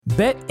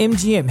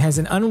BetMGM has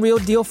an unreal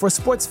deal for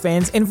sports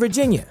fans in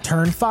Virginia.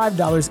 Turn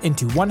 $5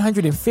 into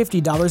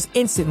 $150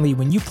 instantly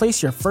when you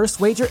place your first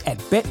wager at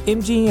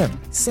BetMGM.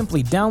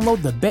 Simply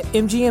download the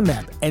BetMGM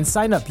app and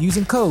sign up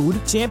using code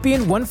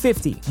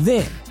Champion150.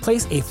 Then,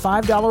 place a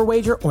 $5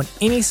 wager on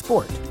any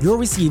sport. You'll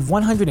receive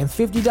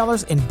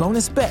 $150 in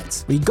bonus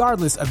bets,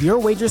 regardless of your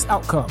wager's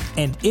outcome.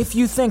 And if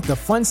you think the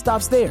fun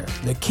stops there,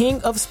 the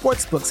King of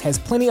Sportsbooks has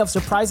plenty of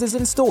surprises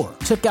in store.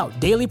 Check out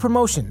daily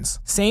promotions,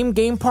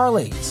 same-game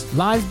parlays,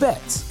 live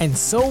bets, and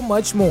so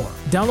much more.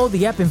 Download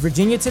the app in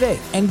Virginia today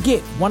and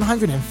get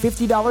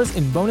 $150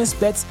 in bonus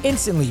bets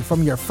instantly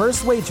from your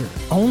first wager.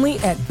 Only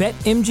at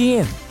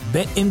BetMGM.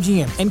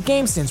 BetMGM and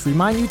GameSense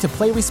remind you to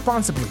play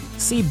responsibly.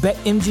 See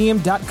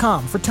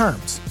BetMGM.com for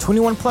terms.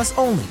 21 plus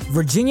only.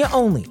 Virginia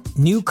only.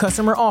 New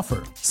customer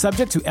offer.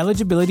 Subject to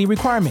eligibility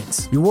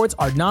requirements. Rewards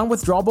are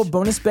non-withdrawable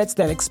bonus bets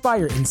that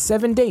expire in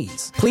 7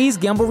 days. Please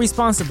gamble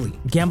responsibly.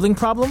 Gambling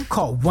problem?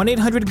 Call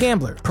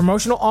 1-800-GAMBLER.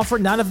 Promotional offer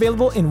not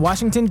available in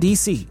Washington,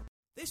 D.C.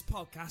 This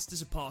podcast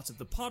is a part of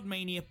the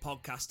Podmania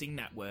Podcasting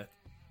Network.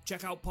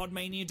 Check out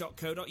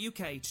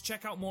podmania.co.uk to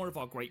check out more of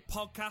our great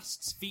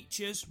podcasts,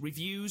 features,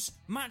 reviews,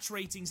 match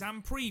ratings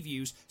and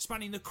previews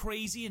spanning the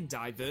crazy and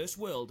diverse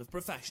world of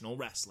professional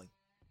wrestling.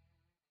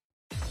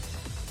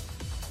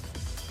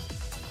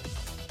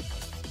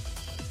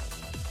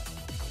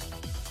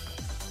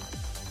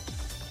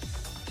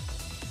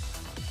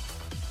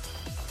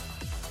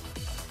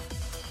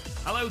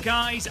 Hello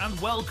guys, and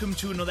welcome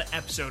to another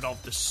episode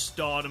of the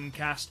Stardom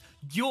Cast,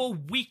 your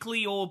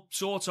weekly or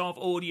sort of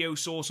audio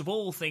source of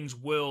all things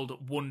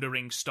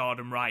world-wondering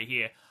stardom right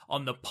here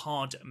on the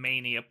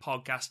Podmania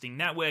Podcasting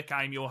Network.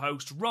 I'm your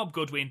host, Rob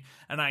Goodwin,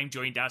 and I'm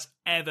joined as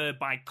ever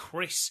by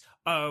Chris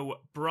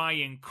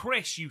O'Brien.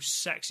 Chris, you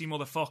sexy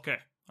motherfucker.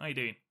 How you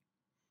doing?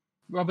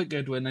 Robert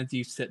Goodwin, as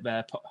you sit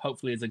there,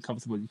 hopefully as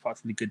uncomfortable as you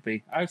possibly could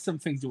be. I have some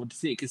things you want to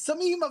see, because some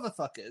of you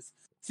motherfuckers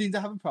seem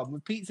to have a problem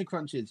with pizza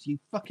crunches, you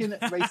fucking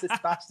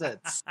racist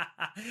bastards.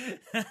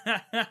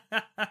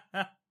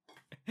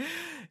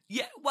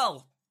 Yeah,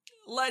 well,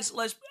 let's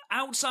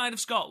outside of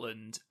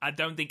Scotland, I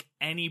don't think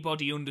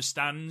anybody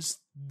understands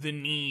the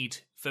need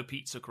for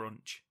pizza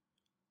crunch.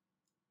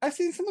 I've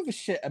seen some of the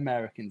shit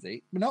Americans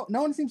eat, but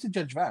no one seems to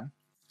judge them.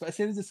 But as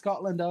soon as it's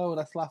Scotland, oh,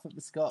 let's laugh at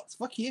the Scots.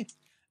 Fuck you.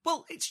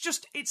 Well,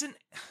 it's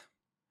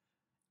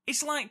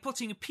like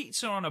putting a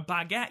pizza on a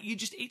baguette.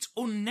 It's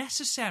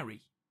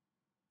unnecessary.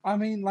 I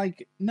mean,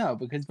 no,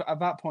 because at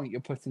that point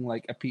you're putting,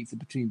 a pizza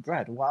between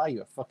bread. Why are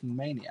you a fucking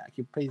maniac?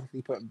 You're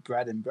basically putting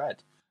bread in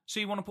bread. So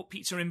you want to put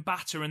pizza in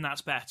batter and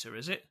that's better,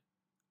 is it?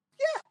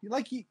 Yeah,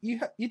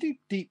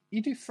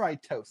 you do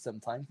fried toast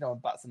sometimes. No one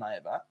bats an eye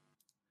at that.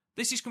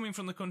 This is coming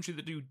from the country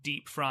that do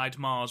deep fried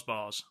Mars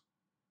bars.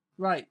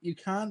 Right, you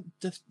can't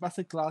just, that's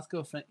a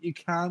Glasgow thing. You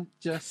can't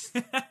just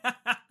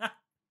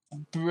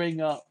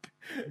bring up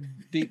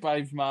deep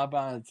fried Mars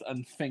bars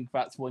and think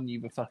that's won you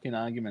the fucking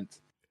argument.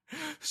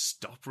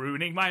 Stop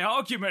ruining my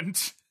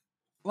argument.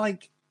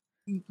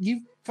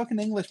 You fucking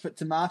English put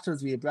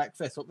tomatoes with your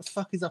breakfast. What the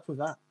fuck is up with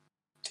that?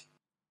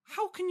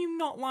 How can you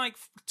not like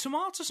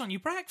tomatoes on your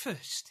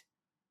breakfast?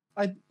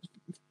 I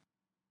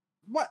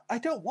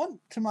don't want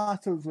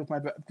tomatoes with my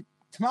breakfast.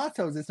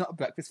 Tomatoes is not a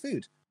breakfast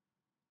food.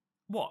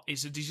 What,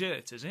 is a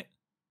dessert, is it?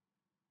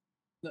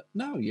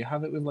 No, you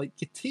have it with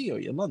your tea or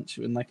your lunch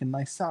in a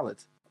nice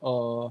salad.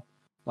 Or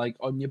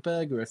on your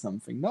burger or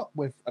something. Not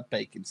with a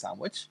bacon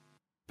sandwich.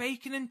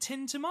 Bacon and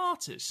tinned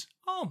tomatoes?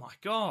 Oh my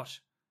god.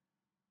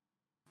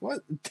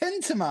 What?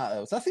 Tinned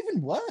tomatoes? That's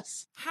even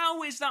worse.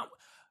 How is that?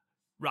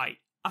 Right,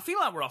 I feel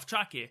like we're off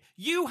track here.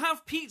 You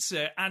have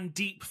pizza and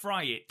deep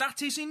fry it.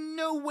 That is in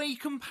no way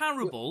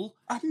comparable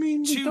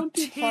to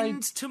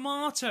tinned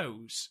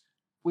tomatoes.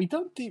 We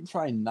don't deep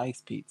fry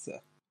nice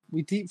pizza.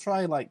 We deep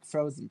fry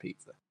frozen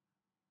pizza.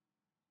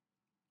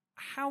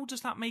 How does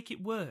that make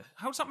it worse?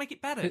 How does that make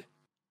it better?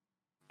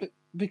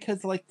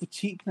 Because the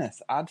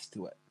cheapness adds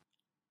to it.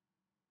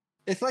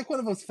 It's like one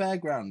of those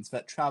fairgrounds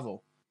that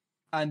travel,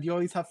 and you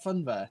always have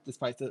fun there,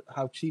 despite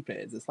how cheap it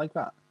is. It's like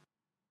that.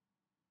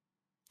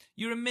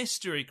 You're a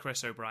mystery,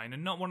 Chris O'Brien,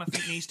 and not one I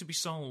think needs to be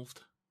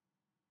solved.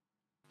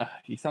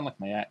 You sound like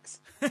my ex.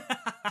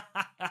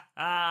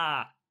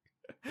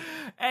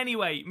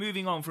 Anyway,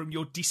 moving on from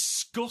your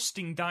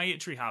disgusting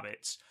dietary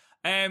habits.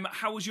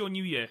 How was your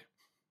New Year?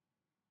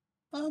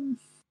 I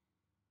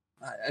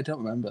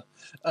don't remember.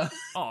 The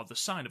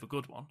sign of a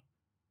good one.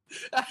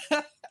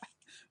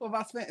 Well,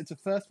 that's it. It's the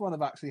first one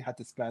I've actually had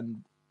to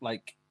spend,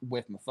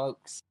 with my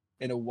folks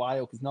in a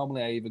while, because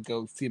normally I either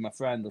go see my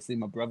friend or see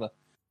my brother.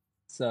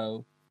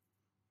 So,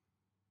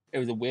 it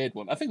was a weird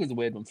one. I think it was a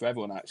weird one for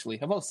everyone,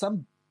 actually. Although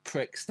some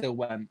prick still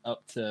went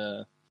up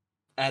to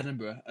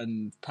Edinburgh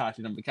and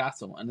partied on the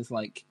castle, and it's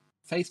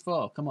phase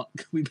 4, come on.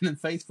 We've been in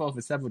phase 4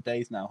 for several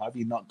days now. Have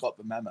you not got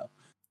the memo?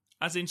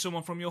 As in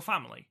someone from your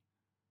family?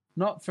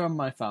 Not from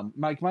my family.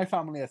 My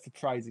family are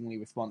surprisingly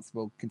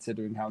responsible,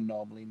 considering how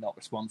normally not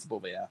responsible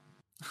they are.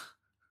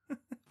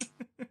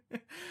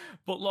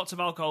 But lots of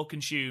alcohol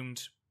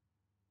consumed.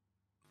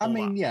 My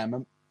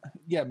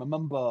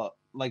mum bought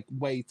like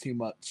way too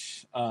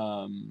much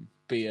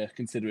beer,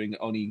 considering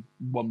only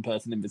one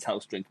person in this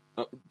house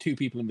two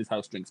people in this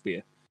house drinks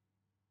beer.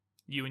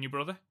 You and your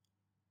brother?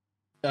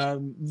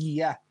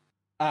 Yeah.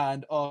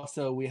 And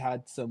also we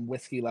had some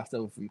whiskey left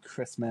over from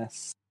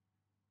Christmas.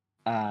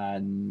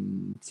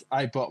 And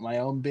I brought my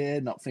own beer,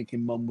 not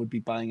thinking Mum would be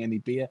buying any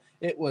beer.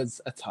 It was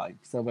a time,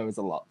 so there was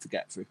a lot to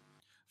get through.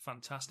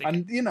 Fantastic.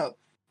 And, you know,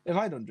 if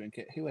I don't drink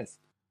it, who is?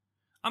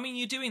 I mean,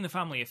 you're doing the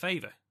family a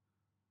favour.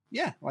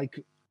 Yeah,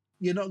 like,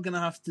 you're not going to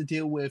have to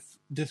deal with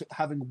just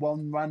having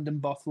one random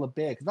bottle of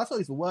beer, because that's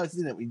always the worst,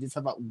 isn't it? We just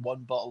have that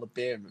one bottle of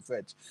beer in the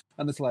fridge.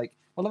 And it's like,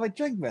 well, if I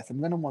drink this, I'm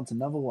going to want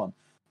another one.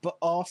 But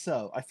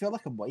also, I feel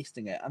like I'm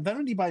wasting it. And then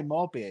when you buy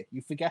more beer,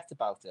 you forget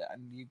about it,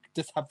 and you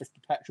just have this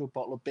perpetual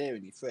bottle of beer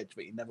in your fridge,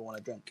 but you never want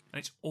to drink. And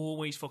it's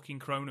always fucking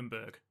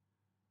Kronenberg.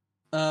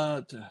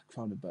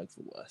 Kronenberg's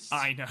the worst.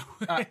 I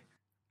know.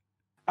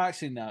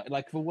 Actually, no.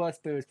 Like, the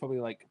worst beer is probably,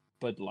 like,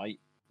 Bud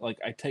Light. Like,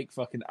 I take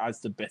fucking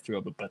Asda Bitter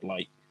over Bud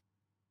Light.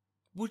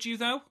 Would you,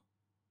 though?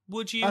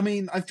 Would you? I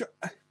mean,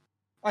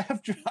 I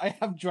have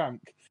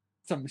drank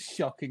some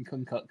shocking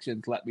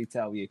concoctions, let me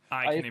tell you.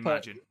 I can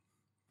imagine.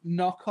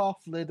 Knockoff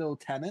little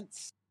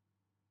Tenants,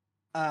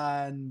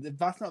 and if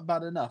that's not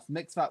bad enough,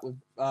 mix that with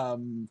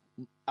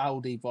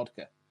Aldi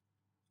vodka.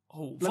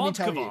 Oh,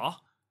 vodka bar?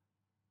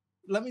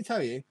 Let me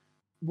tell you,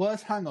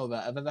 worst hangover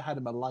I've ever had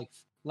in my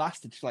life.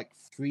 Lasted for like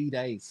 3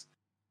 days.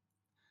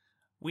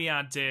 We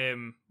had,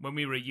 when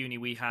we were at uni,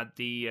 we had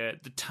the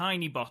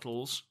tiny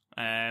bottles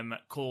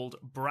called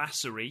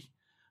Brasserie,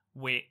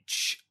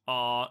 which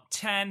are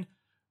 10,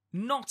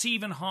 not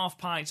even half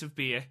pints of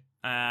beer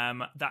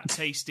that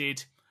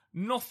tasted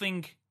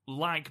nothing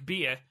like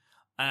beer,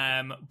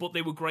 but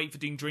they were great for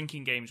doing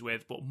drinking games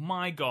with. But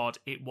my God,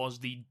 it was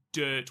the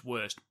dirt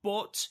worst.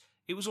 But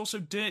it was also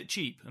dirt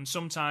cheap, and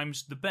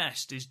sometimes the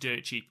best is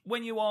dirt cheap.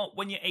 When you're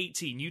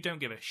 18, you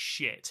don't give a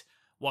shit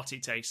what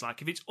it tastes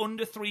like. If it's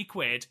under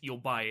 £3, you'll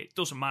buy it.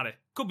 Doesn't matter.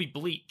 Could be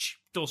bleach.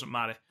 Doesn't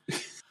matter.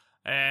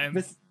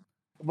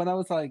 When I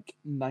was like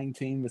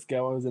 19, this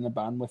girl I was in a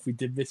band with, we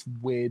did this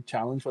weird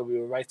challenge where we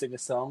were writing a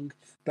song,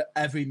 but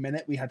every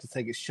minute we had to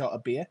take a shot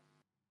of beer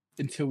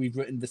until we've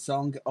written the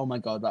song. Oh my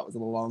God, that was a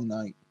long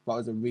night. That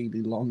was a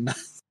really long night.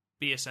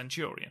 Be a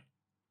Centurion.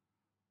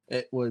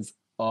 It was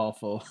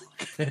awful.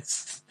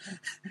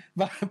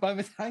 by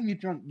the time you're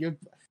drunk,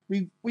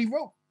 we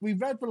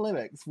read the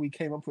lyrics we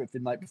came up with the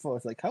night before.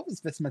 It's like, how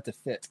is this meant to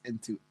fit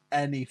into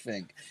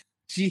anything?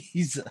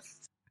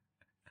 Jesus.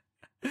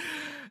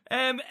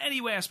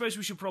 Anyway, I suppose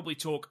we should probably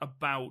talk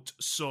about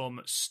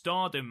some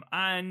Stardom,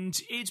 and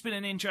it's been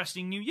an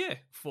interesting new year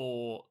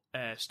for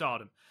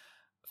Stardom.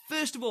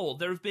 First of all,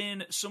 there have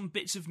been some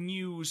bits of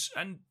news,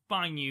 and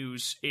by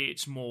news,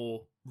 it's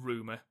more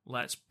rumour,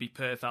 let's be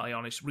perfectly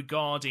honest,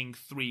 regarding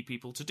 3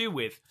 people to do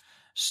with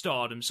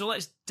Stardom. So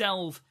let's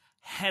delve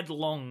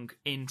headlong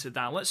into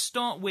that. Let's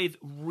start with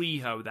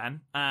Riho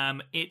then.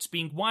 It's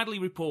been widely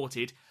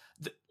reported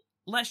that,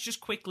 let's just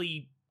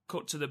quickly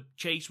cut to the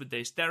chase with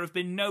this, there have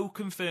been no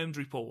confirmed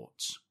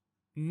reports.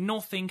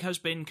 Nothing has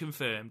been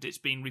confirmed. It's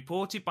been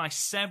reported by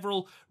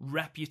several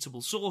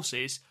reputable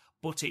sources,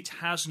 but it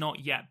has not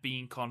yet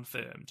been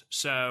confirmed.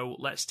 So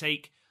let's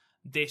take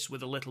this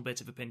with a little bit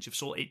of a pinch of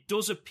salt. It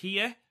does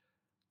appear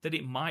that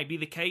it might be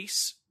the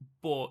case,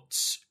 but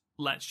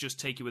let's just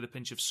take it with a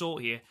pinch of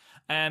salt here.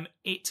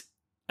 It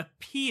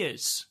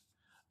appears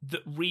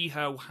that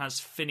Riho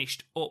has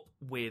finished up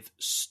with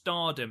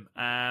Stardom.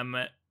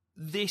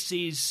 This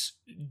is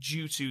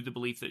due to the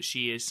belief that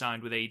she is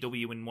signed with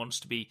AEW and wants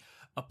to be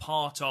a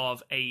part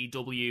of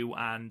AEW,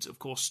 and of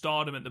course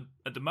Stardom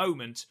at the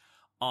moment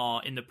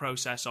are in the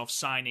process of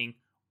signing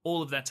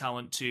all of their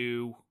talent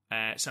to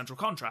central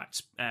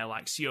contracts,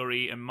 like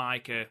Syuri and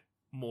Maika,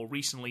 more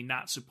recently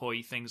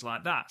Natsupoi, things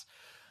like that.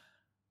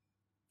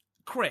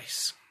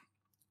 Chris,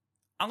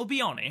 I'll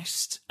be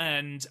honest,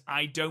 and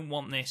I don't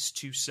want this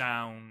to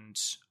sound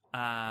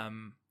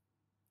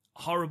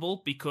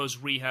horrible because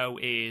Riho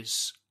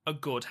is a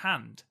good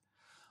hand,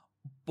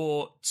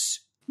 but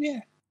yeah,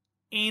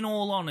 in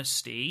all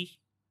honesty,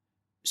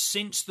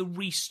 since the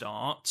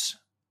restart,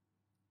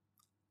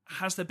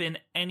 has there been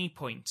any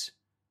point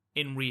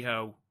in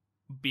Riho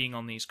being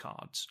on these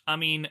cards? I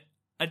mean,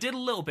 I did a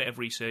little bit of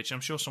research, I'm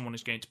sure someone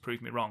is going to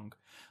prove me wrong,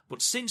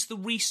 but since the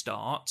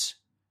restart,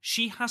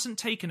 she hasn't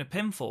taken a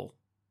pinfall.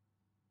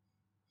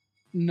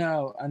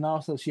 No, and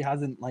also she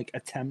hasn't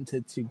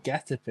attempted to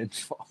get a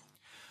pinfall.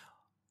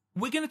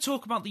 We're going to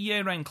talk about the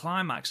year-end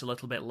climax a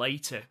little bit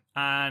later,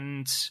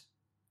 and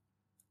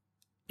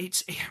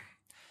it's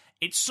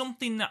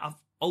something that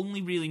I've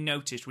only really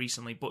noticed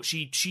recently, but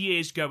she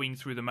is going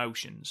through the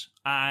motions,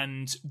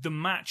 and the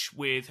match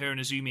with her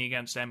and Azumi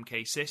against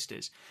MK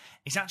Sisters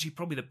is actually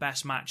probably the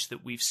best match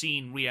that we've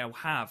seen Riho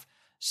have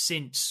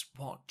since,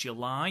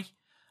 July?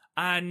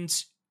 And,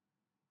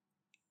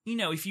 you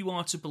know, if you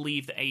are to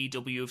believe that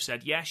AEW have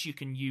said, yes, you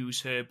can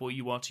use her, but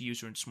you are to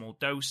use her in small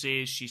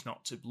doses, she's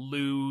not to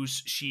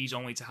lose, she's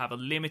only to have a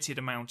limited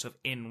amount of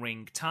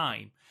in-ring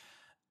time,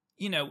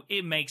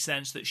 it makes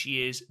sense that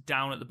she is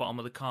down at the bottom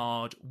of the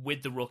card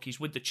with the rookies,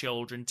 with the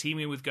children,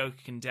 teaming with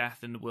Gokik and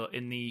Death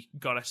in the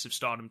Goddess of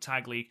Stardom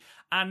Tag League,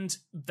 and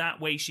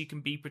that way she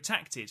can be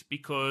protected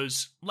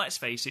because, let's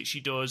face it,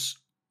 she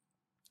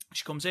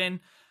comes in,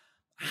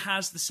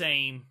 has the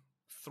same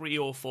 3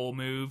 or 4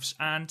 moves,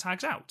 and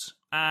tags out.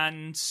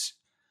 And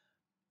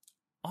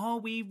are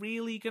we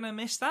really going to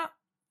miss that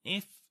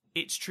if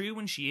it's true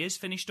when she is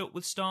finished up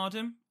with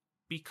Stardom?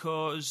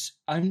 Because,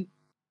 in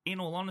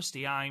all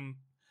honesty, I'm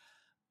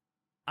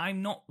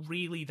not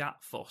really that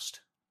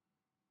fussed.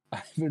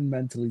 I've been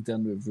mentally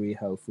done with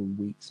Riho for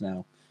weeks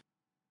now.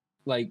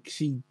 Like,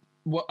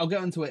 I'll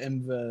get into it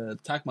in the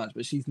tag match,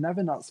 but she's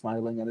never not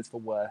smiling, and it's the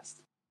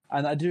worst.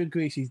 And I do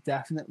agree, she's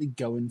definitely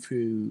going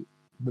through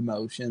the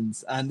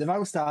motions. And if I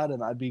was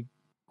Stardom, I'd be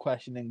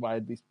questioning why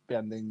I'd be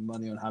spending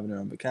money on having her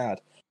on the card.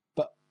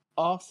 But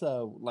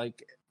also,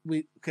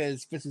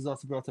 because this is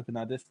also brought up in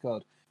our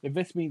Discord, if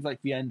this means,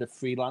 the end of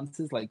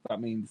freelancers,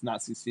 that means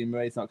Natsu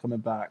Sumire's not coming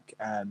back,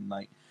 and,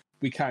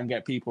 we can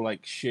get people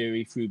like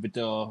Shuri through the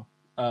door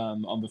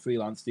on the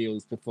freelance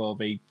deals before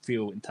they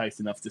feel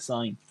enticed enough to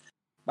sign.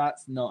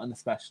 That's not an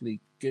especially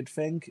good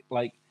thing.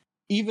 I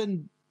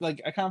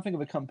can't think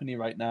of a company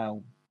right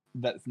now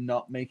that's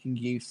not making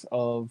use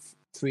of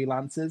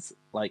freelancers.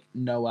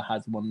 Noah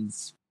has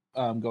ones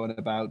going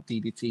about,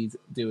 DDTs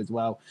do as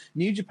well.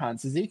 New Japan,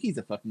 Suzuki's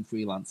a fucking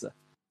freelancer.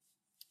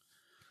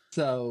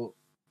 So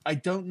I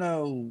don't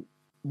know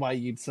why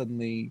you'd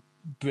suddenly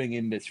bring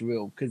in this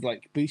rule, because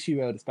Bushi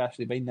Road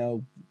especially, they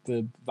know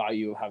the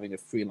value of having a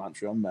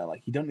freelancer on there.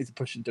 You don't need to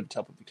push them to the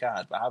top of the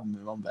card, but having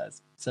them on there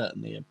is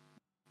certainly a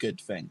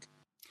good thing.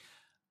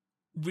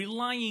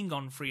 Relying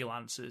on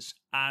freelancers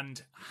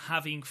and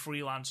having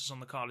freelancers on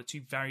the card are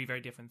two very,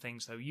 very different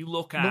things, though. You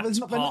look at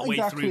partway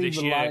through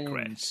this year,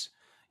 Chris.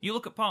 You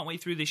look at partway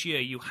through this year,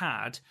 you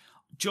had,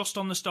 just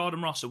on the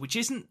Stardom roster, which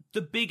isn't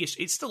the biggest,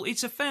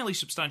 it's a fairly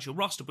substantial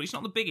roster, but it's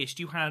not the biggest.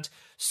 You had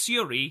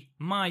Syuri,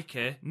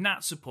 Maika,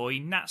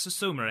 Natsupoi,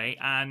 Natsusumire,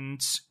 and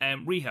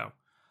Riho.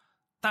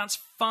 That's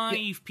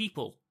 5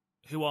 people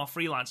who are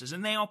freelancers,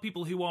 and they are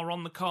people who are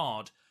on the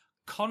card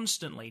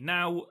constantly.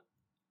 Now,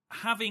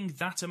 having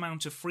that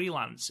amount of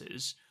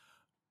freelancers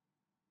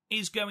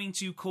is going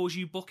to cause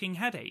you booking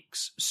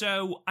headaches.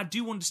 So I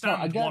do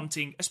understand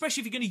wanting,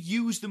 especially if you're going to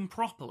use them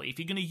properly, if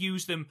you're going to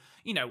use them,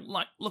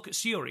 look at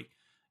Syuri.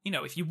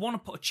 If you want to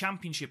put a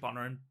championship on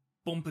her and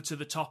bump her to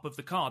the top of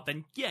the card,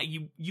 then yeah,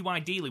 you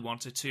ideally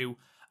want her to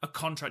a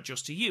contract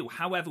just to you.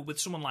 However, with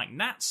someone like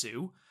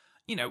Natsu,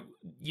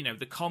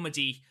 the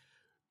comedy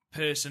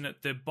person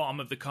at the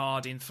bottom of the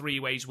card in 3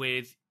 ways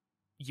with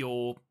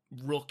your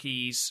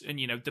rookies and,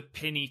 the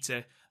pin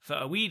eater for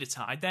Oida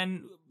Tai,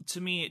 then to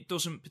me it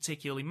doesn't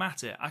particularly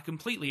matter. I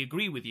completely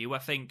agree with you. I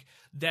think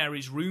there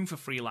is room for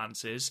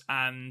freelancers,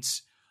 and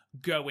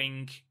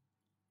going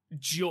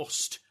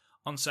just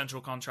on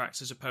central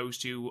contracts as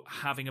opposed to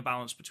having a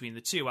balance between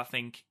the two, I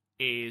think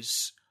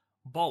is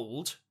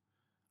bold.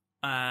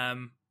 But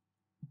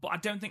I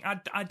don't think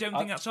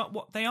that's not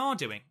what they are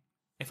doing,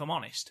 if I'm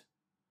honest.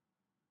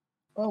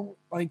 Well,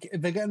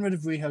 they're getting rid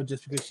of Riho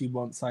just because she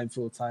won't sign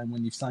full time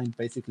when you've signed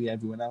basically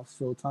everyone else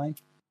full time.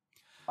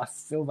 I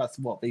feel that's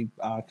what they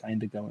are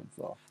kind of going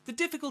for. The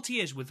difficulty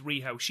is with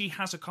Riho, she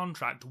has a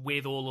contract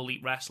with All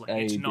Elite Wrestling.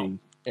 It's not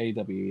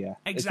AW, yeah.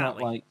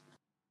 Exactly. It's not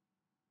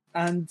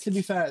and to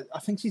be fair, I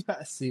think she's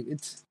better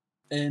suited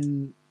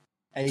in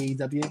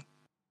AEW.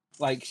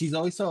 She's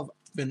always sort of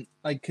been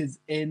because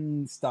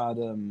in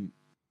Stardom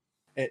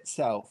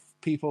itself,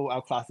 people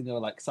are classing her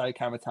like Sai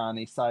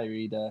Kamitani,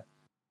 Sairida,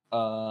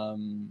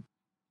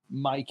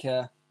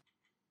 Maika,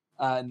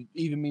 and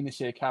even Mina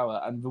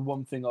Shirakawa, and the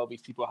one thing all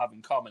these people have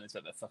in common is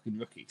that they're fucking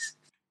rookies.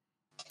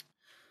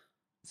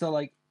 So,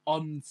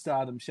 on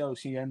Stardom show,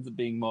 she ends up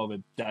being more of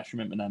a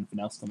detriment than anything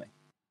else to me.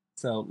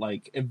 So,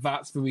 if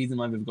that's the reason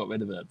why they've got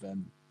rid of her,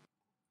 then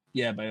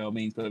yeah, by all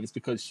means. But if it's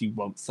because she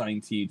won't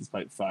sign to you,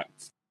 despite the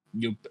fact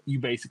you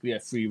basically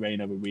have free reign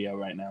over Rio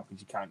right now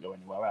because you can't go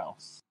anywhere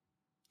else,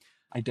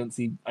 I don't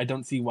see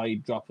why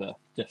you'd drop her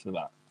just for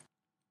that.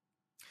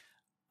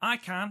 I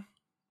can.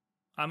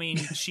 I mean,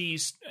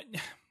 she's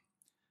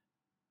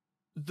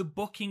the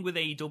booking with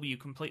AEW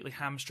completely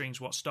hamstrings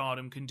what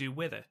Stardom can do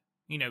with her.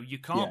 You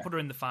can't put her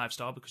in the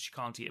 5-star because she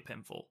can't eat a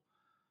pinfall.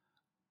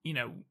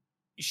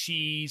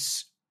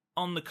 She's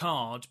on the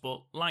card,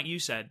 but like you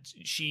said,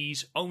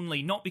 she's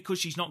only, not because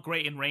she's not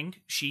great in ring,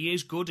 she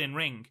is good in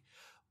ring,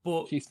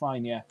 but she's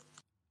fine, yeah.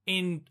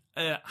 In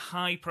a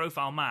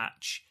high-profile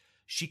match,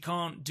 she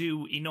can't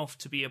do enough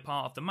to be a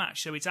part of the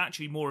match, so it's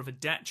actually more of a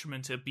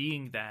detriment her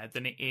being there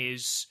than it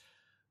is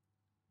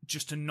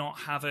just to not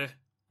have her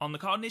on the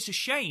card. And it's a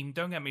shame,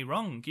 don't get me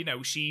wrong,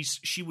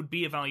 she would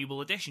be a valuable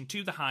addition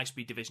to the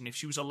high-speed division if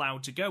she was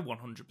allowed to go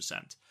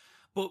 100%.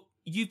 But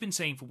you've been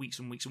saying for weeks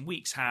and weeks and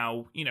weeks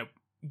how,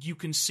 you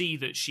can see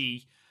that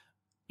she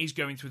is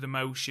going through the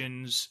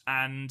motions,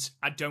 and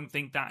I don't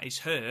think that is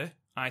her.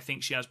 I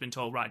think she has been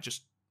told, right,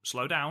 just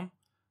slow down,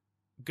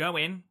 go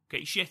in,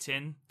 get your shit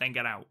in, then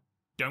get out.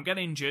 Don't get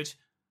injured,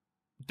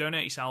 don't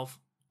hurt yourself,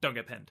 don't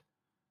get pinned.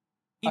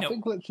 you know, I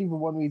think literally the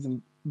one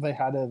reason they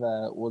had her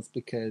there was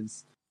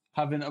because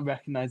having a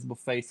recognizable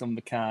face on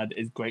the card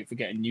is great for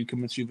getting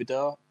newcomers through the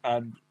door.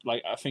 And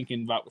like, I think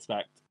in that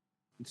respect,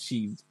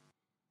 she's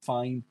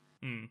fine.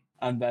 Mm.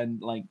 And then,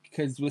 like,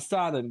 because with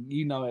Stardom,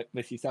 you know it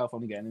with yourself,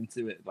 only getting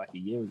into it like a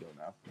year ago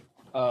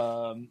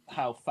now,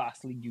 how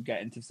fastly you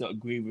get into sort of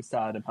groove with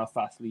Stardom, how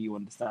fastly you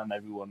understand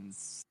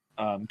everyone's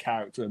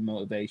character and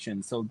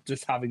motivation. So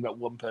just having that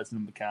one person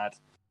on the card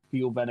who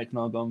you'll then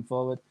ignore going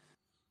forward,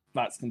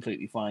 that's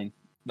completely fine.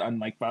 And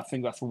like, I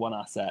think that's the one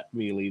asset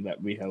really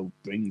that Riho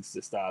brings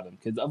to Stardom,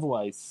 because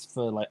otherwise,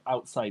 for like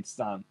outside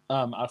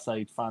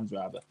fans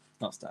rather,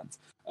 not stands,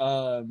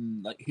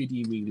 like who do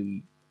you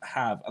really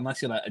have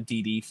unless you're like a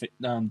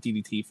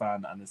DDT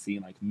fan and have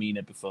seen like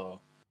Mina before,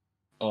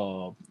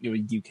 or you're a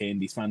UK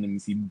Indies fan and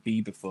you've seen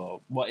B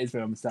before? What is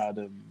there on the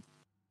Stardom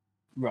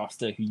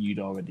roster who you'd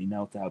already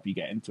know to help you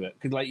get into it?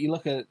 Because like, you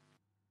look at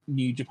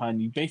New Japan,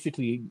 you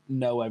basically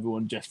know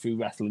everyone just through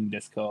wrestling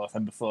discourse,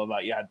 and before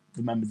that you had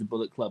the members of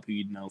Bullet Club who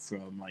you'd know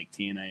from like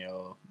TNA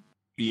or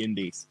the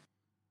Indies.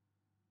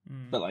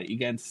 But like, you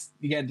get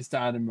into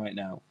Stardom right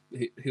now,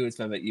 who is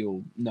there that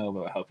you'll know that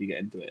will help you get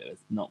into it?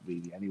 It's not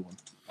really anyone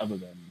other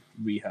than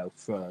Riho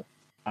for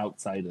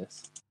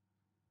outsiders.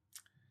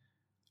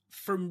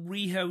 From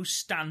Riho's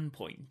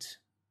standpoint,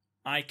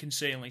 I can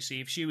certainly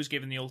see if she was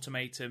given the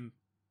ultimatum,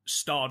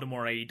 Stardom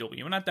or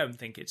AEW, and I don't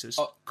think it's as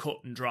cut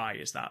and dry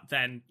as that,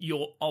 then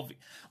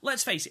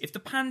let's face it, if the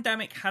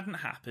pandemic hadn't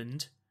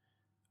happened,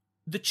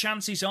 the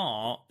chances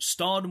are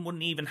Stardom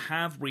wouldn't even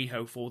have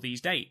Riho for these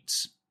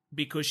dates,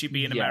 because she'd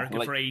be in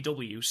America for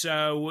AEW.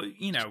 So,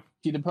 you know,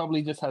 she'd have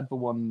probably just had the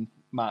one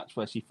match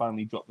where she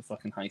finally dropped the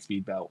fucking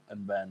high-speed belt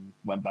and then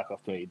went back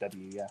off to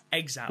AEW, yeah.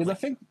 Exactly.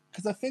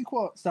 Because I think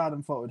what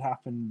Stardom thought would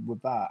happen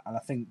with that, and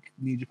I think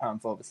New Japan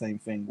thought the same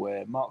thing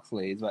with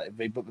Moxley, is that if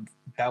they put the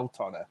belt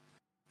on her,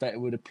 that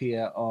it would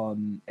appear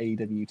on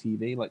AEW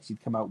TV, like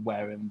she'd come out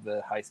wearing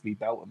the high-speed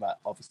belt, and that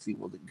obviously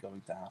wasn't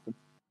going to happen.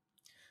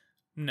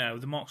 No,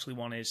 the Moxley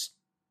one is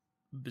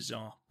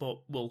bizarre, but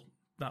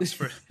that's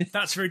for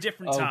a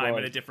different time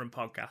and a different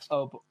podcast.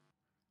 Oh, but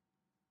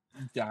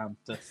damn,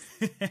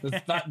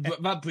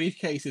 that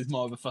briefcase is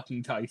more of a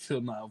fucking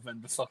title now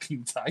than the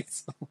fucking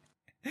title.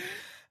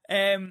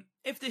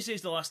 If this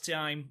is the last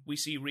time we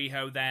see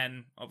Riho,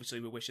 then obviously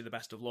we wish her the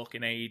best of luck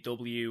in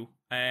AEW.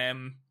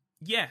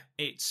 Yeah,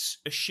 it's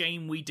a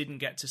shame we didn't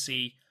get to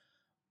see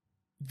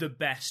the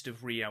best of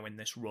Riho in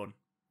this run,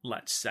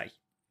 let's say.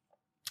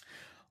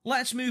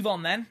 Let's move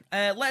on then.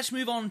 Let's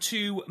move on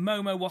to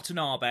Momo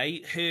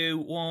Watanabe,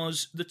 who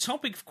was the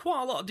topic of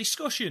quite a lot of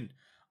discussion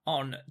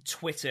on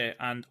Twitter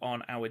and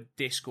on our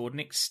Discord,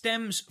 and it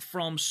stems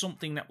from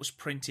something that was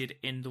printed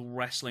in the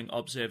Wrestling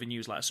Observer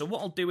newsletter. So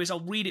what I'll do is I'll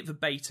read it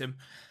verbatim,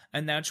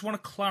 and then I just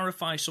want to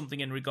clarify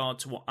something in regard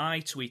to what I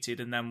tweeted,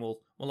 and then we'll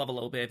have a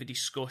little bit of a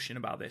discussion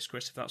about this,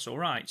 Chris, if that's all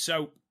right.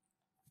 So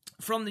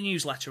from the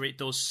newsletter, it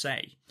does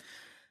say,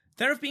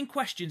 there have been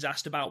questions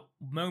asked about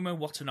Momo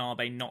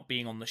Watanabe not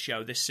being on the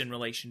show. This is in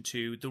relation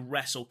to the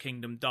Wrestle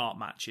Kingdom Dart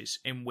matches,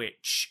 in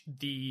which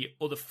the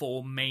other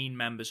four main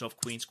members of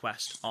Queen's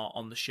Quest are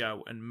on the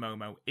show and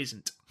Momo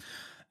isn't.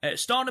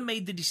 Stardom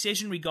made the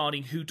decision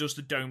regarding who does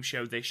the Dome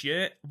show this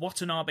year.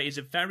 Watanabe is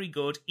a very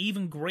good,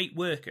 even great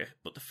worker,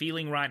 but the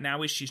feeling right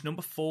now is she's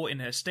number 4 in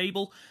her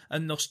stable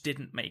and thus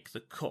didn't make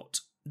the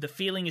cut. The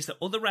feeling is that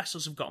other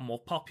wrestlers have gotten more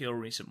popular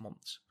in recent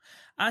months.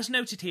 As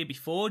noted here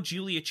before,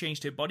 Julia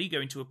changed her body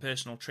going to a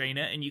personal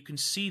trainer, and you can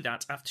see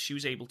that after she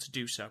was able to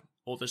do so.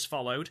 Others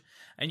followed,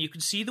 and you can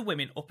see the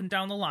women up and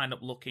down the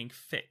lineup looking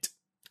fit.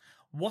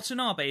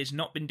 Watanabe has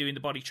not been doing the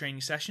body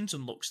training sessions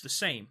and looks the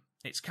same.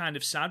 It's kind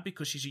of sad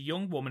because she's a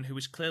young woman who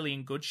is clearly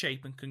in good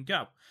shape and can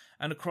go.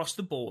 And across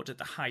the board at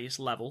the highest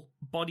level,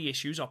 body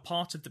issues are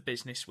part of the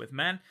business with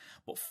men,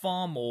 but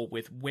far more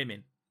with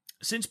women.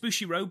 Since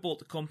Bushiroad bought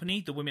the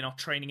company, the women are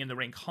training in the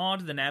ring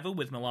harder than ever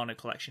with Milano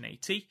Collection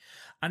AT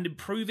and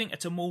improving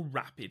at a more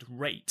rapid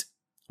rate.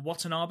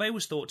 Watanabe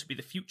was thought to be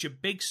the future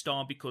big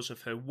star because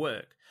of her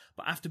work,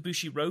 but after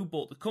Bushiroad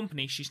bought the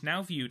company, she's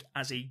now viewed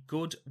as a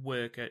good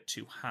worker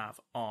to have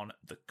on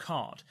the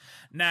card.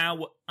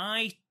 Now,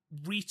 I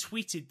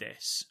retweeted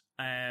this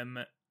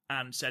and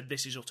said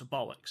this is utter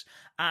bollocks,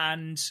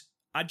 and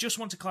I just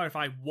want to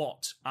clarify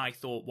what I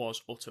thought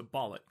was utter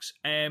bollocks.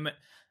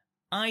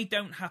 I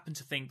don't happen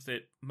to think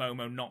that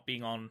Momo not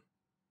being on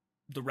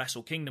the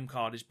Wrestle Kingdom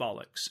card is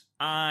bollocks.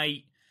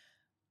 I'm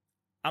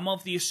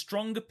of the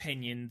strong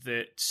opinion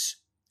that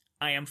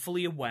I am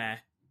fully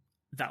aware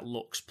that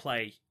looks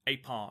play a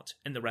part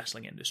in the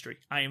wrestling industry.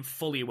 I am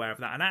fully aware of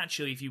that. And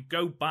actually, if you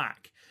go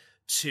back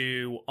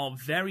to our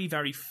very,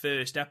 very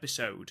first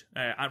episode,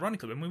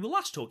 ironically, when we were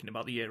last talking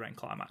about the year-end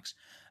climax,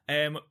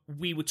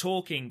 we were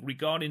talking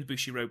regarding the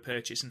Bushiroad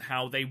purchase and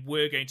how they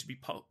were going to be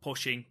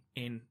pushing,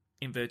 in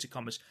inverted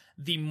commas,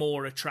 the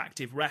more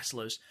attractive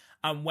wrestlers,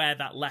 and where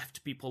that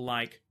left people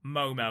like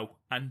Momo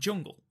and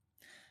Jungle.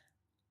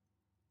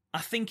 I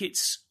think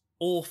it's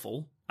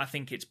awful. I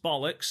think it's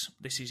bollocks.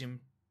 This is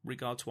in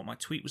regard to what my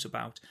tweet was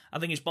about. I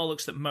think it's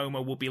bollocks that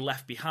Momo will be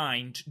left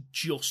behind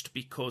just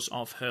because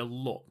of her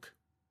look.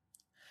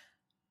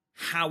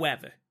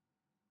 However,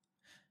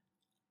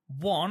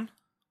 one,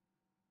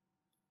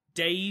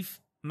 Dave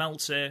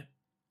Meltzer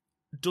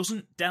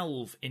doesn't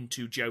delve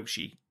into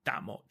Joshi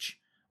that much.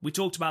 We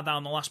talked about that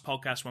on the last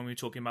podcast when we were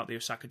talking about the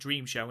Osaka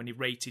Dream show, and he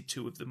rated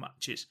two of the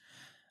matches,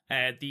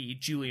 the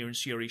Julia and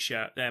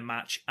Syuri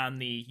match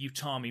and the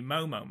Utami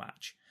Momo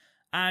match.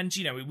 And,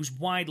 you know, it was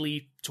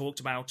widely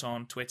talked about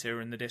on Twitter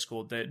and the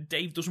Discord that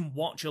Dave doesn't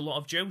watch a lot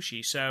of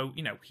Joshi, so,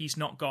 you know, he's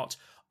not got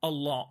a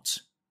lot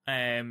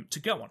to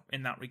go on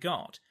in that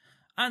regard.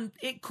 And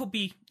it could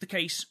be the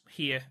case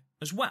here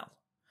as well.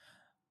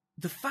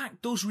 The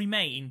fact does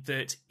remain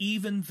that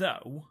even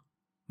though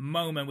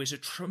Momo is a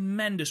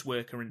tremendous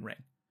worker in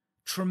ring,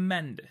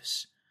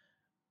 tremendous,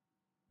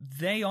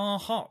 they are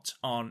hot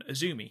on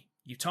Azumi,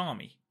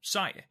 Utami,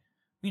 Saya.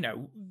 You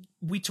know,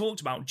 we talked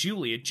about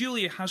Julia.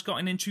 Julia has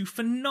gotten into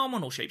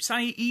phenomenal shape.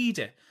 Saya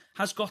Iida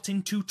has got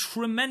into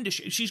tremendous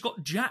shape. She's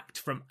got jacked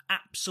from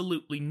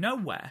absolutely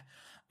nowhere.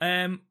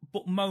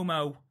 But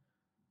Momo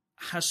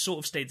has sort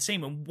of stayed the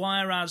same. And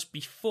whereas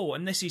before,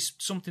 and this is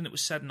something that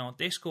was said in our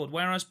Discord,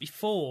 whereas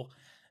before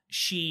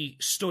she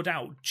stood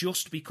out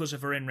just because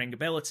of her in-ring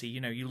ability, you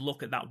know, you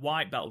look at that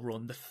white belt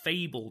run, the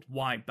fabled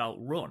white belt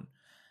run,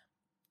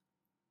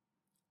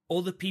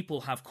 other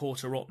people have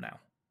caught her up now.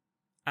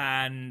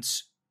 And,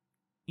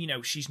 you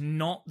know, she's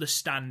not the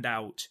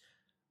standout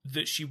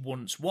that she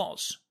once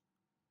was.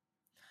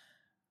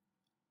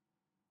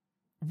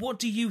 What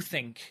do you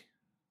think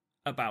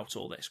about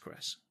all this,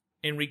 Chris?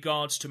 In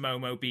regards to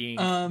Momo being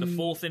the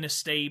fourth in a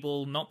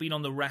stable, not being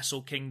on the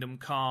Wrestle Kingdom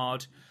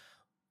card,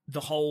 the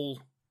whole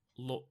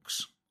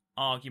looks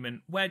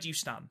argument, where do you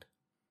stand?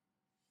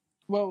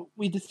 Well,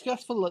 we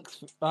discussed the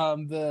looks,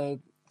 the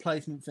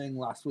placement thing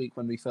last week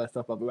when we first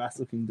talked about the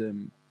Wrestle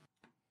Kingdom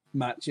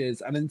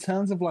matches, and in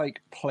terms of like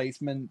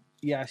placement,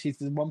 yeah, she's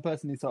the one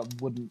person who sort of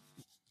wouldn't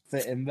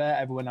fit in there.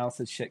 Everyone else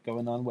has shit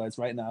going on, whereas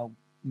right now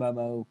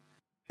Momo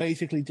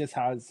basically just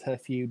has her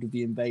feud with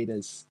the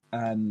Invaders,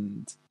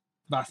 and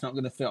that's not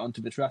going to fit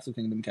onto this Wrestle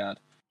Kingdom card.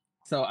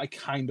 So I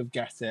kind of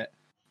get it.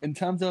 In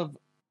terms of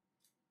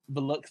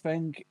the looks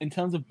thing, in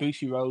terms of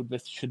Bushi Road,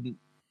 this shouldn't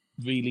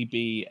really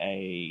be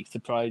a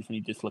surprise when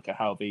you just look at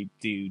how they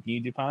do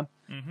New Japan.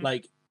 Mm-hmm.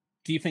 Like,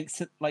 do you think,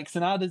 like,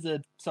 Sanada's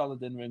a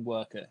solid in-ring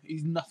worker?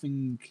 He's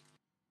nothing,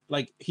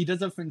 like, he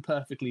does everything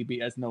perfectly, but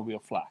he has no real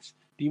flash.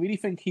 Do you really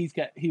think he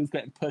was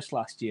getting pushed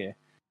last year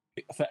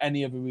for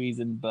any other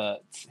reason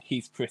but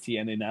he's pretty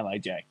and in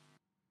LIJ?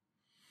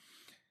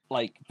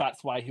 Like,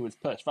 that's why he was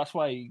pushed. That's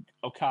why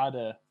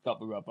Okada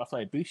got the rub. That's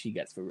why Bushi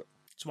gets the rub.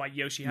 That's why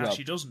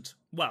Yoshihashi doesn't.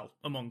 Well,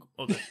 among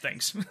other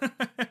things.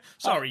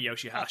 Sorry,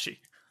 Yoshihashi.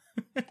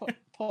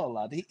 Poor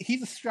lad.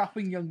 He's a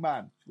strapping young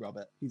man,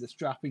 Robert. He's a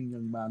strapping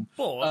young man.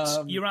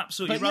 But you're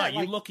absolutely right. Yeah,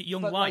 like, you look at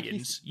Young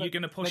Lions, you're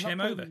going to push him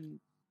over.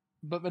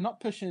 But they're not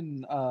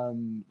pushing,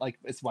 like,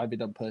 it's why they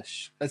don't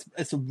push.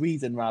 It's a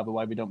reason, rather,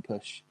 why they don't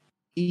push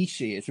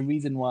Ishii. It's a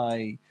reason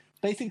why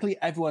basically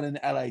everyone in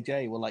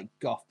LAJ were like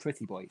goth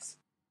pretty boys.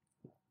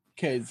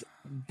 Because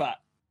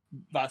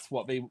that's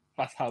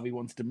how they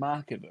wanted to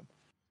market them.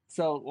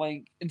 So,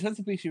 like, in terms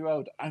of Bushi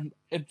Road,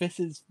 if this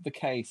is the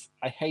case,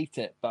 I hate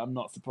it, but I'm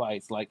not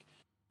surprised. Like,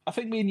 I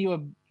think me and you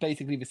are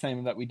basically the same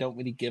in that we don't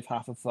really give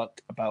half a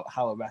fuck about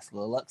how a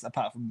wrestler looks,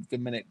 apart from the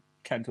minute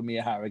Kento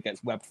Miyahara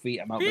gets webbed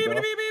feet, I'm out the door.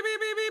 Beep, beep, beep,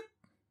 beep,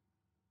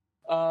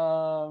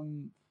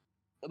 beep.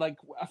 Like,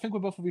 I think we're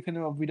both of the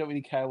opinion of we don't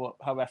really care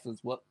how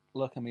wrestlers look.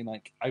 I mean,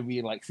 like, I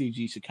really like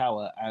Suji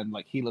Ishikawa, and,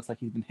 like, he looks like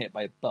he's been hit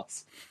by a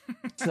bus.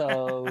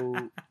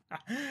 So...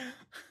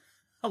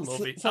 I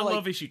love it. I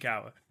love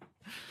Ishikawa.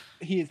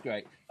 He is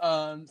great.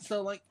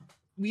 So, like,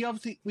 we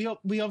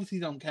obviously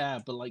don't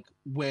care, but, like,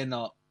 we're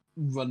not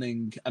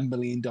running $1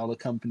 million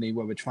company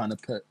where we're trying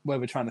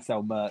to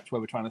sell merch,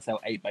 where we're trying to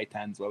sell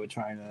 8x10s, where we're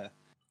trying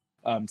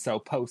to sell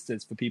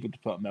posters for people to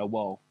put on their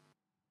wall.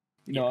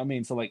 You know what I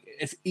mean? So, like,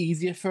 it's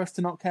easier for us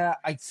to not care.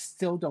 I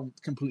still don't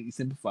completely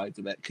sympathize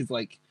with it, because,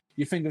 like,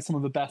 you think of some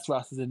of the best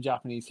wrestlers in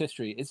Japanese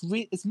history. Is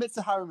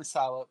Mitsuharu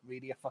Misawa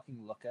really a fucking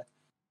looker?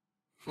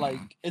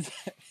 Like,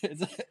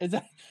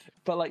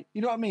 but, like,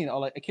 you know what I mean? Or,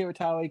 like, Akira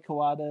Taue,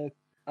 Kawada,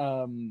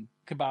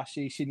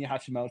 Kobashi, Shinya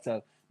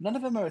Hashimoto. None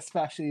of them are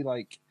especially,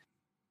 like,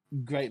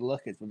 great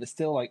lookers, but they're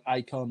still, like,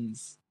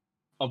 icons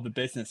of the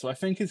business. So I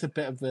think it's a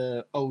bit of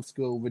the old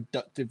school,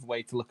 reductive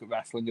way to look at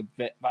wrestling. A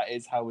bit, that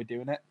is how we're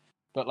doing it.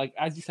 But, like,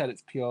 as you said,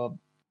 it's pure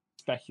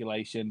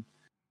speculation.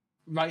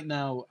 Right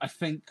now, I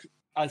think,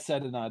 as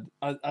said, and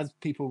as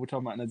people were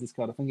talking about in the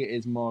Discord, I think it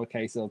is more a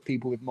case of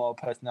people with more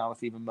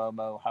personality than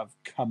Momo have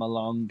come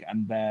along,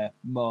 and they're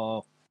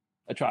more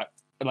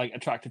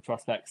attractive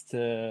prospects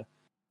to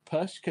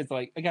push. Because,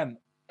 like, again,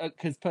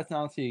 because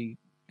personality,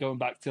 going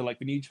back to, like,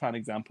 the New Japan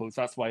examples,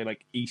 that's why,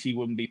 like, Ishii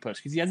wouldn't be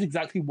pushed, because he has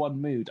exactly one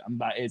mood, and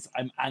that is,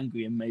 I'm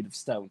angry and made of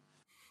stone.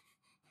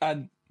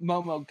 And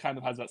Momo kind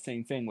of has that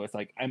same thing where it's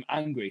like, I'm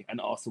angry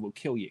and also will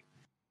kill you.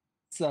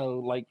 So,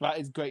 like, that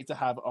is great to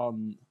have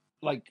on,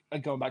 like,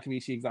 going back to the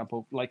Ishii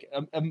example, like,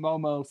 a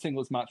Momo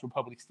singles match will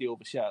probably steal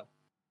the show.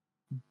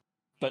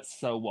 but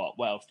so what?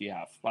 What else do you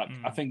have? Like,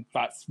 I think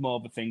that's more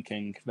of a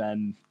thinking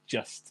than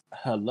just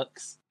her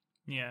looks.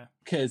 Yeah.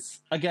 Because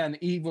again,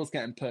 Evil's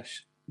getting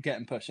pushed,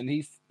 and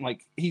he's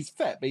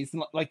fit, but he's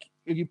not like,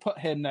 if you put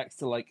him next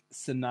to like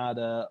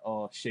Sanada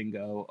or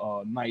Shingo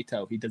or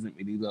Naito, he doesn't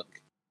really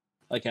look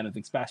like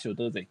anything special,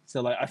 does he?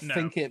 So like, I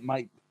think it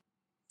might.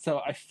 So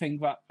I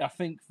think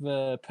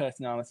the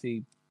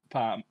personality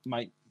part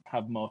might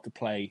have more to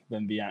play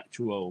than the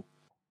actual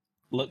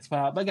looks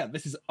part. But again,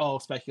 this is all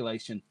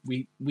speculation.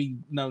 We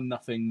know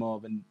nothing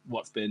more than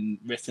what's been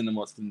written and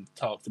what's been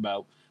talked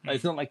about. Like,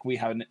 it's not like we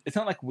have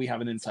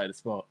an insider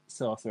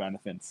source or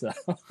anything. So,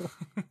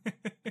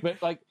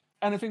 but like,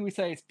 anything we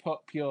say is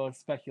pure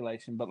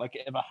speculation. But like,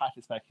 if I had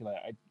to speculate,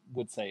 I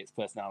would say it's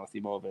personality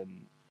more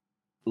than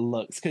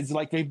looks, because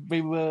like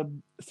they were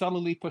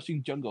solidly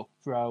pushing Jungle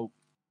throughout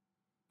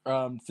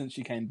since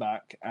she came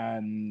back,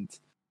 and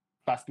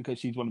that's because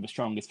she's one of the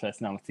strongest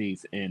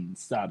personalities in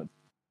Stardom.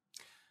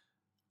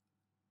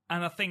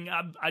 And I think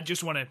I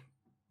just want to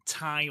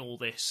tie all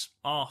this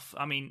off.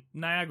 I mean,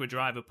 Niagara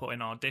Driver put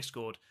in our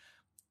Discord,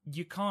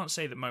 you can't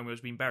say that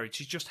Momo's been buried.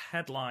 She's just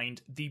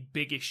headlined the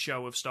biggest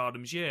show of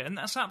Stardom's year. And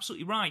that's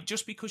absolutely right.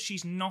 Just because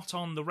she's not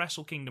on the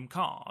Wrestle Kingdom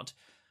card,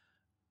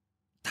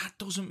 that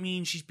doesn't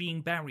mean she's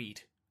being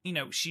buried. You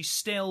know, she's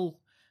still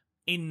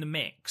in the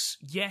mix.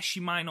 Yes,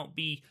 she might not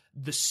be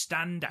the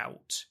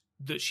standout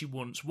that she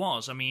once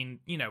was. I mean,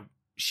 you know,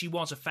 she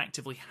was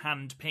effectively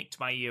handpicked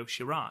by Io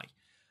Shirai.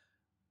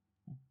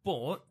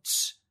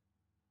 But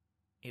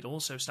it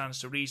also stands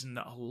to reason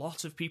that a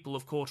lot of people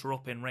have caught her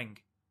up in ring.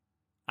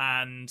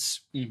 And,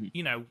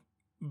 you know,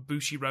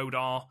 Bushiroad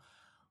are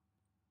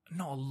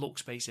not a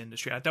looks-based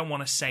industry. I don't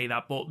want to say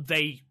that, but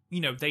they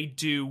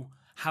do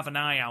have an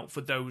eye out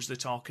for those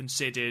that are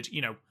considered,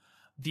 you know,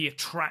 the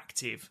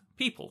attractive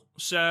people.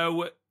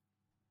 So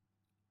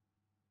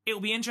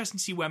it'll be interesting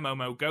to see where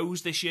Momo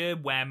goes this year,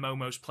 where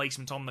Momo's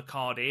placement on the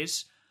card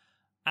is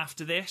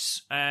after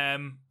this. I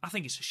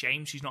think it's a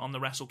shame she's not on the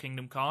Wrestle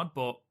Kingdom card,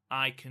 but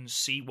I can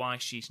see why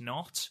she's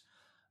not.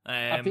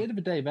 At the end of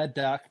the day, they're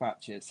dark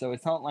matches, so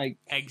it's not like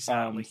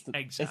exactly.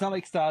 It's not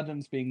like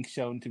Stardom's being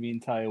shown to the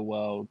entire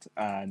world,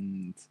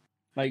 and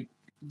like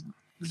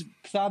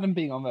Stardom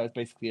being on there is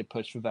basically a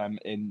push for them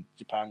in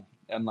Japan,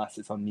 unless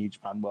it's on New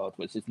Japan World,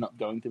 which is not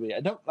going to be.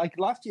 I don't like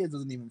last year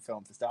doesn't even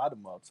film for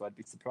Stardom World, so I'd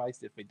be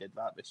surprised if they did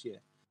that this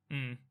year.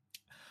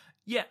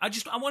 Yeah,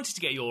 I wanted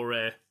to get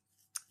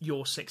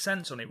your sixth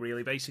sense on it,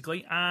 really,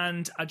 basically,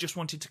 and I just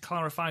wanted to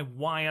clarify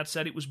why I'd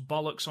said it was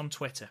bollocks on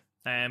Twitter.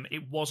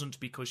 It wasn't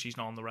because she's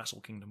not on the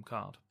Wrestle Kingdom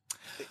card.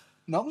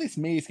 Normally it's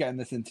me who's getting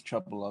this into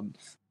trouble.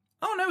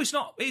 Oh no, it's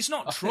not. It's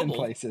not trouble.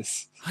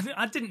 Places.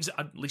 I didn't.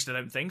 At least I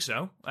don't think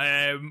so.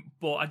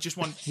 But I just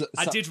want.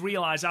 I did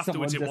realise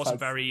afterwards it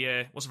wasn't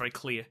very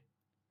clear.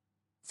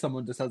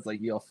 Someone just has like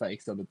your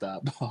face on a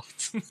dartboard.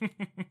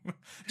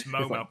 It's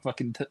Momo.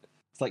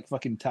 It's like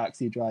fucking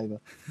Taxi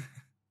Driver.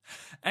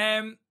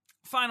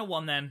 Final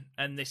one then,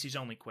 and this is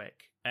only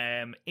quick.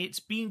 It's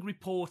being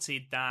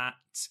reported that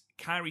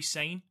Kairi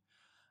Sane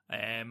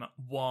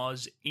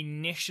was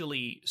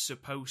initially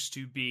supposed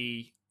to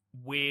be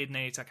with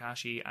Naoya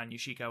Takahashi and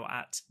Yoshiko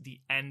at the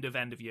end of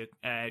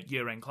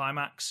year-end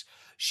Climax.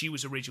 She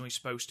was originally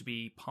supposed to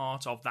be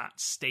part of that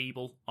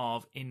stable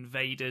of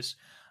invaders.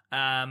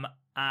 And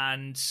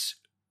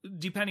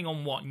depending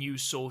on what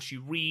news source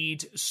you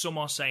read, some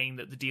are saying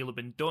that the deal had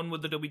been done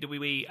with the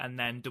WWE and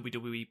then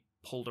WWE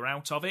pulled her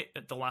out of it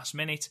at the last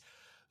minute.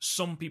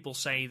 Some people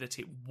say that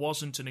it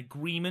wasn't an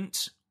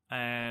agreement,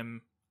 and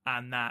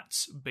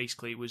that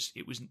basically it was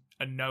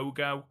a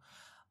no-go.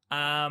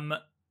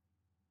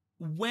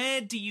 Where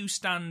do you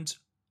stand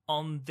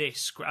on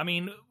this? I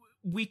mean,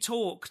 we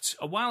talked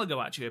a while ago,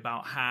 actually,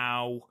 about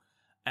how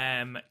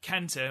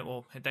Kenta,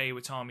 or Hideo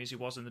Itami as he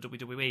was in the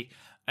WWE,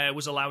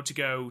 was allowed to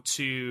go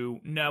to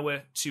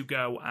Noah to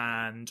go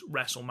and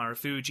wrestle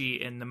Marufuji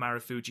in the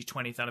Marufuji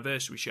 20th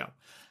anniversary show.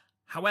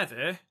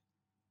 However,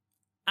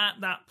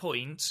 at that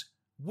point,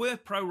 were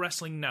Pro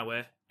Wrestling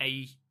Noah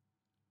a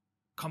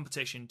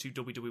competition to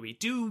WWE?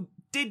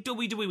 Did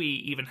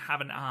WWE even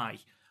have an eye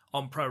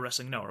on Pro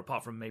Wrestling Noah,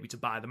 apart from maybe to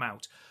buy them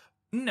out?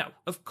 No,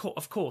 of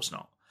course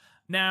not.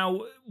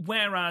 Now,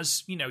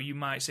 whereas, you know, you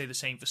might say the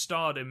same for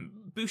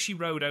Stardom,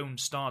 Bushiroad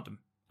owns Stardom,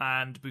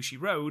 and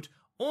Bushiroad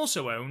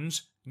also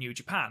owns New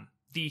Japan,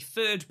 the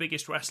third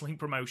biggest wrestling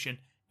promotion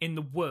in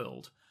the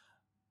world.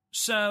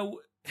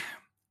 So,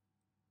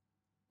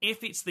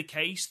 if it's the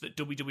case that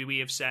WWE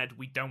have said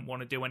we don't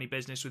want to do any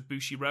business with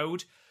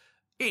Bushiroad,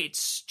 it's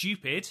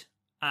stupid,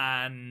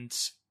 and,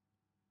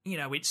 you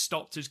know, it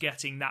stopped us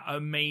getting that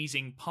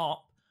amazing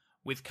pop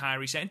with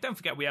Kairi saying, don't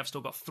forget we have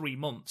still got 3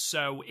 months,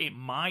 so it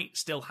might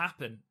still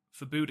happen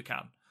for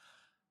Budokan.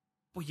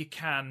 But you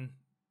can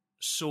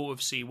sort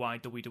of see why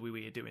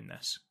WWE are doing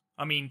this.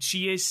 I mean,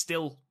 she is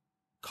still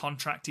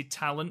contracted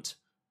talent.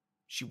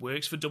 She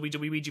works for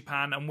WWE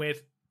Japan, and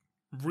with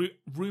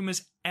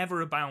rumours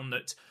ever abound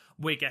that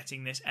we're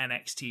getting this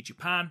NXT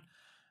Japan,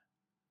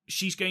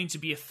 she's going to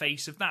be a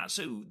face of that.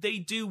 So they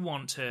do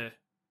want her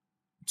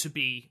to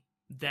be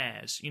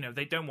theirs. You know,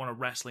 they don't want to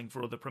wrestling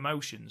for other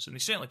promotions, and they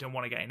certainly don't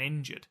want to get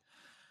injured.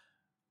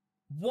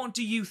 What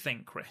do you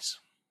think, Chris?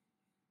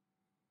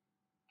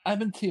 I've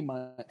been too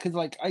much because,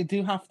 like, I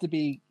do have to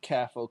be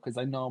careful because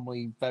I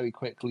normally very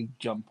quickly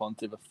jump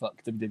onto the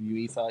fuck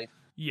WWE side.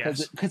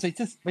 Yes, because they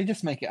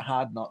just make it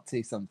hard not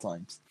to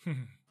sometimes.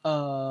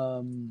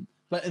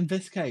 But in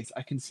this case,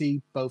 I can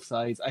see both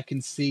sides. I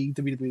can see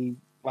WWE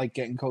like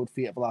getting cold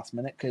feet at the last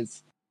minute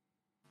because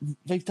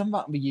they've done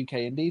that in the UK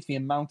Indies. The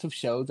amount of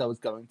shows I was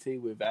going to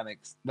with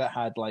NXT that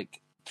had like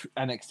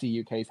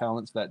NXT UK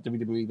talents that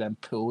WWE then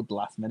pulled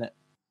last minute,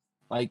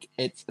 like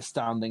it's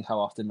astounding how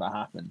often that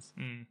happens.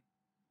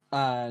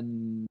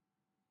 And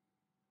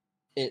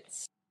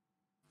it's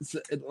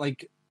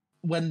like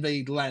when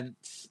they lent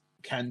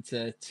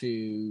Kenta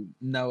to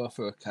Noah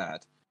for a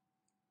card.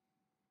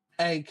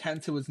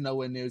 Kenta was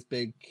nowhere near as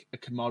big a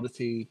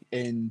commodity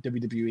in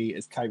WWE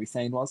as Kairi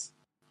Sane was.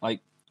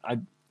 Like,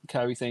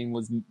 Kairi Sane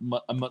was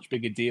a much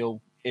bigger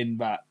deal in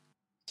that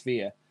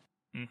sphere.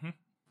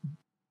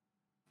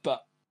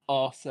 But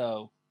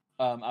also,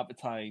 at the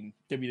time,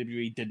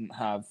 WWE didn't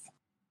have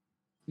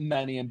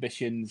many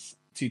ambitions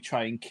to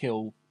try and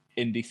kill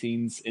indie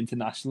scenes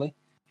internationally.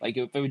 Like,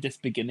 they were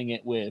just beginning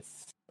it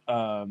with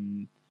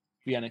the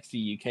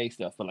NXT UK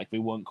stuff, but like they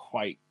weren't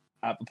quite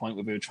at the point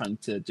where they were trying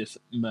to just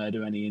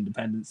murder any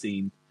independent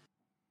scene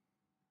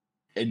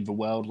in the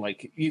world.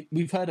 Like,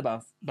 we've heard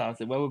about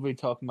it. Where were we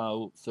talking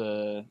about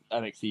the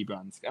NXT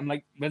brands? I'm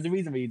like, there's a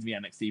reason we use the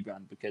NXT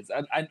brand because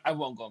I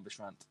won't go on this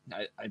rant.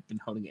 I've been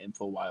holding it in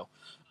for a while.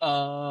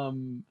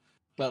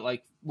 But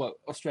like, what,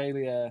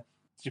 Australia,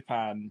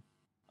 Japan,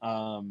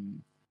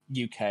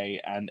 UK,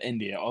 and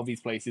India, all these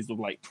places look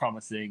like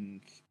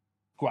promising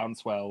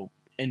groundswell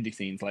indie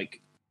scenes. Like,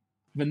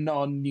 the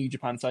non-New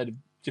Japan side of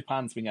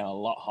Japan's been getting a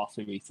lot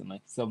hotter recently,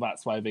 so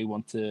that's why they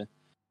want to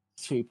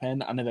swoop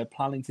in. And if they're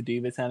planning to do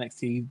this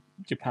NXT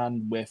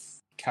Japan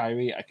with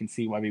Kairi, I can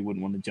see why they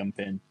wouldn't want to jump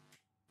in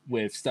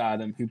with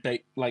Stardom, who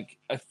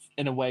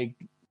in a way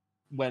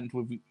went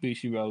with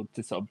Bushiroad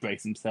to sort of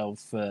brace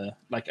themselves for,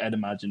 like, I'd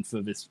imagine,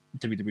 for this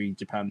WWE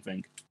Japan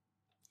thing.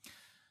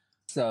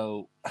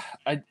 So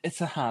it's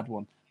a hard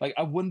one. Like,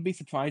 I wouldn't be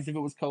surprised if it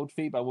was cold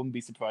feet, but I wouldn't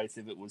be surprised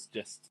if it was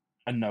just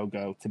a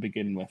no-go to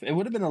begin with. It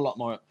would have been a lot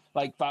more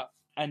like that,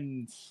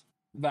 and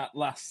that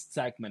last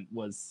segment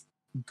was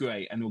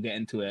great, and we'll get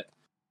into it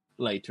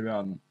later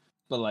on.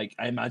 But like,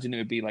 I imagine it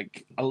would be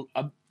like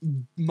a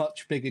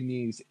much bigger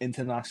news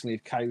internationally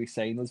if Kairi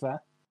Sane was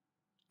there.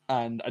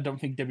 And I don't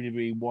think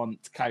WWE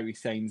wants Kairi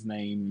Sane's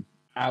name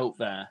out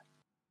there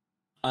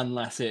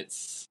unless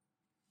it's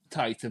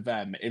tied to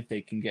them, if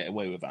they can get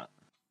away with that.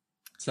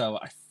 So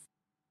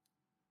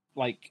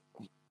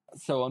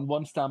So on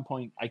one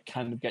standpoint, I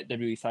kind of get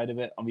WWE side of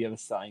it. On the other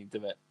side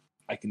of it,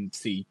 I can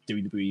see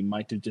WWE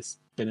might have just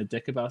been a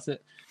dick about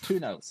it. Who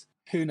knows?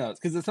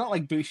 Because it's not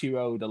like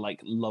Bushiroad are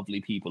like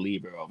lovely people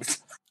either,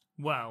 obviously.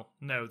 Well,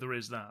 no, there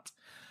is that.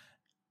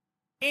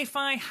 If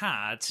I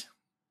had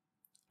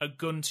a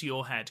gun to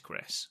your head,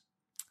 Chris.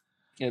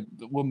 It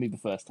wouldn't be the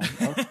first time.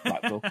 Oh,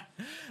 Blackpool.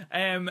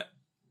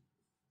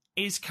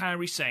 Is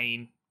Kairi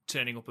Sane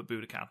turning up at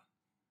Budokan?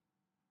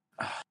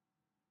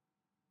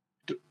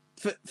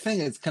 Thing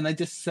is, can I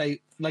just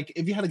say, like,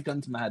 if you had a gun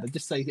to my head, I'd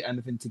just say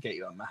anything to get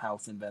you out of my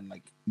house and then,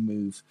 like,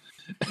 move.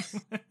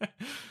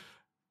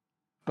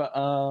 But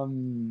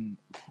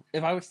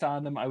if I was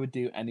Stardom, I would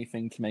do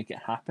anything to make it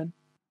happen.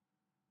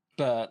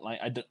 But like,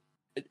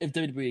 if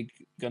WWE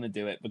gonna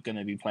do it, we're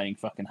gonna be playing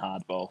fucking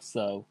hardball.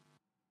 So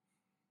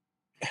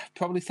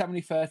probably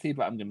 70-30,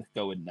 but I'm gonna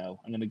go with no.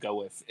 I'm gonna go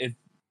with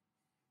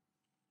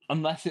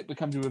unless it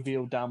becomes a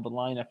reveal down the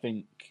line. I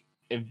think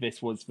if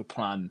this was the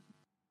plan,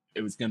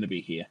 it was gonna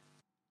be here.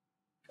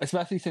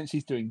 Especially since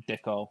she's doing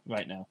dick all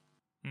right now.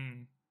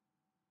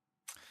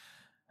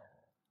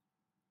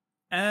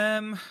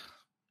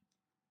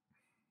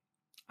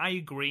 I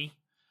agree.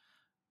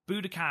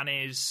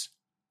 Budokan is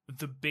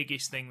the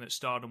biggest thing that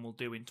Stardom will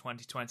do in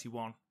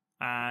 2021,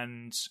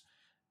 and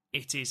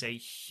it is a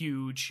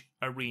huge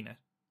arena.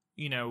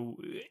 You know,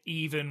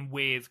 even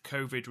with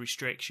COVID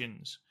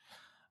restrictions,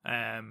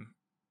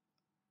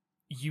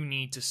 you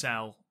need to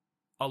sell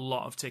a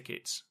lot of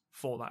tickets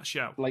for that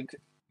show. Like,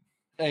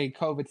 a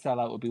COVID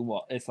sellout would be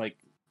what? It's like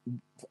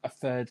a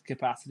third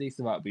capacity,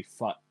 so that would be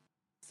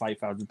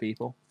 5,000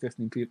 people,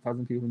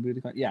 15,000 people in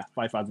Budokan. Yeah,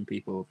 5,000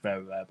 people,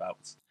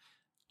 thereabouts.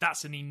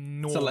 That's an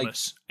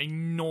enormous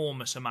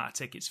amount of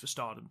tickets for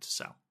Stardom to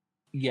sell.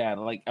 Yeah,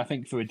 like, I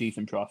think for a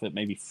decent profit,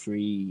 maybe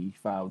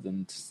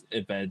 3,000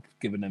 if they'd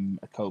given them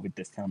a COVID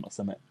discount or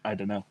something. I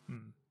don't know.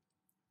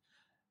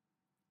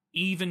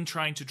 Even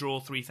trying to draw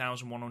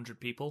 3,100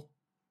 people?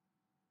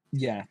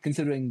 Yeah,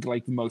 considering,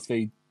 like, the most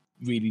they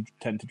really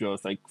tend to draw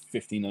is, like,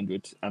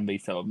 1,500, and they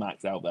sell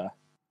max out there.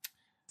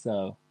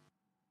 So,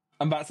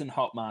 and that's in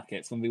hot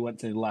markets. When we went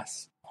to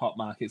less hot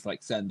markets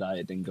like Sendai,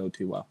 it didn't go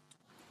too well.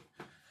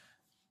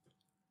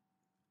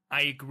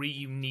 I agree,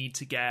 you need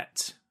to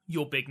get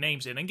your big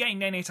names in. And getting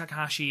Nene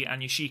Takahashi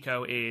and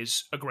Yoshiko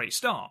is a great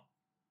start.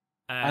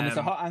 And it's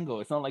a hot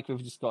angle. It's not like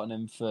we've just gotten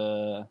him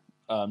for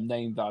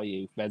name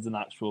value. There's an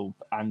actual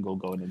angle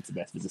going into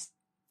this.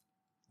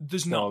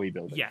 There's story not.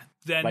 building. Yeah,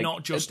 they're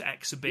not just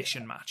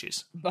exhibition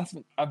matches. That's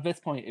at this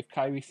point. If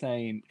Kairi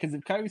Sane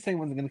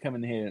wasn't going to come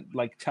in here,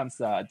 like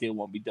chances are a deal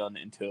won't be done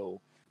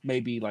until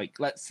maybe like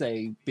let's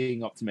say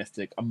being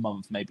optimistic a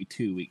month, maybe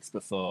 2 weeks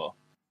before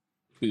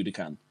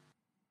Budokan.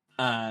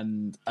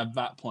 And at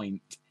that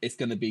point, it's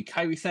going to be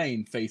Kairi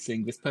Sane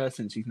facing this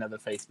person she's never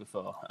faced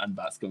before, and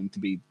that's going to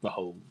be the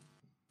whole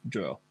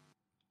draw.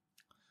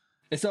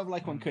 It's sort of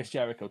like when Chris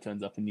Jericho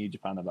turns up in New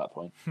Japan at that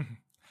point.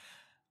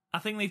 I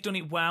think they've done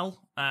it well.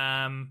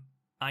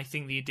 I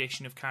think the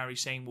addition of Kairi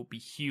Sane will be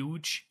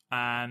huge,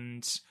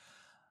 and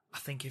I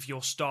think if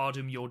you're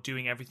Stardom, you're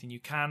doing everything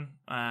you can.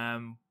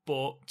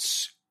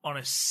 But on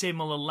a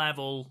similar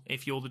level,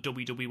 if you're the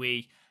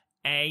WWE,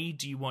 A,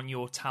 do you want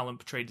your talent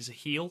portrayed as a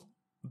heel?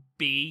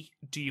 B,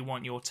 do you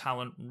want your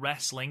talent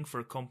wrestling for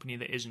a company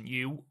that isn't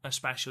you,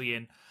 especially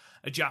in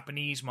a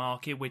Japanese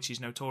market, which is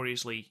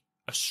notoriously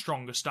a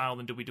stronger style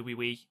than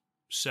WWE?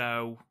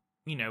 So,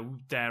 you know,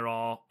 there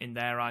are, in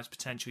their eyes,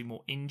 potentially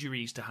more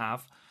injuries to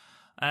have.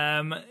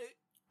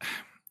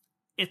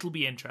 It'll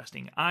be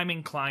interesting. I'm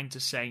inclined to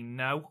say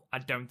no. I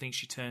don't think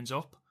she turns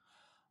up.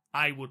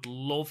 I would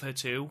love her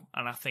to,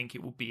 and I think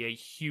it would be a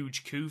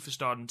huge coup for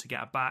Stardom to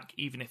get her back,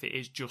 even if it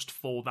is just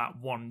for that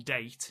one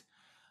date.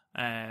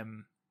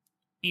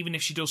 Even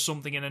if she does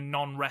something in a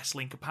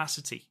non-wrestling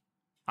capacity,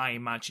 I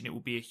imagine it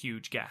will be a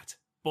huge get.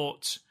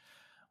 But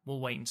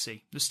we'll wait and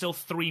see. There's still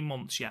 3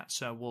 months yet,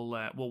 so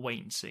we'll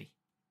wait and see.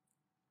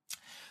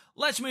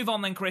 Let's move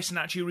on then, Chris, and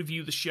actually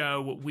review the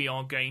show we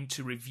are going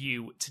to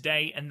review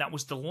today, and that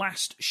was the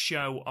last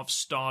show of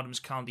Stardom's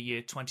calendar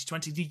year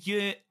 2020, the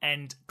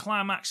year-end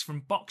climax from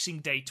Boxing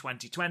Day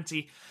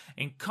 2020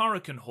 in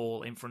Korakuen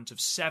Hall in front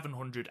of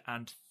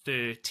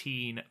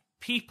 713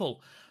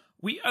 people.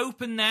 We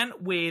open then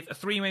with a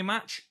three-way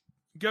match.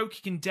 Go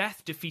Kicking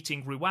Death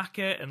defeating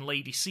Ruaka and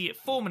Lady C at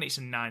 4 minutes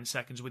and 9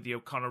 seconds with the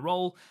O'Connor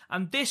roll.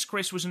 And this,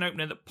 Chris, was an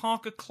opener that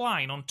Parker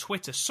Klein on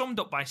Twitter summed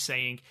up by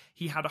saying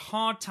he had a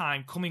hard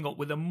time coming up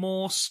with a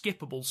more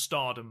skippable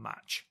Stardom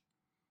match.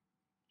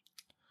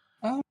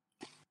 I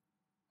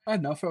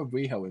don't know, throw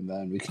Riho in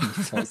there and we can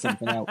sort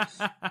something out.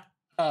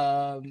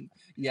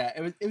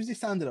 Yeah, it was a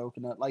standard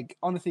opener. Like,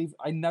 honestly,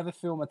 I never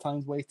feel my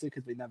time's wasted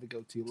because they never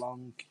go too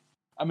long.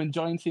 I'm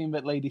enjoying seeing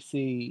that Lady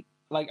C.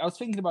 Like, I was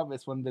thinking about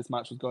this when this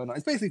match was going on.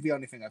 It's basically the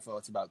only thing I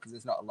thought about because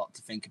there's not a lot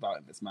to think about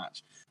in this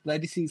match.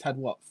 Lady C's had,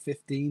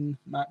 15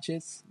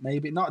 matches?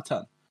 Maybe? Not a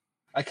ton.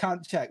 I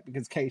can't check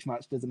because Cage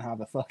Match doesn't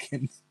have a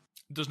fucking...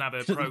 Doesn't have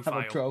a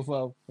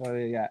profile for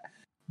it yet.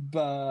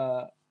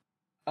 But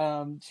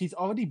she's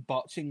already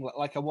botching...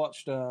 Like, I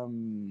watched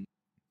main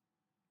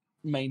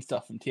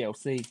stuff from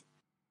TLC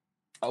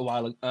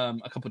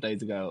a couple of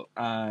days ago,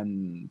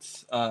 and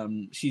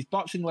she's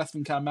botching less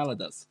than Carmella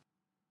does.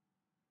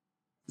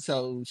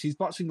 So she's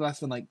botching less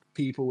than like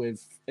people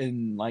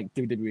in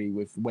WWE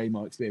with way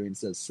more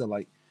experiences. So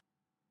like,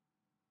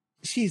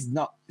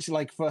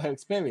 for her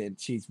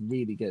experience, she's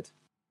really good.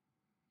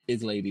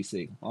 Is Lady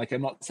C. Like,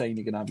 I'm not saying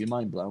you're gonna have your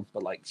mind blown,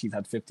 but like, she's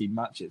had 15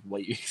 matches.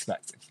 What are you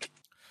expecting?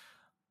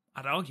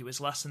 I'd argue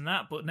it's less than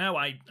that, but no,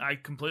 I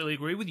completely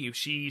agree with you.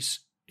 She's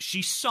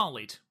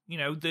solid. You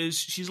know,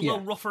 she's a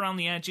little rough around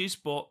the edges,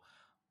 but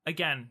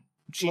again,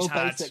 she's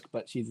basic,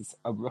 but she's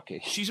a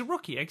rookie. She's a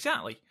rookie,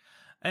 exactly.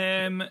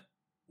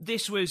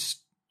 This was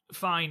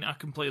fine. I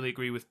completely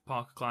agree with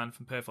Parker Klein, if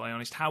I'm perfectly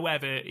honest.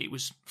 However, it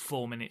was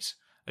 4 minutes,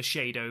 a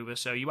shade over.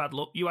 So you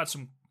had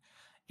some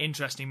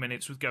interesting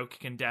minutes with Go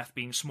Kick and Death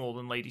being small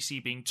and Lady C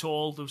being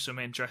tall. There was some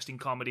interesting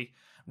comedy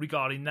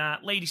regarding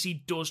that. Lady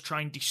C does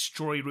try and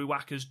destroy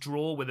Ruaka's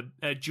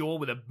jaw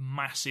with a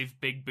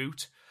massive big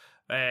boot.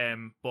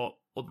 But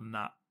other than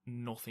that,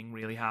 nothing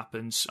really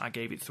happens. I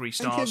gave it 3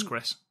 stars,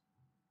 Chris.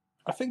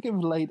 I think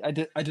of I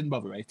didn't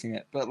bother rating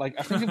it, but like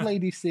I think of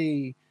Lady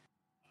C.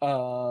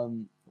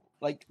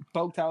 Like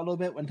bulked out a little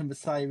bit, went on the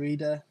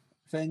Sairida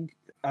thing,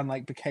 and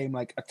like became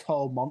like a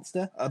tall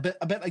monster, a bit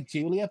like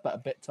Julia, but a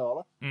bit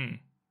taller.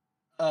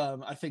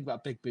 I think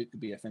that big boot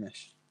could be a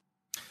finish.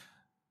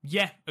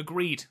 Yeah,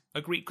 agreed,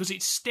 because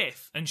it's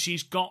stiff and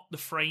she's got the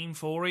frame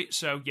for it.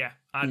 So yeah,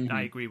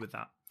 I agree with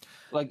that.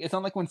 Like, it's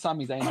not like when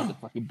Sami Zayn has a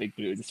fucking big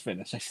boot as his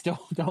finish. I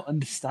still don't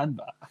understand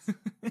that.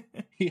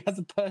 He has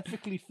a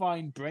perfectly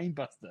fine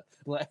brainbuster.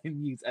 Let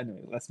him use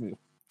anyway. Let's move.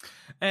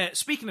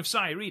 Speaking of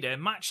Sairida,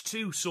 match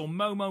 2 saw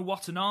Momo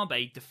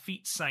Watanabe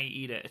defeat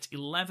Sairida at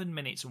 11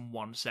 minutes and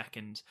 1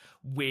 second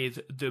with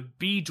the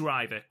B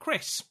driver.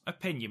 Chris,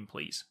 opinion,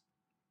 please.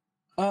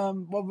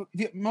 Well,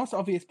 the most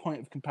obvious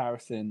point of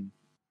comparison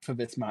for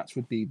this match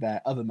would be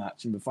their other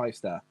match in the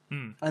 5-star.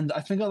 And I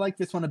think I like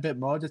this one a bit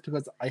more just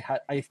because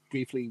I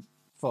briefly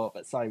thought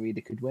that Sairida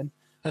could win.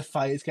 Her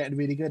fire's getting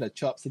really good, her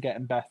chops are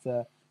getting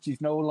better.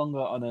 She's no longer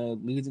on a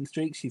losing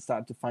streak. She's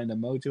starting to find her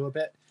mojo a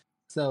bit.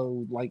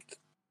 So, like,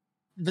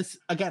 this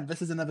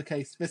is another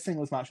case. This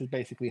singles match was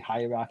basically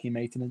hierarchy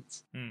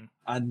maintenance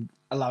and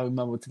allowing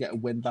Momo to get a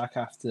win back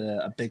after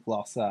a big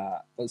loss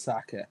at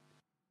Osaka.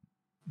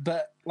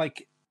 But,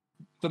 like,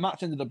 the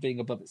match ended up being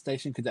above its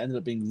station because it ended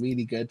up being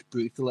really good,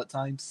 brutal at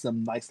times,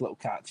 some nice little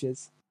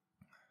catches.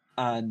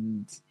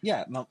 And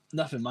yeah,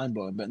 nothing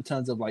mind-blowing, but in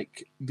terms of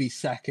like the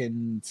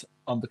second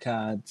on the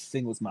card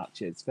singles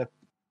matches,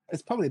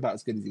 it's probably about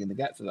as good as you're going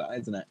to get for that,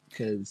 isn't it?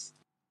 Because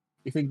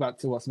you think back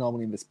to what's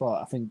normally in the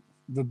sport, I think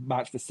the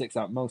match that sticks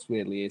out most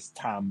weirdly is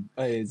Tam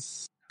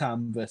versus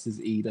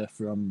Ida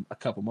from a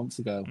couple months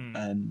ago,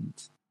 and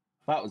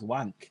that was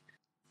wank.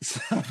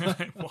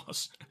 It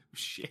was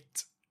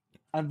shit.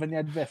 And then you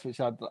had this, which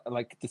had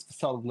like this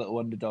solid little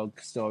underdog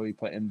story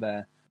put in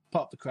there.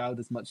 Pop the crowd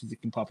as much as you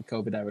can pop a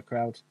COVID era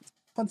crowd.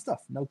 Fun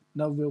stuff.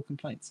 No real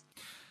complaints.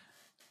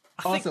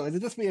 Also, is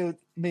it just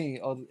me,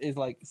 or is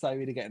like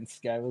Cyrena getting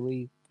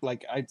scarily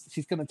like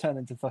she's gonna turn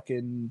into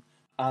fucking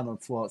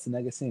Arnold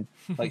Schwarzenegger soon?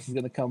 Like she's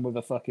gonna come with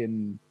a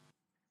fucking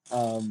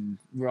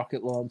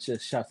rocket launcher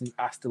shouting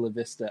 "Hasta la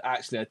vista."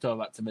 Actually, I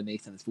told that to my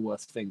niece, and it's the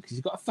worst thing because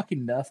she's got a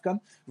fucking Nerf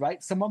gun.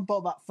 Right? Someone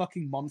bought that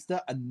fucking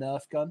monster a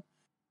Nerf gun.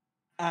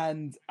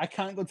 And I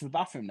can't go to the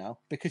bathroom now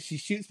because she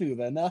shoots me with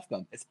her Nerf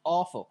gun. It's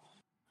awful.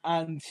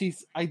 And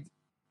I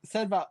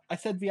said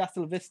the Hasta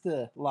la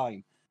Vista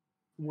line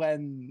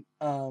when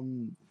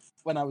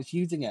I was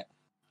using it,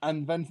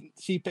 and then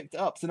she picked it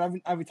up. So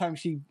every time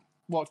she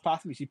walks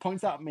past me, she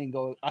points out at me and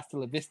goes "Hasta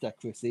la Vista,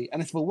 Chrissy,"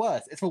 and it's the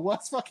worst. It's the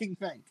worst fucking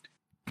thing.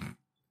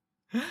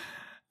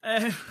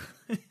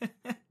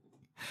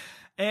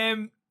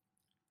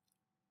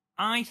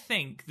 I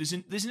think there's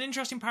an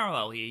interesting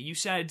parallel here. You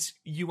said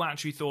you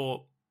actually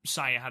thought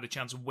Saya had a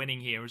chance of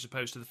winning here as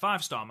opposed to the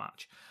 5-star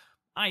match.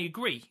 I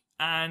agree.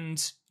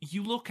 And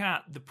you look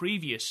at the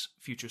previous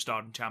Future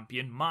Stardom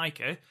champion,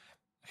 Maika.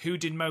 Who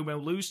did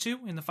Momo lose to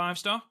in the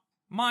 5-star?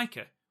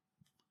 Maika.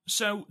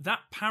 So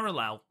that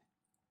parallel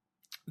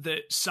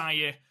that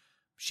Saya,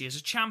 she is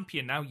a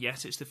champion now.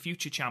 Yes, it's the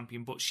future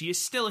champion, but she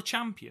is still a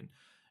champion.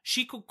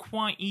 She could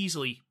quite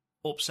easily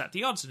upset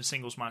the odds in a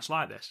singles match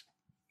like this.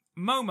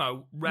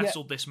 Momo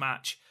wrestled this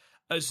match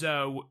as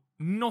though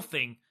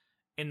nothing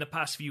in the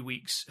past few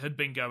weeks had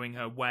been going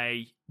her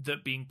way,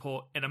 that being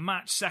put in a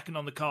match second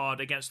on the card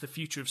against the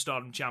Future of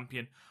Stardom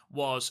champion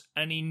was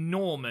an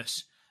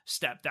enormous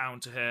step down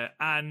to her.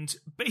 And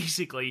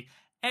basically,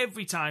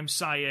 every time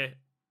Saya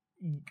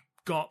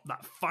got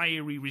that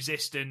fiery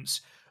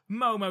resistance,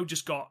 Momo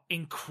just got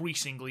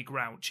increasingly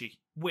grouchy,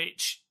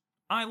 which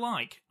I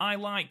like. I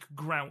like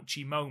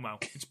grouchy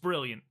Momo. It's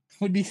brilliant.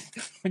 When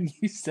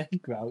you say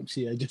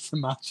grouchy, I just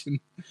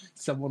imagine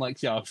someone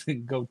like you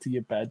saying, "Go to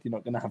your bed. You're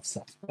not going to have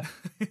supper."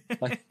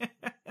 Like,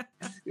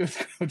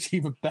 it's grouchy,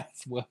 the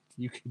best word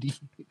you could use.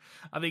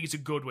 I think it's a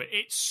good way.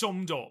 It's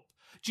summed up.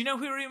 Do you know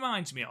who it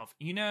reminds me of?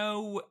 You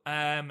know,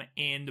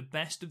 in the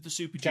Best of the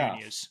Super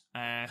Juniors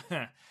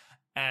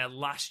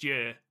last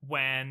year,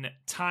 when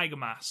Tiger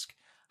Mask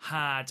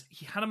had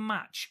a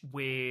match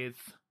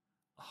with.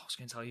 Oh, I was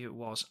going to tell you who it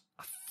was.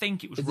 I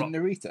think it was. Is it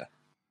Narita?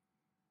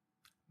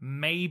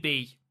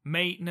 Maybe.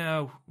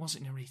 No, was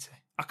it Narita?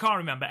 I can't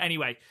remember.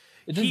 Anyway,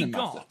 he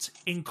got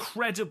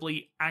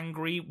incredibly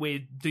angry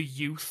with the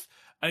youth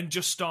and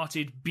just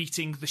started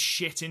beating the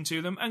shit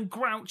into them. And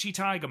grouchy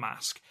Tiger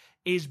Mask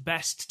is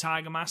best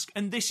Tiger Mask.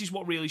 And this is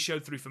what really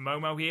showed through for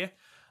Momo here.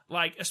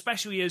 Like,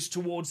 especially as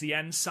towards the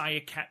end,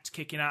 Saya kept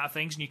kicking out of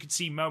things, and you could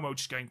see Momo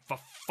just going, "For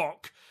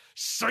fuck's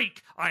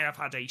sake, I have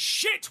had a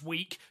shit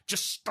week.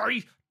 Just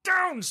stay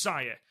down,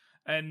 Saya."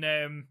 And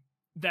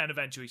then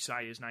eventually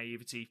Saya's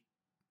naivety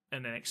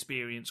and then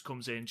experience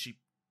comes in. She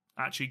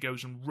actually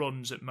goes and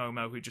runs at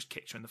Momo, who just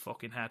kicked her in the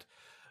fucking head,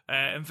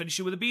 and finished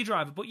her with a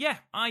B-driver. But yeah,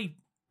 I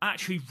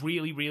actually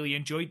really, really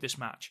enjoyed this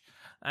match.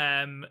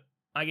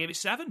 I gave it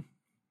 7.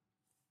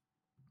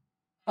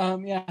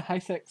 Yeah, high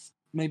 6,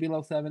 maybe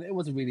low 7. It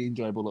was a really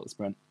enjoyable little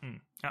sprint.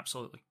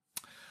 Absolutely.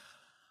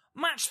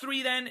 Match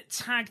 3 then,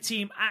 tag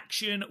team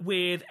action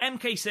with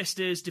MK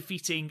Sisters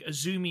defeating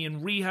Azumi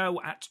and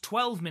Riho at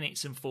 12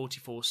 minutes and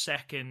 44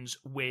 seconds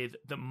with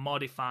the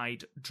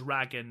modified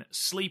Dragon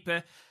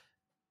Sleeper.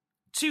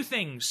 2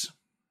 things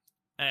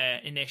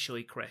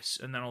initially, Chris,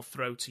 and then I'll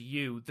throw to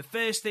you. The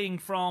first thing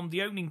from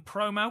the opening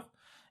promo,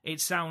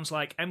 it sounds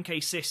like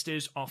MK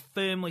Sisters are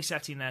firmly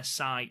setting their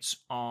sights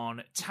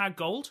on Tag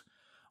Gold,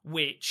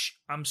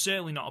 which I'm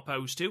certainly not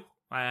opposed to.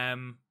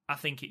 I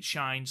think it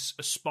shines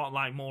a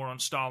spotlight more on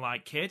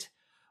Starlight Kid,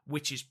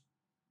 which is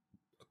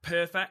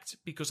perfect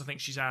because I think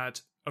she's had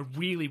a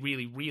really,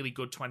 really, really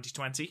good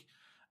 2020,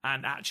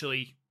 and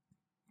actually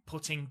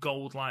putting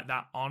gold like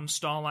that on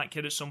Starlight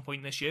Kid at some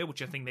point this year,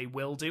 which I think they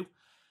will do,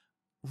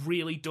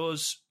 really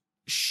does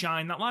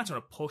shine that light on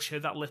her, push her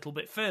that little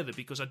bit further,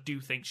 because I do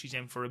think she's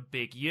in for a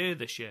big year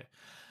this year.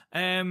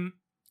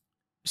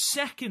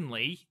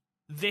 Secondly,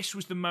 this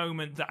was the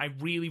moment that I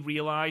really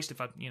realised,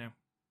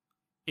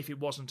 if it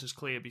wasn't as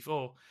clear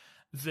before,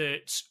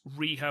 that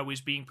Riho is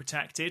being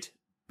protected,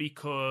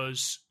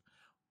 because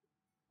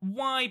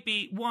why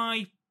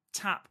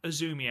tap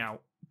Azumi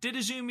out? Did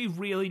Azumi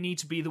really need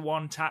to be the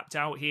one tapped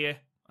out here?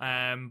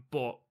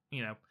 But,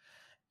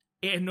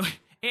 it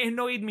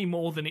annoyed me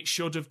more than it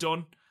should have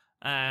done.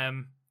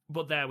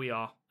 But there we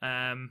are.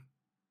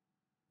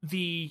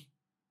 The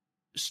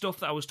stuff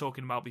that I was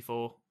talking about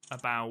before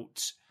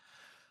about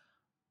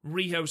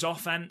Riho's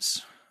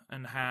offense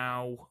and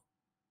how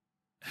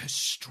her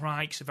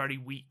strikes are very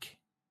weak.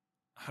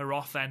 Her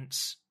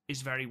offense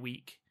is very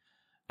weak.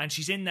 And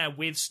she's in there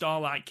with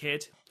Starlight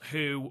Kid,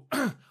 who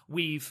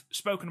we've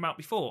spoken about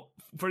before,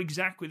 for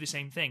exactly the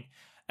same thing.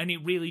 And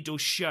it really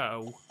does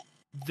show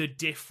the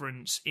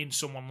difference in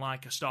someone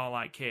like a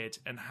Starlight Kid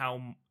and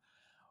how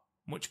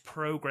much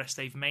progress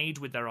they've made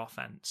with their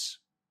offense.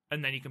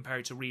 And then you compare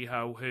it to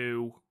Riho,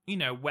 who, you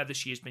know, whether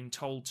she has been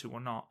told to or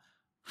not,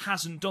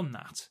 hasn't done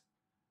that.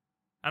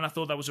 And I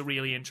thought that was a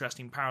really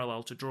interesting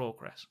parallel to draw,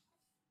 Chris.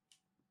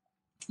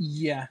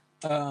 Yeah.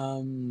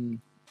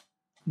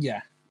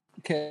 Yeah.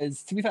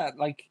 Because, to be fair,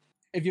 like,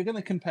 if you're going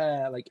to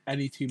compare, like,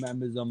 any two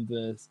members on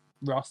the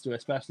roster,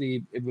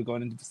 especially if we're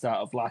going into the start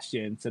of last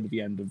year instead of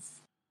the end of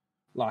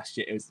last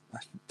year, it was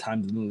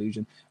time's an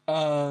illusion.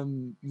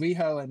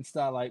 Riho and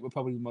Starlight were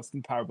probably the most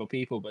comparable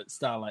people, but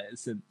Starlight,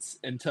 since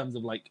in terms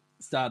of like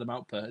Stardom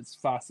output, it's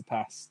far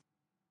surpassed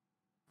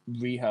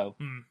Riho.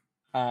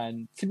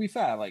 And to be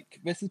fair, like,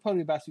 this is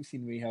probably the best we've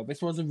seen Riho.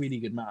 This was a really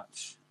good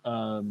match.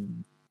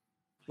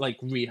 Like,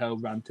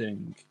 Riho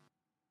ranting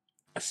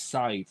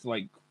aside,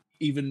 like,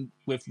 even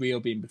with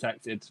Riho being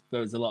protected,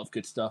 there was a lot of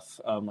good stuff.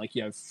 Like,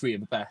 you know, three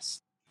of the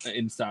best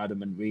in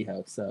Stardom and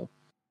Riho. So,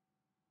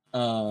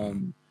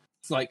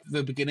 it's like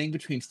the beginning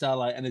between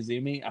Starlight and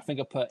Azumi. I think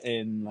I put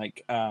in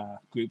like a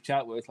group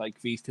chat where it's like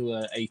these two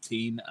are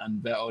 18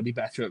 and they're already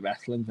better at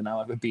wrestling than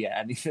I'll ever be at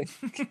anything.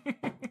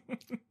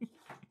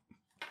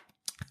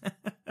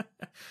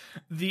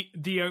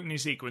 The opening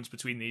sequence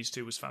between these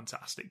two was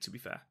fantastic, to be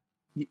fair.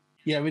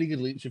 Yeah, really good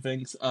lucha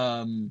things.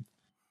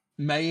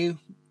 Mayu,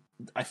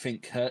 I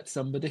think, hurt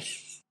somebody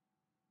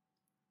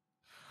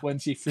when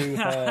she threw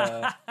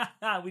her.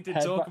 We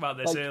did talk about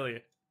this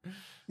earlier.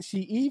 She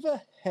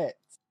either hit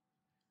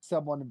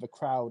someone in the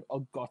crowd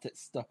or got it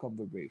stuck on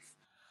the roof.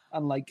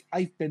 And, like,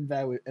 I've been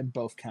there in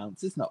both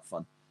counts. It's not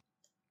fun.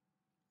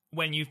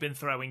 When you've been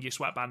throwing your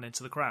sweatband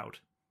into the crowd?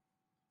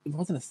 It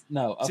wasn't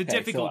no. It's a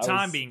difficult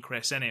time being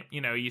Chris, isn't it?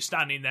 You know, you're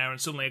standing there and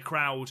suddenly a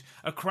crowd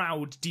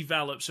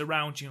develops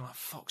around you. Like,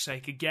 fuck's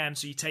sake, again.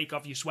 So you take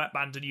off your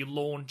sweatband and you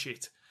launch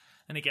it,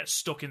 and it gets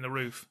stuck in the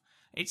roof.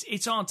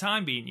 It's hard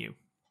time being you.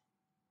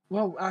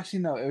 Well, actually,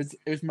 no. It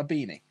was my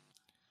beanie.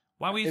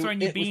 Why were you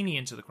throwing your beanie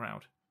into the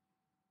crowd?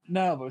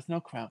 No, there was no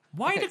crowd.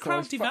 Why the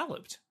crowd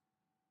developed?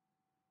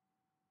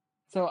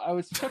 So I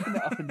was chucking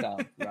it up and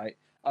down, right?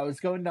 I was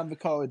going down the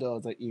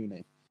corridors at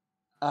uni,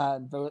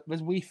 and there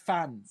was wee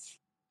fans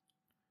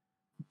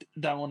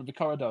down one of the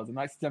corridors, and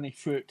I accidentally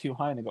threw it too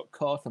high and it got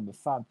caught on the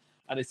fan,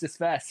 and it's just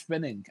there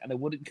spinning, and it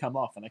wouldn't come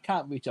off, and I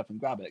can't reach up and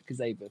grab it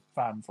because A, the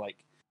fan's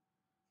like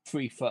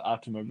 3 foot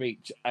out of my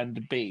reach,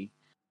 and B,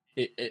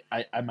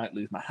 I might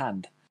lose my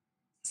hand.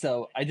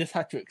 So I just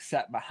had to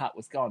accept my hat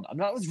was gone, and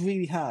that was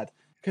really hard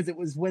because it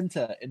was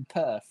winter in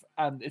Perth,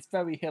 and it's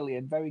very hilly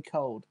and very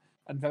cold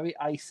and very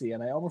icy,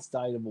 and I almost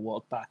died on the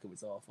walk back. It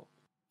was awful.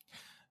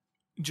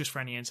 Just for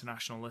any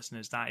international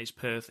listeners, that is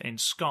Perth in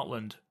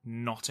Scotland,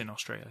 not in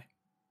Australia.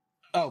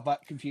 Oh,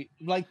 that confused.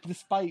 Like,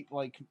 despite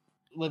like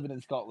living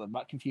in Scotland,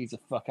 that confused the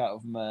fuck out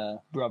of my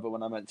brother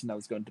when I mentioned I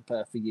was going to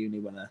Perth for uni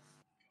when I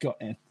got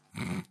in.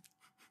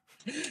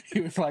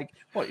 He was like,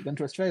 "What? You're going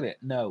to Australia?"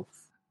 No.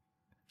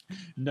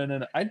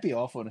 I'd be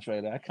awful in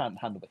Australia. I can't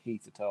handle the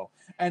heat at all.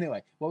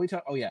 Anyway, what we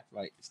talk? Oh yeah,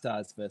 right.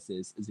 Stars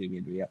versus Azumi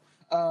and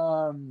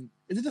Riho.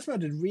 Is it just where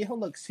did Riho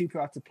look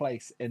super out of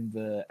place in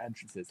the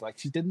entrances? Like,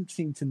 she didn't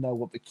seem to know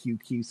what the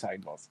QQ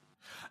sign was.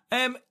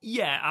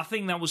 Yeah, I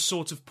think that was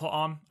sort of put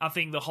on. I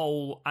think the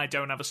whole "I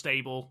don't have a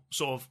stable"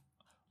 sort of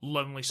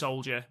lonely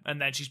soldier, and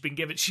then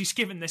she's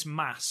given this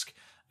mask,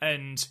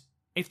 and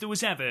if there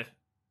was ever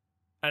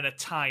an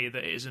attire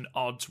that is an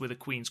odds with a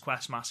Queen's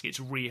Quest mask, it's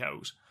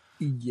Riho's.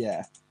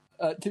 Yeah.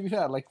 To be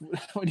fair, like,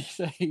 when you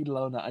say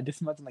Lona, I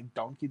just imagine like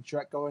Donkey and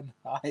Shrek going,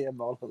 "I am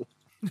all alone."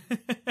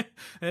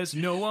 There's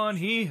no one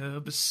here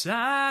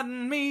beside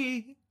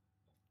me.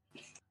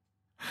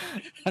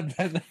 And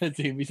then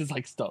Azumi's just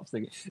like, stop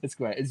singing. It's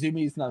great.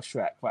 Azumi's now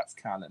Shrek. That's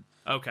canon.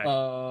 Okay.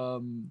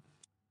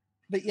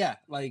 But yeah,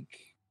 like,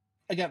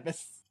 again,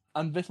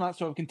 this match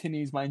sort of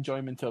continues my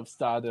enjoyment of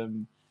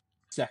Stardom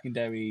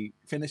secondary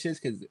finishes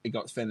because it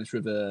got finished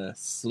with a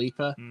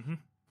sleeper,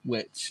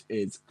 which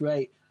is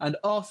great. And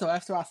also, I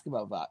have to ask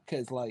about that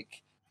because,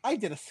 like, I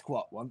did a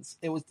squat once.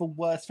 It was the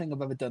worst thing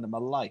I've ever done in my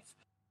life.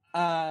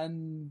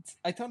 And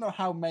I don't know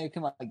how May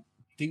can, like,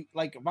 do,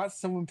 like, that's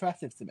so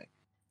impressive to me.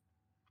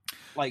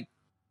 Like,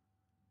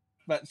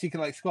 but she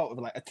can like squat with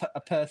like a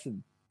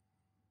person.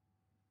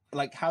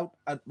 Like how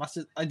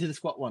I did a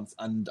squat once,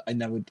 and I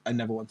never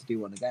want to do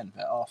one again.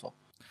 They're awful.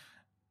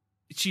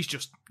 She's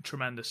just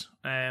tremendous.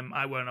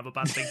 I won't have a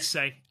bad thing to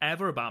say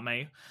ever about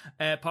May,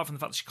 apart from the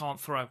fact that she can't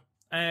throw.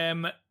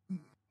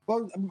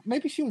 Well,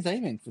 maybe she was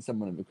aiming for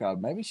someone in the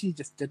crowd. Maybe she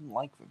just didn't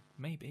like them.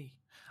 Maybe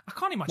I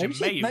can't imagine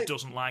May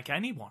doesn't like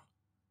anyone.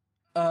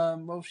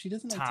 Well, she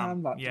doesn't have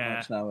time that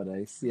much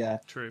nowadays. Yeah,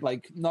 true.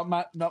 Like not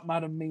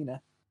Madam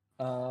Mina.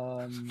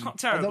 Not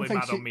terribly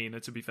mad on Mina,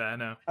 to be fair,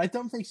 no. I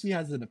don't think she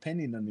has an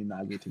opinion on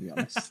Unagi, to be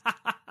honest.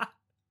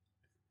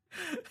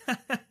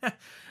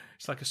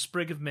 It's like a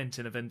sprig of mint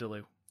in a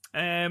vindaloo.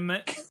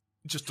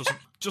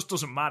 Just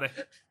doesn't matter.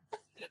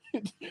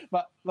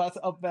 But that's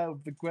up there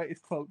with the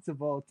greatest quotes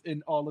of all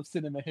in all of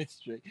cinema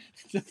history.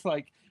 Just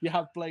like you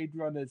have Blade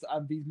Runners,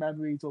 and these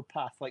memories will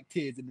pass like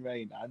tears in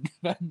rain, and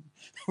then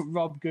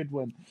Rob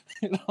Goodwin,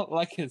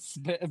 like a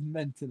spit of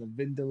mint in a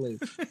vindaloo.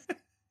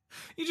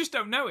 You just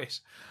don't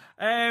notice.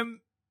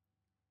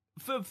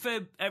 For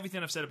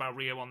everything I've said about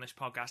Rio on this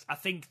podcast, I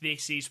think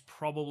this is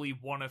probably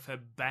one of her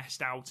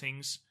best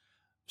outings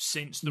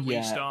since the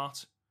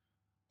restart.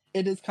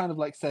 It is kind of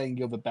like saying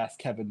you're the best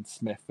Kevin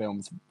Smith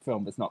film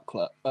that's not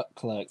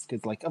Clerks,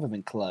 because like other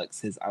than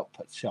Clerks, his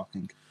output's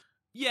shocking.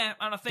 Yeah,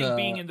 and I think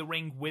being in the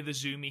ring with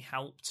Azumi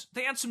helped.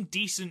 They had some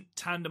decent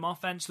tandem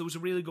offense. There was a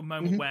really good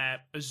moment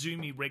where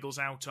Azumi wriggles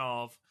out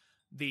of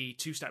the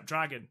two-step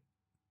dragon,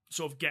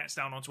 sort of gets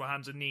down onto her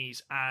hands and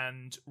knees,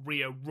 and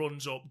Rio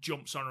runs up,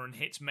 jumps on her, and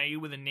hits Mayu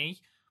with a knee.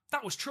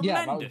 That was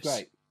tremendous. Yeah, that was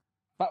great.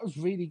 That was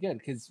really good,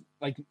 because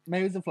like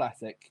Mayu's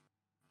athletic.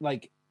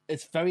 Like,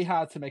 it's very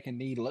hard to make a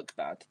knee look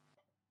bad.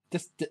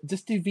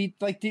 Just do V,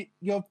 like do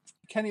your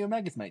Kenny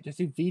Omega's, mate. Just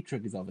do V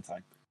triggers all the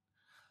time.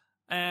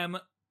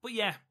 But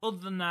yeah, other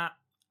than that,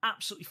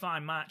 absolutely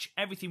fine match.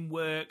 Everything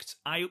worked.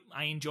 I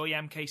enjoy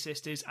MK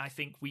Sisters.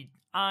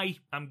 I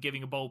am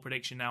giving a bold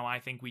prediction now. I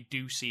think we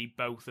do see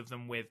both of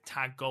them with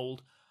tag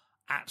gold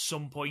at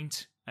some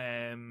point.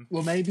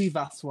 Well, maybe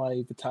that's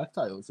why the tag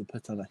titles are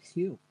put on a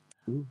heel.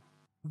 Ooh.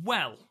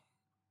 Well,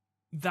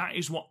 that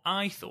is what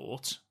I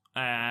thought.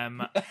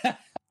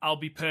 I'll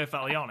be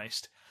perfectly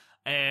honest.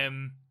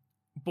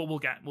 But we'll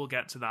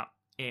get to that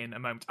in a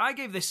moment. I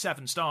gave this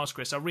 7 stars,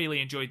 Chris. I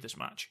really enjoyed this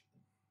match.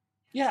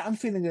 Yeah, I'm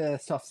feeling a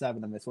soft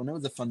 7 on this one. It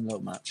was a fun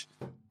little match.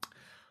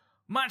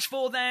 Match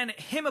 4 then.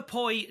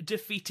 Himapoi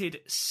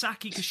defeated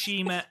Saki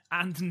Kashima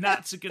and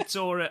Natsuka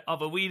Tora of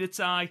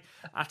Oedo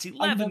at 11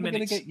 minutes. I'm never going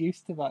to get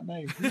used to that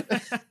name.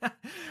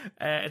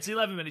 It's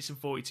 11 minutes and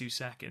 42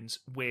 seconds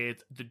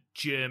with the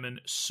German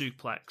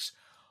suplex.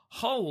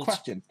 Hold.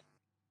 Question.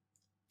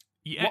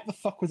 Yeah. What the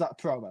fuck was that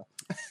promo?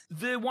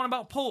 The one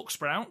about pork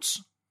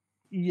sprouts?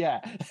 Yeah.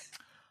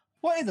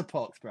 What is a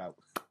pork sprout?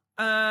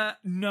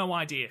 No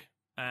idea.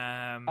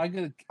 I'm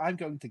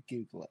going to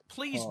Google it.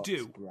 Please pork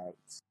do.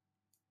 Sprouts.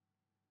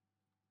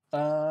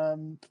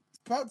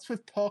 Sprouts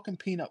with pork and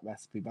peanut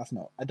recipe.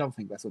 I don't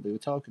think that's what they were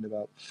talking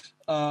about.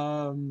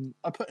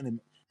 I put it in.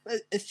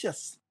 It's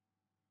just.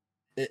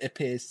 It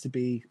appears to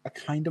be a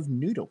kind of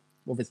noodle.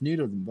 Well, there's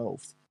noodles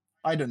involved.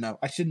 I don't know.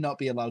 I should not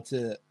be allowed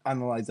to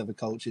analyze other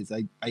cultures.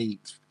 I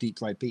eat deep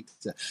fried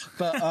pizza,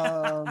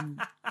 but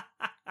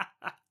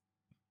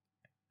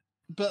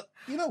but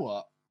you know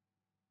what?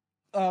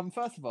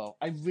 First of all,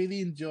 I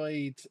really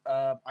enjoyed.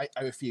 I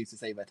refuse to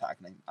say their tag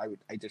name.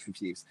 I just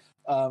refuse.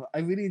 I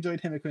really enjoyed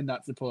Himiko and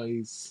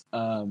Natsupoi's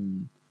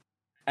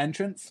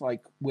entrance,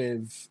 like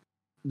with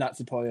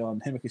Natsupoi on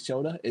Himiko's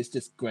shoulder. It's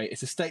just great.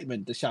 It's a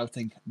statement. The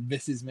shouting,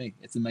 "This is me."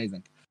 It's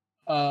amazing.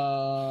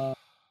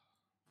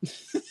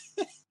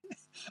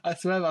 I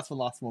swear that's the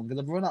last one,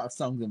 because I've run out of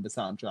songs on the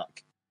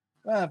soundtrack.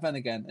 Then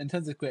again, in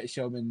terms of Greatest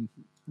Showman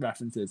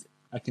references,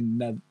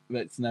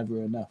 it's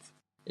never enough.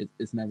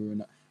 It's never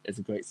enough. It's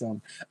a great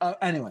song.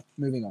 Anyway,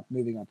 moving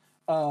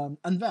on.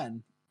 And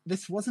then,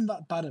 this wasn't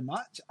that bad a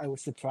match. I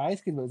was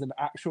surprised because there was an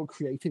actual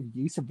creative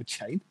use of the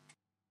chain.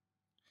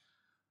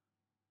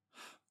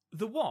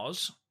 There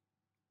was,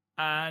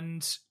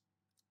 and...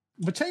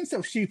 The chain's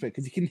so stupid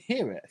because you can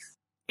hear it.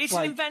 It's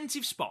an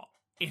inventive spot,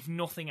 if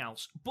nothing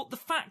else. But the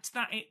fact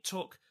that it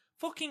took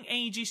fucking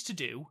ages to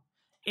do,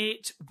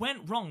 it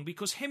went wrong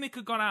because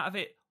Himiko got out of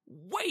it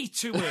way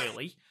too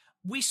early.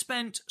 We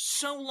spent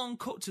so long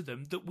cut to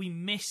them that we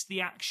missed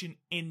the action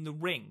in the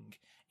ring.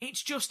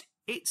 It's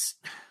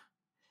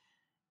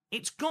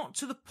got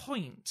to the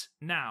point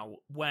now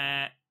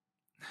where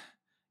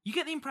you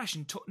get the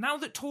impression, now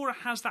that Tora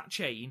has that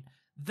chain,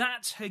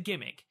 that's her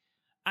gimmick,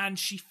 and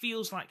she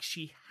feels like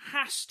she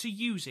has to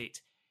use it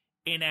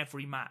in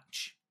every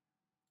match.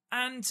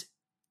 And,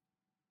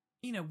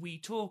 you know, we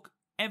talk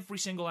every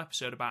single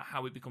episode about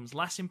how it becomes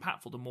less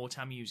impactful the more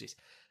time you use it.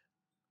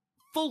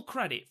 Full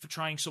credit for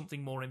trying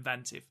something more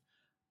inventive.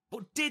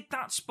 But did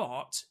that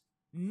spot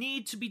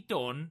need to be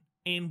done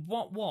in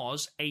what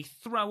was a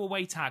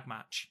throwaway tag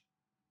match?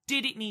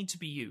 Did it need to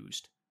be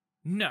used?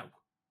 No.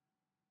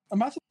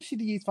 Imagine if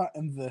she'd used that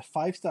in the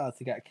 5 stars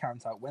to get a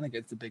count-out win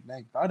against a big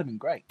name. That would have been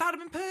great. That would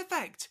have been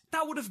perfect.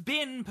 That would have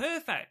been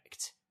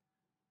perfect.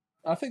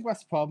 I think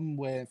that's the problem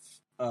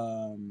with...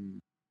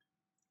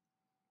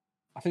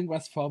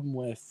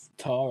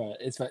 Tora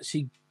is that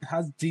she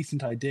has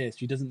decent ideas.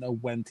 She doesn't know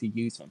when to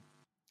use them.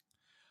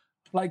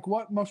 Like,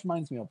 what most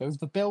reminds me of, there was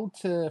the build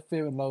to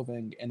Fear and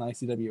Loathing in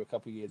ICW a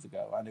couple of years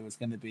ago, and it was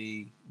going to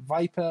be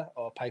Viper,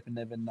 or Piper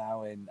Niven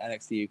now in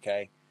NXT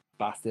UK,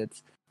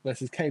 bastards,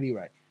 versus Kaylee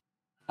Ray.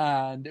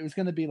 And it was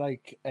going to be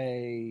like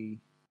a...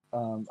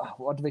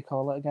 what do they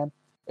call it again?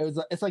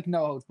 It's like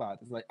No Holds Barred.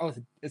 It's like,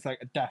 it's like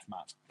a death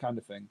match kind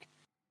of thing.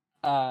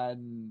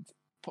 And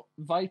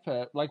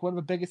Viper, like one of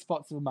the biggest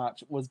spots of the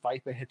match was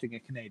Viper hitting a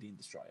Canadian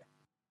destroyer.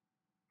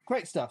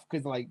 Great stuff,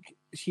 because like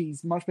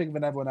she's much bigger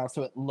than everyone else,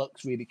 so it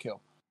looks really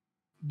cool.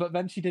 But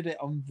then she did it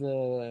on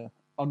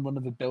one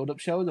of the build-up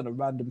shows on a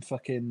random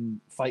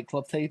fucking Fight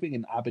Club taping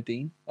in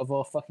Aberdeen, of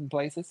all fucking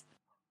places.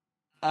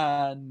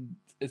 And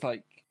it's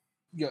like,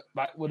 yeah,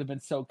 that would have been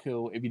so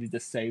cool if you'd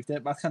just saved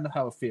it. That's kind of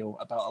how I feel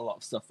about a lot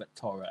of stuff that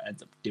Tora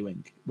ends up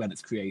doing when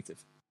it's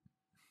creative.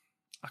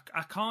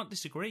 I can't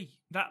disagree.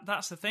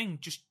 That's the thing.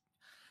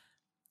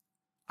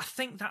 I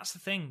think that's the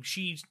thing.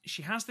 She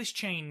has this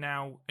chain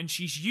now, and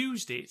she's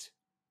used it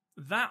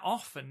that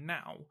often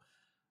now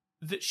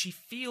that she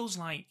feels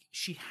like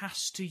she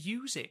has to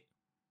use it.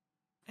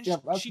 And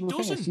she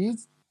doesn't.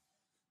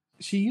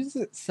 She uses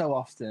it so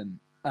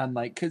often, and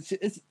like, because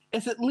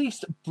it's at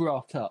least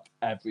brought up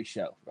every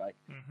show, right?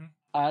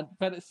 Mm-hmm.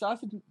 But it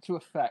started to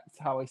affect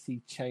how I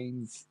see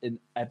chains in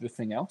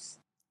everything else.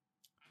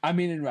 I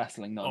mean, in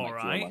wrestling, not in all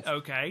right,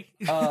 okay.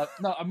 No,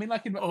 I mean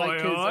like in like,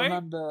 because I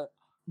remember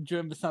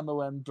during the summer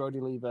when Brody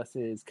Lee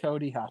versus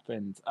Cody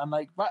happened, and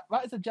like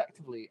that is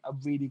objectively a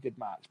really good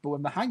match. But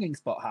when the hanging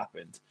spot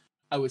happened,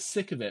 I was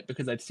sick of it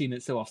because I'd seen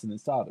it so often in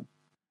Stardom.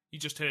 You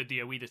just heard the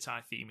Oedo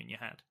Tai theme in your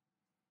head.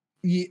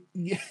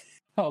 Yeah.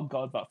 Oh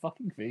god, that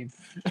fucking theme.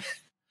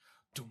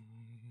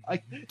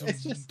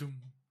 It's just.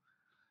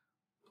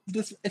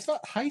 It's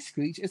that high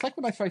screech. It's like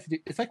when I try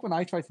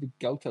to do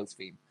Goto's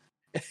theme.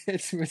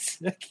 It's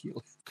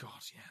ridiculous.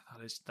 God,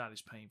 yeah, that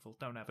is painful.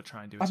 Don't ever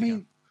try and do it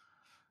again.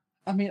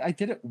 I mean, I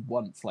did it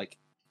once, like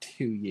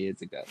 2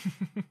 years ago.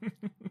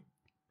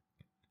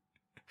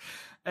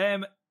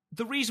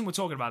 The reason we're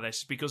talking about this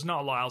is because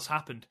not a lot else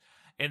happened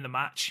in the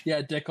match.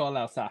 Yeah, dick all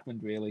else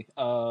happened, really.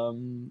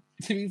 To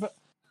be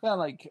fair,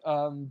 like,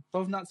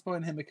 both Natsupoi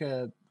and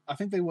Himika, I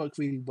think they work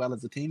really well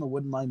as a team. I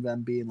wouldn't mind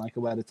them being like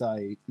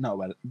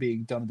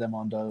being Donna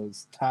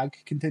Demondo's tag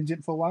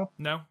contingent for a while.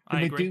 No,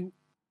 I agree.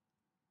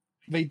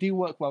 They do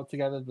work well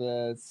together.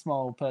 The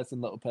small person,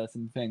 little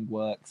person thing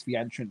works. The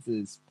entrance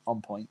is on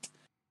point.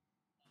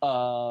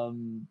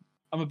 I'm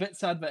a bit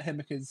sad that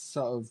Himika's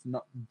sort of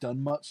not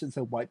done much since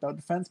her white belt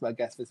defense, but I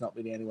guess there's not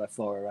really anywhere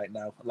for her right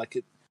now.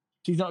 Like,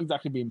 she's not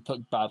exactly being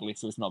put badly,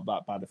 so it's not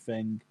that bad a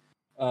thing.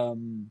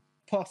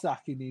 Poor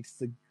Saki needs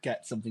to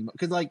get something,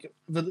 because like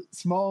the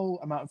small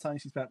amount of time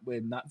she spent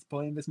with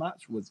Natsupoi in this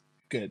match was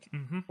good.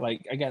 Mm-hmm.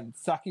 Like, again,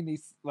 Saki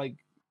needs, like,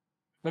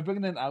 they're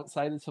bringing in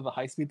outsiders for the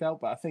high-speed belt,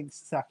 but I think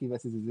Saki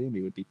versus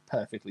Izumi would be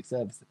perfectly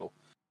serviceable.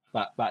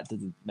 That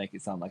doesn't make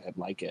it sound like I'd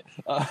like it.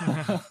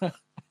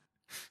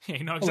 Yeah,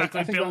 you're not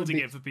exactly building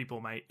it for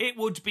people, mate. It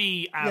would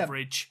be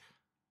average.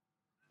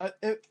 Yeah.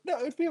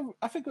 I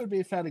think it would be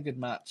a fairly good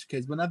match,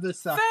 because whenever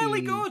Saki...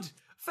 Fairly good!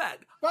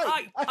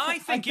 Right. I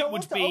think it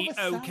would be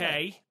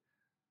okay.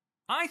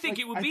 I think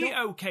it would be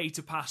okay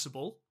to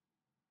passable.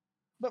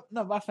 But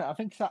no, that's right. I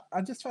think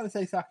I'm just trying to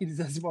say Saki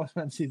deserves more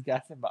when she's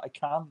getting, but I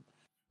can't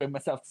bring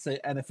myself to say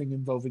anything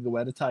involving a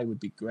Oedo Tai would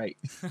be great.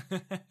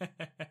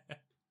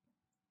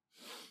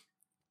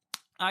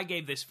 I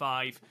gave this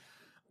 5,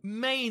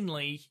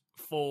 mainly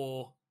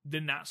for the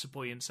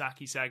Natsupoi and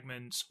Saki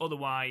segments.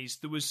 Otherwise,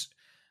 there was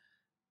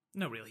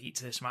no real heat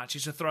to this match.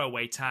 It's a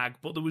throwaway tag,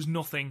 but there was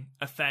nothing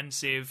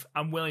offensive.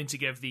 I'm willing to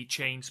give the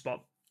chain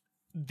spot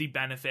the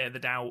benefit of the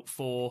doubt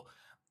for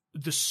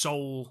the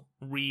sole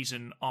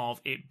reason of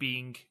it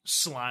being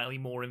slightly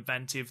more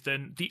inventive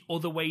than the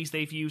other ways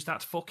they've used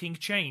that fucking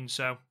chain.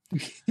 So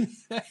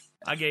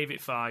I gave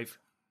it 5.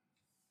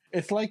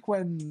 It's like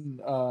when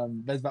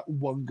there's that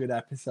one good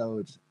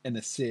episode in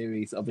a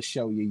series of a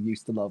show you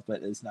used to love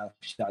but is now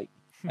shite,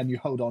 and you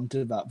hold on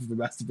to that for the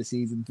rest of the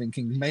season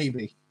thinking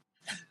maybe,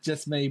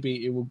 just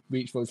maybe, it will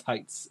reach those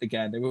heights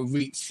again. It will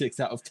reach 6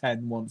 out of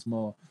 10 once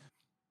more.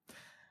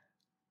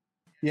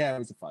 Yeah, it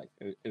was a 5.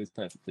 It was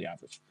perfectly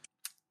average.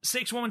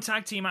 6-woman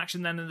tag team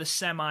action then in the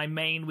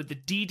semi-main with the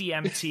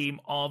DDM team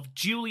of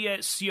Julia,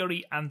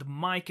 Syuri and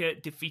Micah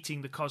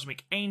defeating the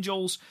Cosmic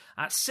Angels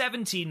at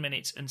 17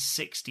 minutes and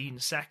 16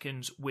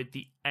 seconds with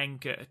the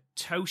Enka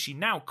Toshi.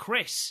 Now,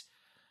 Chris,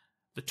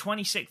 the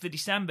 26th of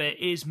December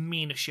is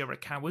Mina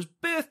Shirakawa's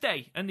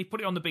birthday, and they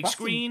put it on the big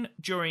screen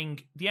during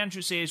the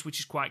entrances, which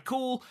is quite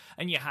cool.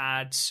 And you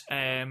had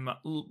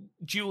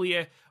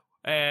Julia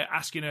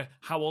asking her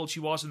how old she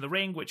was in the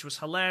ring, which was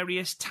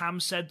hilarious. Tam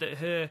said that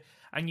her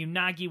and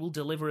Unagi will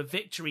deliver a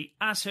victory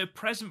as her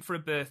present for a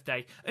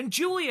birthday. And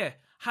Julia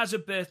has a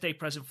birthday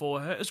present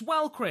for her as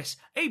well, Chris.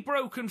 A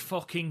broken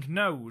fucking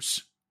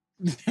nose.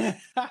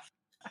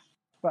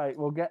 Right,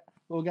 we'll get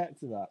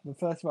to that. But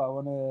first of all, I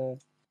want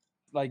to,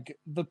 like,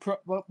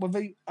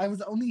 I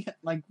was only,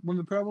 like, when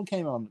the promo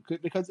came on,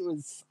 because it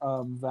was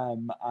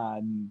them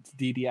and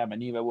DDM, I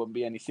knew there wouldn't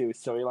be any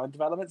serious storyline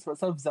development, so I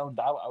sort of zoned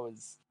out. I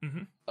was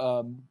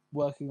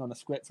working on a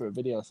script for a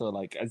video, so,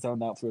 like, I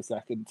zoned out for a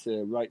second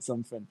to write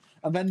something,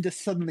 and then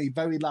just suddenly,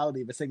 very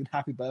loudly, they're singing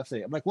Happy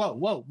Birthday. I'm like,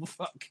 whoa,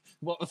 fuck,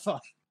 what the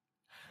fuck?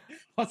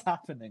 What's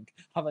happening?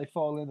 Have I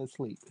fallen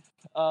asleep?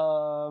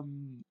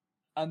 And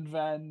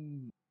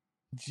then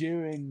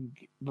during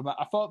the match,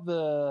 I thought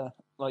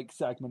like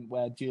segment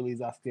where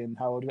Julie's asking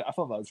how old. I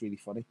thought that was really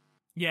funny.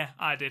 Yeah,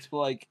 I did.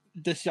 Like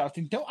just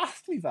shouting, "Don't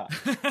ask me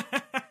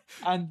that!"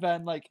 And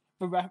then like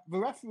the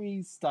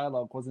referee's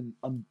dialogue wasn't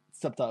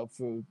subtitled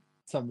for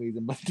some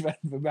reason, but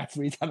the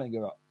referee's having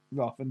her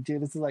off, and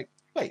Julie's like,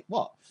 "Wait,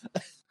 what?"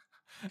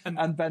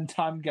 And then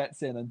Tam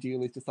gets in, and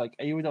Julie's just like,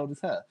 "Are you as old as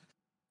her?"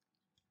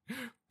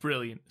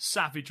 Brilliant.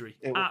 Savagery.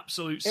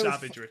 Absolute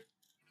savagery.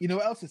 You know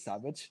what else is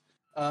savage?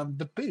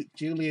 The boot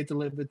Julia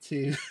delivered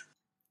to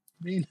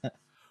Rena.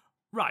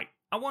 Right.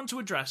 I want to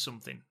address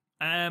something.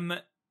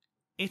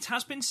 It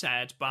has been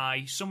said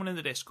by someone in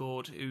the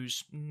Discord,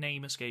 whose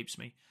name escapes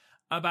me,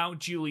 about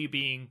Julia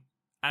being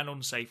an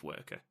unsafe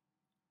worker.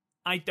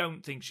 I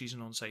don't think she's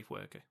an unsafe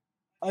worker.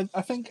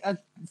 I think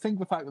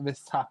the fact that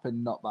this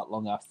happened not that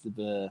long after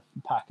the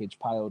package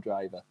pile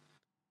driver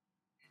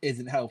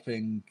isn't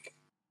helping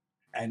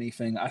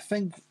anything. I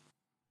think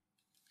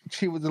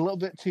she was a little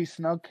bit too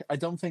snug. I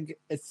don't think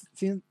it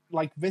seemed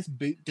like this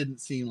boot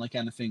didn't seem like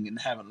anything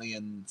inherently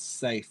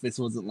unsafe. This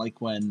wasn't like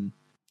when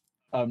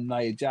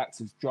Nia Jax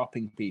was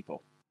dropping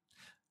people.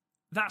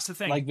 That's the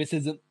thing. Like this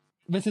isn't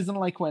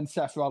like when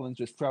Seth Rollins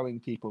was throwing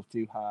people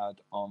too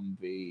hard on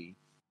the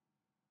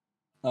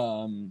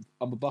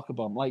Bucker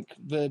Bomb. Like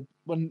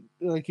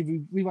if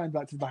you rewind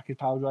back to the package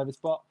power driver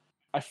spot,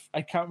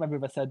 I can't remember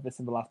if I said this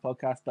in the last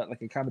podcast, but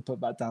like I kind of put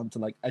that down to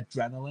like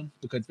adrenaline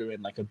because we were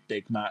in like a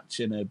big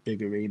match in a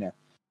big arena,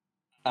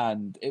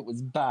 and it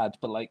was bad.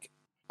 But like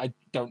I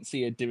don't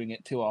see her doing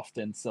it too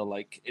often, so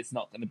like it's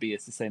not going to be a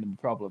sustainable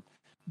problem.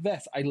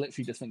 This I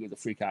literally just think it was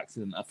a freak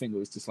accident. I think it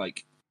was just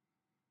like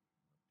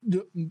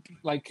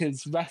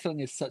because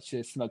wrestling is such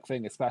a snug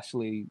thing,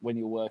 especially when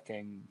you're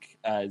working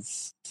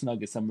as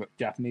snug as some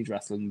Japanese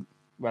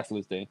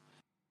wrestlers do.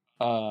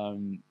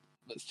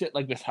 Shit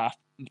like this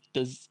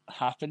does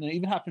happen, and it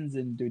even happens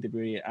in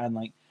WWE. And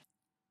like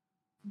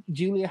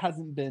Julia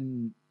hasn't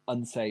been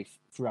unsafe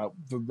throughout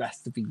the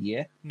rest of the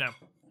year. No.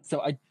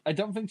 So I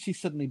don't think she's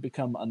suddenly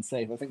become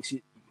unsafe. I think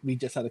we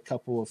just had a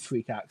couple of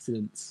freak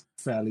accidents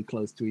fairly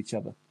close to each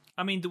other.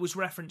 I mean, there was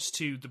reference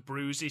to the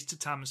bruises to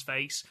Tam's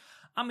face.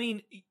 I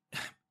mean,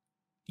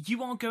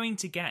 you are going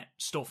to get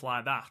stuff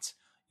like that.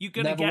 You're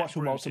going to get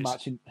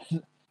bruises.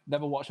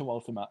 Never watch a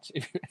Walter match.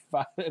 If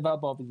that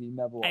bothers you,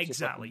 never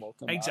watch a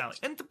Walter match. Exactly.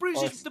 And the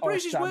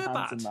bruises were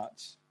bad.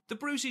 The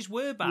bruises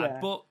were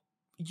bad, but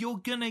you're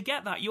going to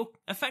get that. You're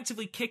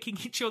effectively kicking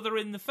each other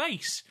in the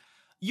face.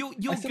 You're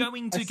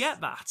going to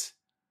get that.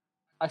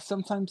 I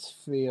sometimes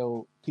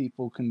feel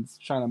people can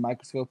shine a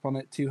microscope on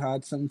it too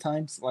hard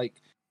sometimes.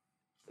 Like,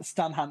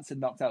 Stan Hansen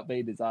knocked out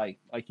Vader's eye.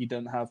 Like, you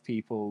don't have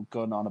people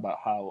going on about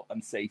how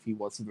unsafe he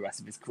was for the rest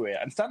of his career.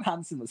 And Stan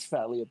Hansen was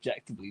fairly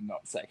objectively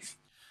not safe.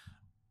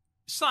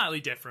 Slightly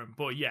different,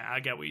 but yeah,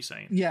 I get what you're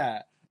saying.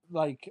 Yeah,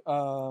 like,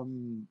 I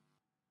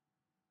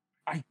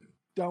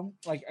don't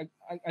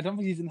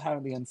think he's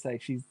inherently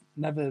unsafe. She's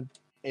never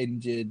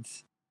injured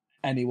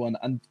anyone,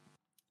 and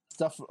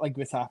stuff like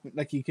this happens.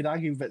 Like, you could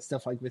argue that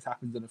stuff like this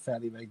happens on a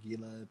fairly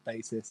regular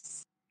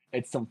basis.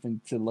 It's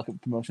something to look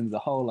at promotion as a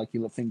whole. Like,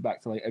 you think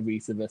back to like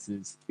Arisa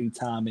versus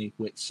Utami,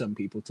 which some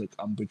people took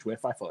umbrage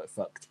with. I thought it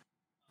fucked.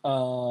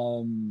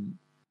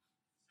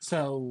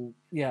 So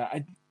yeah,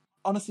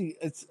 honestly,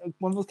 it's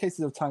one of those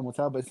cases of time will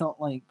tell. But it's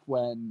not like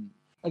when,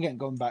 again,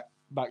 going back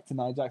to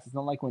Nia Jax, it's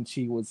not like when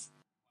she was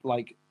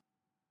like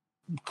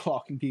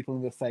clocking people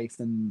in the face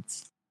and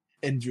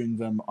injuring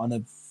them on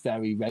a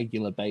very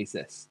regular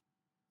basis.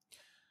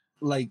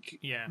 Like,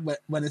 yeah,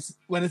 when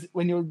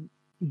you're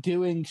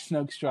doing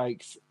snug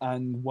strikes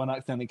and one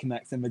accidentally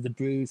connects and there's a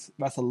bruise,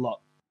 that's a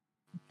lot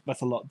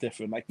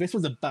different. Like, this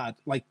was a bad,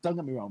 like, don't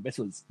get me wrong, this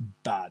was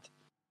bad.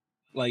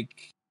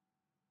 Like,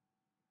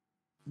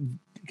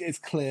 it's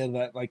clear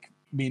that like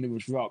Mina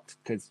was rocked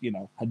because, you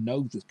know, her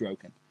nose was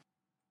broken.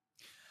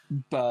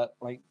 But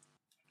like,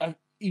 at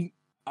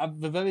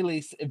the very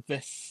least, if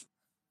this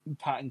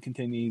pattern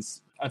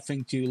continues, I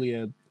think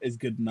Julia is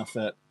good enough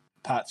at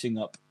patching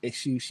up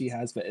issues she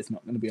has, but it's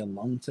not going to be a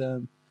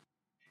long-term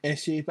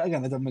issue. But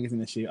again, I don't think it's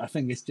an issue. I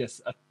think it's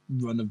just a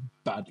run of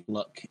bad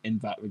luck in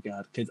that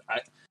regard, because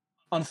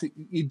honestly,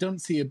 you don't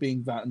see her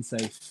being that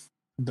unsafe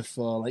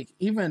before. Like,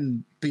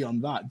 even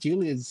beyond that,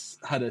 Julia's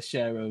had a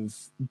share of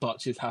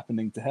botches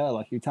happening to her.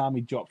 Like,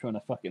 Utami dropped her on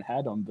her fucking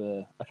head on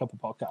a couple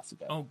podcasts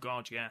ago. Oh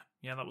god, yeah,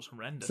 that was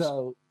horrendous.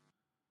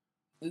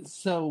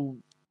 So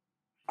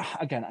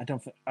again, I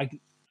don't think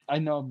I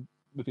know I'm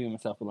repeating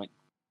myself, but like,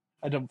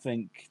 I don't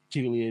think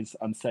Julia's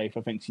unsafe.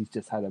 I think she's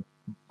just had a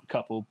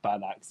couple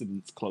bad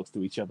accidents close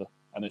to each other,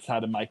 and it's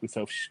had a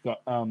microscope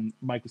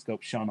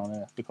shone on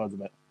her because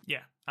of it.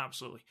 Yeah,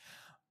 absolutely.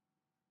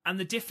 And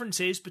the difference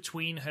is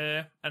between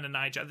her and a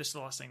Nia Jax. This is the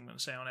last thing I'm going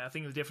to say on it. I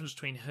think the difference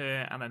between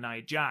her and a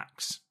Nia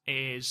Jax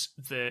is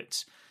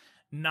that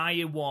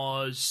Nia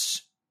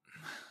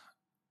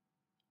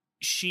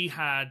she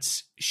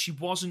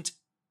wasn't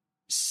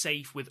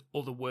safe with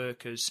other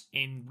workers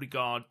in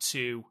regard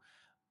to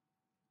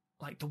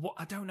like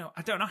I don't know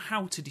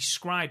how to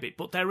describe it,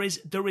 but there is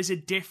a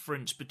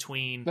difference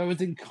between, there was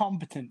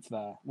incompetence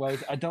there,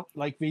 whereas I don't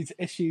like these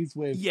issues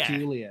with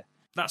Julia.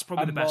 That's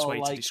probably the And best more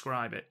way to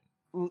describe it.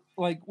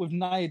 Like with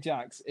Nia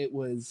Jax, it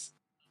was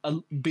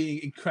being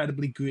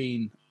incredibly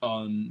green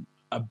on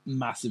a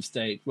massive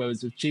stage,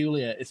 whereas with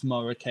Julia, it's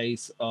more a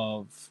case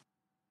of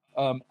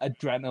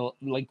adrenaline,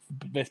 like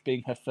this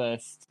being her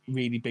first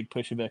really big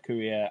push of her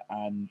career,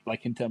 and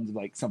like in terms of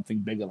like something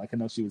bigger. Like I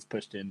know she was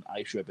pushed in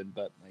Ice Ribbon,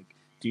 but like,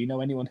 do you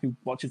know anyone who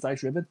watches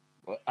Ice Ribbon?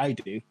 Well, I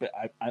do, but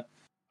I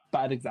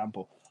bad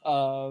example.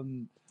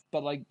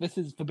 But like this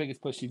is the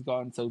biggest push she's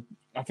gone, so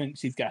I think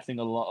she's getting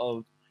a lot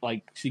of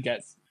like she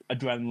gets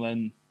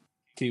adrenaline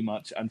too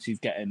much, and she's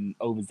getting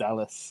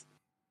overzealous.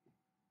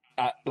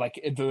 Like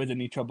if there is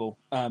any trouble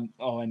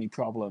or any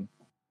problem,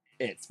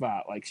 it's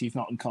that like she's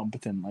not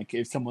incompetent. Like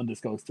if someone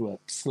just goes to a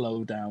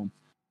slow down,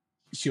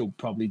 she'll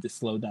probably just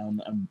slow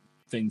down and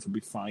things will be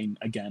fine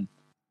again.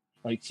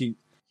 Like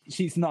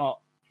she's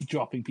not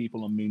dropping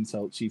people on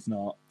moonsault. She's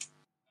not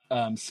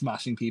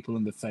smashing people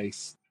in the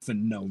face for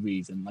no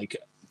reason. Like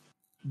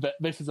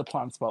this is a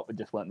planned spot that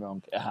just went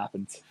wrong. It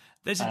happened.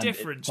 There's a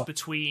difference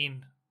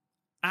between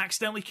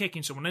accidentally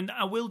kicking someone, and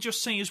I will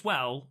just say as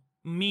well,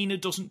 Mina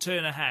doesn't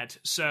turn her head,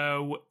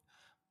 so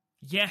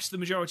yes, the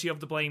majority of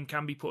the blame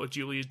can be put at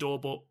Julia's door,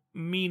 but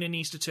Mina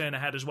needs to turn her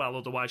head as well,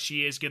 otherwise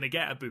she is going to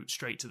get a boot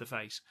straight to the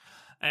face.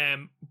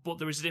 But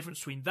there is a difference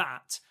between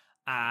that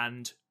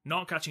and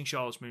not catching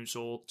Charlotte's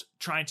moonsault,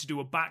 trying to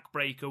do a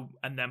backbreaker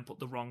and then put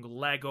the wrong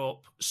leg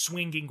up,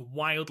 swinging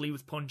wildly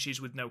with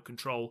punches with no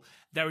control.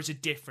 There is a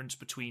difference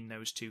between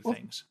those two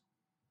things.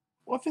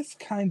 What this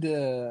kind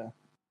of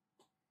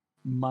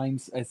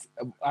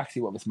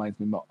actually what this reminds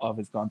me of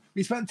is gone.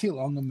 We spent too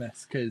long on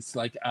this because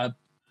like our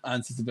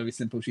answers are very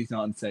simple. She's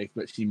not unsafe,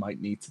 but she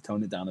might need to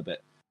tone it down a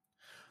bit.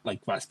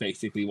 Like that's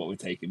basically what we're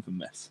taking from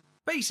this.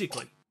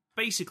 Basically,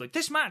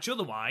 this match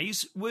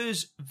otherwise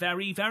was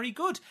very, very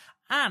good,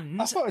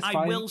 and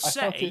I will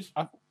say,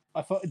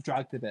 I thought it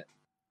dragged a bit.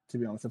 To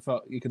be honest, I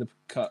thought you could have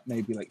cut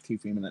maybe like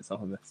 2-3 minutes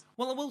off of this.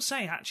 Well, I will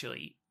say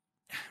actually,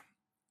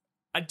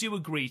 I do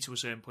agree to a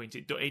certain point.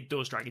 It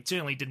does drag. It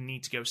certainly didn't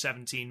need to go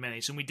 17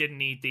 minutes, and we didn't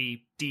need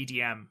the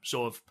DDM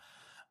sort of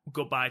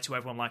goodbye to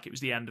everyone like it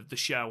was the end of the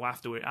show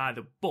afterward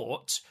either.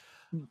 But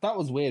that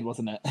was weird,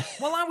 wasn't it?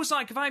 Well, I was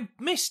like, if I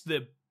missed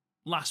the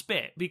last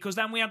bit, because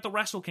then we had the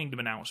Wrestle Kingdom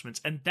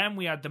announcements, and then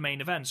we had the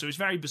main event, so it was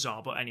very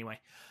bizarre. But anyway,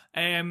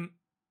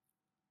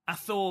 I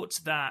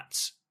thought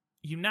that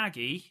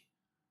Unagi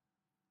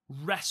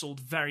wrestled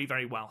very,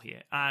 very well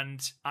here,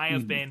 and I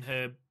have been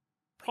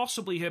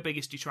possibly her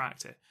biggest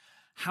detractor.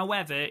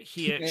 However,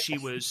 here she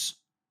was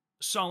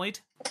solid.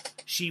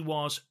 She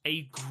was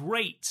a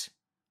great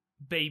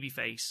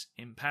babyface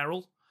in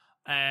peril.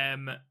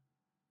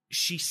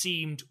 She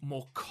seemed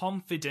more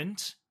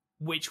confident,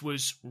 which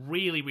was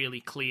really,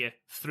 really clear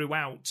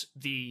throughout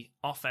the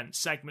offense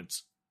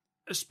segments,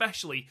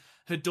 especially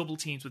her double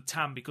teams with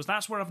Tam, because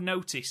that's where I've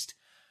noticed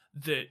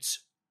that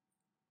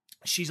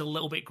she's a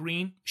little bit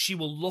green. She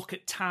will look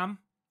at Tam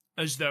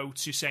as though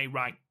to say,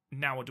 right,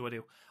 now what do I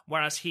do?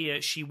 Whereas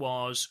here she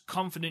was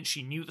confident,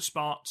 she knew the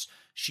spots,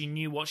 she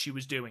knew what she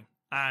was doing,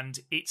 and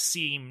it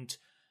seemed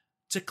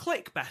to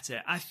click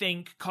better. I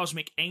think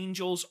Cosmic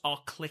Angels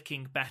are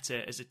clicking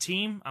better as a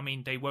team. I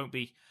mean, they won't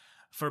be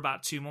for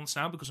about 2 months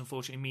now because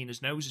unfortunately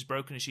Mina's nose is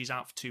broken and she's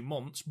out for 2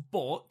 months,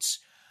 but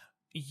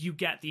you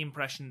get the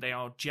impression they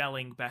are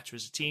gelling better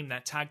as a team.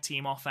 Their tag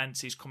team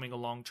offense is coming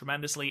along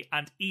tremendously,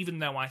 and even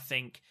though I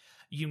think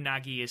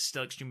Unagi is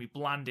still extremely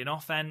bland in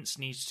offense,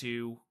 needs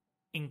to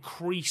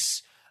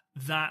increase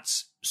that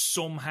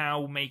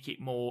somehow, make it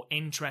more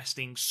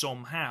interesting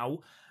somehow,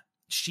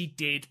 she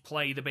did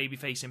play the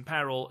babyface in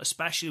peril,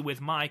 especially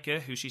with Micah,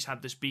 who she's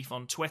had this beef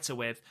on Twitter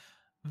with,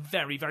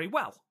 very, very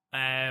well.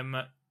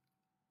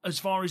 As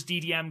far as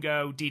DDM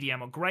go,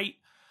 DDM are great.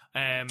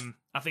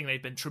 I think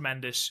they've been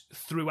tremendous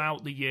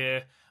throughout the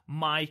year.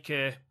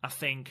 Micah, I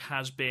think,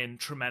 has been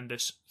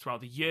tremendous throughout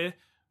the year.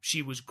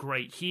 She was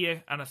great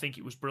here, and I think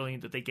it was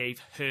brilliant that they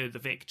gave her the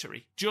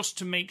victory, just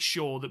to make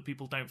sure that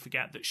people don't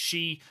forget that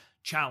she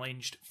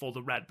challenged for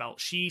the red belt.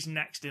 She's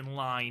next in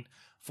line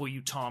for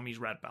Utami's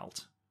red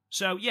belt.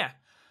 So, yeah,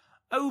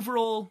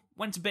 overall,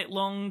 went a bit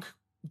long,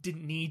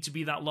 didn't need to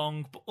be that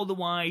long, but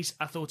otherwise,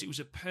 I thought it was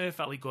a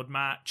perfectly good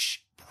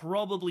match.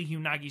 Probably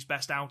Unagi's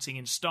best outing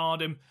in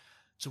Stardom.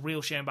 It's a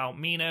real shame about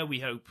Mina. We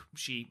hope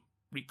she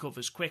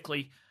recovers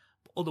quickly.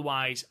 But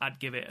otherwise, I'd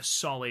give it a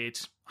solid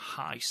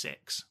high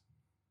 6.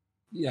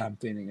 Yeah, I'm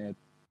feeling a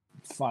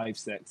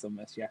 5-6 on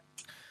this, yeah.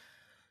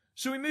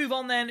 So we move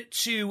on then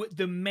to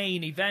the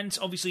main event.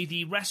 Obviously,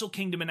 the Wrestle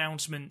Kingdom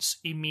announcements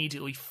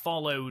immediately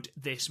followed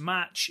this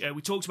match.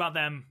 We talked about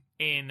them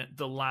in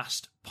the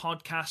last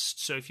podcast,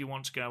 so if you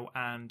want to go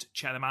and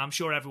check them out, I'm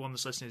sure everyone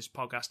that's listening to this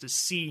podcast has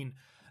seen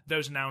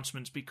those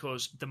announcements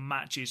because the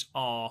matches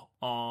are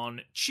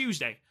on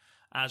Tuesday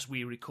as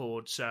we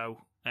record, so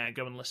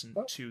go and listen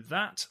to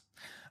that.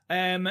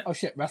 Oh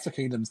shit, Wrestle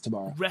Kingdom's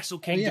tomorrow. Wrestle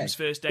Kingdom's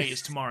first day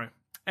is tomorrow.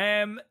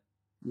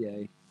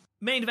 Yay.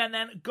 Main event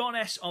then,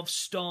 Goddess of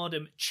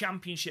Stardom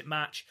Championship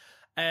match.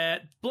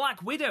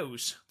 Black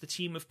Widows, the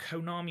team of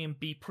Konami and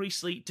Bea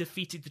Priestley,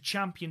 defeated the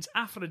champions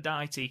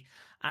Aphrodite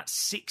at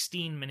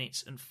 16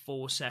 minutes and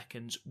 4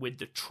 seconds with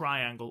the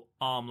triangle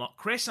arm lock.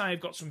 Chris, I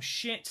have got some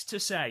shit to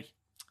say.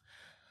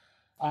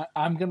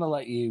 I'm going to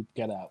let you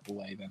get out of the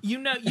way then. You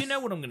know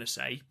what I'm going to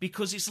say,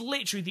 because it's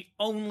literally the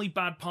only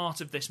bad part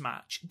of this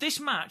match. This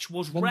match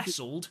was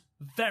wrestled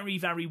very,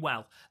 very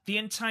well. The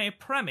entire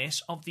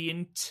premise of the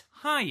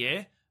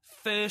entire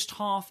first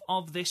half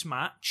of this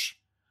match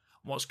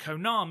was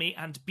Konami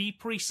and Bea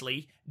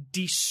Priestley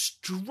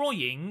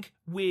destroying,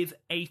 with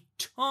a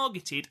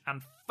targeted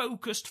and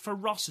focused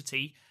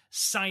ferocity,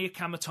 Saya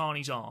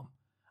Kamitani's arm.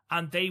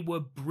 And they were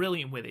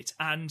brilliant with it.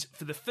 And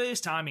for the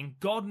first time in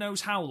God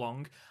knows how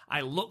long,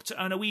 I looked at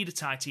an Oedo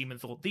Tai team and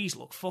thought, these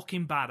look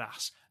fucking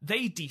badass.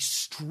 They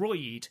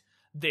destroyed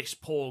this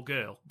poor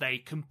girl. They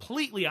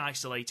completely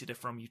isolated her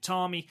from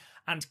Utami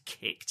and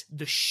kicked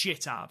the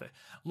shit out of her.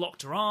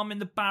 Locked her arm in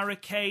the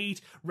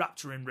barricade,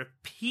 wrapped her in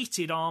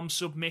repeated arm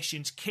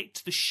submissions,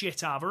 kicked the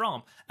shit out of her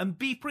arm. And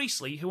Bea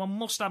Priestley, who I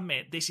must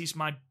admit, this is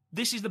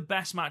the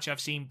best match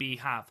I've seen Bea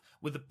have,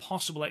 with the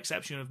possible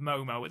exception of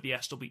Momo at the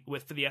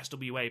for the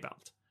SWA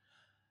belt.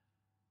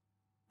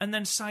 And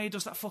then Saya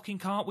does that fucking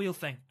cartwheel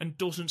thing and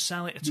doesn't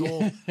sell it at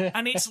all.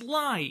 And it's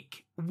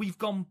like we've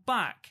gone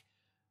back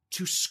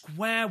to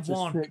square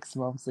one. 6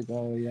 months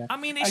ago, yeah. I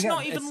mean, it's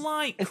not even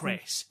like,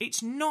 Chris,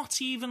 it's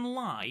not even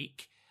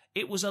like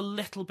it was a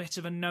little bit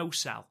of a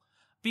no-sell.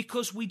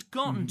 Because we'd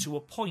gotten to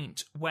a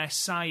point where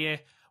Saya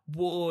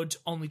would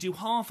only do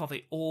half of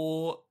it,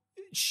 or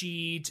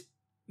she'd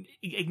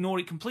ignore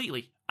it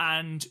completely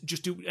and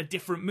just do a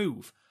different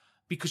move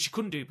because she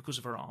couldn't do it because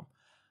of her arm.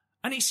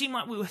 And it seemed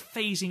like we were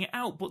phasing it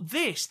out. But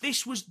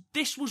this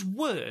was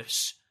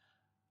worse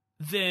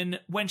than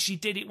when she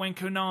did it when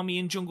Konami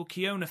and Jungle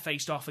Kiona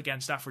faced off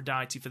against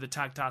Aphrodite for the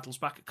tag titles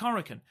back at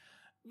Korakuen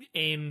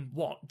in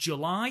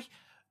July.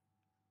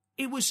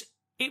 It was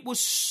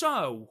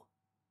so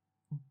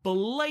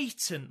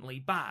blatantly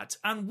bad,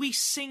 and we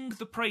sing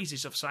the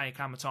praises of Saya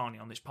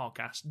Kamitani on this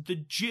podcast.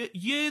 The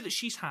year that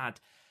she's had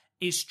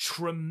is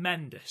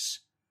tremendous,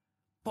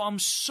 but I'm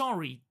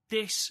sorry,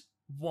 this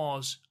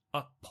was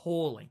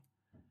appalling.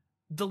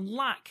 The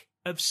lack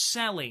of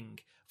selling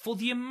for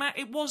the amount,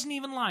 it wasn't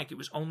even like it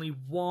was only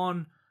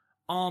one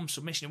arm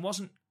submission.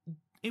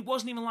 It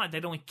wasn't even like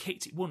they'd only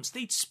kicked it once.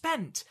 They'd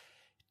spent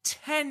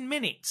 10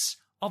 minutes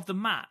of the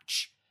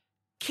match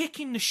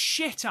kicking the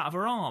shit out of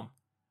her arm,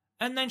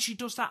 and then she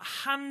does that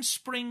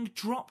handspring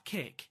drop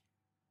kick,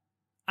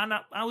 and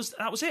that was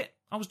it.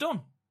 I was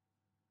done.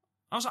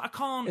 I was like, I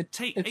can't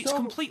take. It's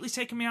completely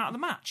taken me out of the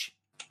match.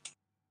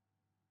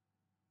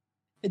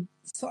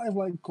 It's sort of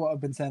like what I've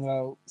been saying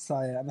about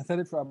Saya, and I said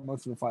it throughout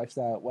most of the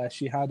 5-star, where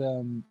she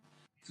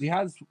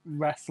has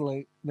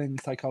wrestling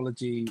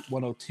psychology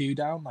 102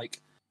 down. Like,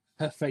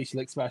 her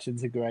facial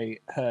expressions are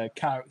great, her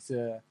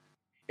character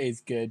is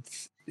good.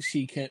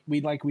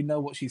 We know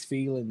what she's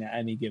feeling at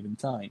any given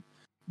time,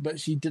 but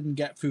she didn't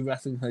get through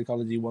wrestling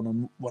psychology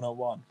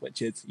 101,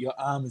 which is your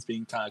arm is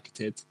being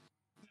targeted,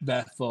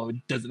 therefore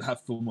it doesn't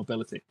have full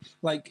mobility.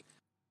 Like,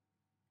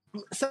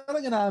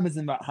 selling an arm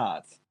isn't that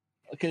hard.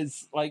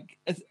 Because,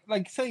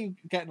 say you're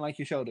getting,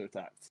 your shoulder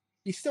attacked.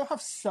 You still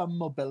have some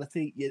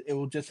mobility, it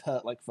will just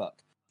hurt like fuck.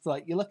 So,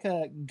 you look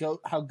at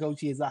how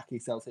Goji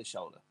Izaki sells his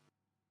shoulder.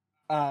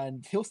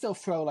 And he'll still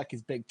throw,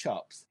 his big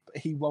chops, but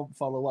he won't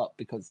follow up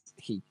because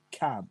he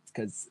can't,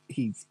 because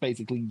he's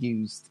basically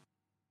used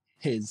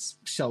his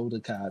shoulder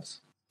card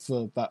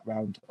for that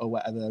round or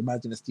whatever.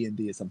 Imagine it's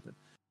D&D or something.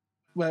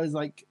 Whereas,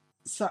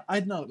 so, I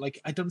don't know,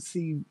 I don't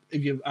see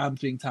if your arm's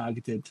being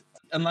targeted,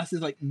 unless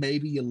it's,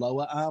 maybe your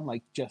lower arm,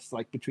 just,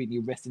 between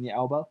your wrist and your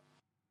elbow.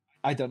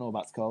 I don't know what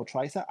that's called.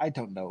 Tricep? I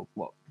don't know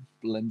what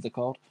limbs are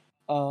called.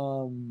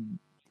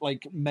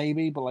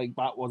 Maybe, but,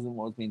 that wasn't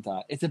what was being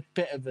targeted. It's a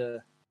bit of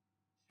a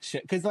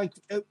shit, because,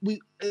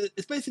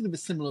 it's basically the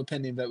similar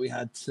opinion that we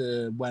had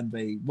to when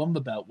they won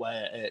the belt,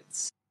 where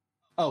it's,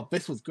 oh,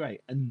 this was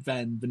great, and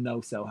then the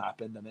no-sell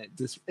happened, and it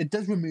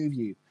does remove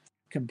you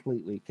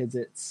completely, because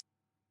it's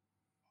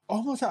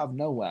almost out of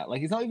nowhere.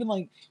 It's not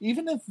even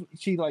even if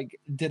she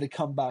did a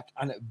comeback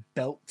and it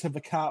built to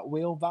the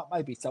cartwheel, that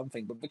might be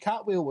something. But the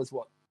cartwheel was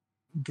what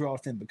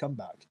brought in the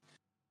comeback.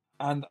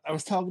 And I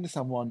was talking to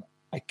someone,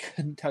 I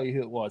couldn't tell you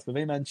who it was, but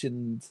they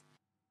mentioned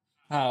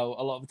how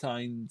a lot of the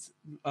times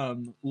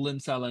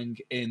limb selling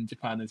in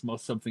Japan is more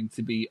something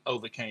to be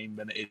overcame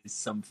than it is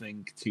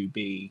something to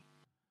be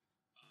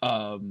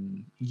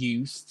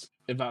used,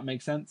 if that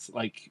makes sense.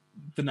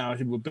 The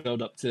narrative would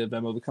build up to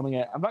them overcoming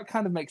it, and that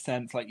kind of makes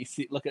sense.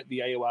 You look at the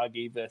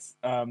Aoyagi this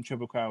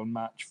Triple Crown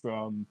match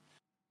from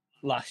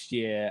last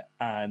year,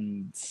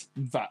 and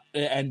that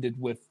it ended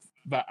with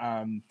that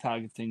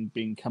targeting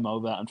being come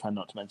over. I'm trying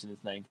not to mention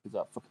his name because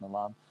that fucking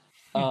alarm.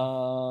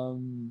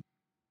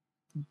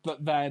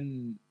 But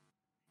then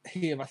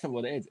here, that's not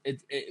what it is.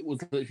 It was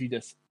literally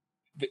just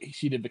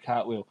she did the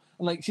cartwheel,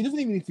 and she doesn't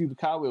even need to do the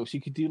cartwheel. She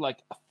could do a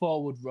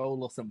forward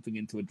roll or something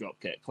into a drop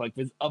kick.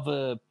 There's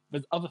other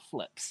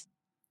flips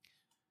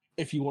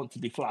if you want to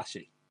be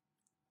flashy.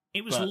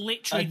 It was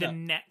literally the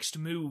next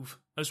move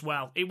as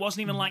well. It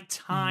wasn't even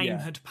time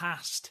had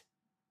passed.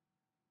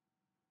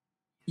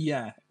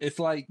 Yeah, it's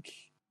like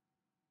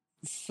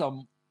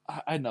some.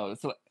 I know.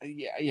 It's like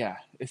yeah.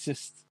 It's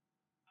just.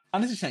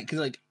 And it's a shame because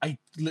like I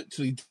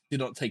literally did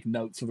not take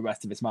notes for the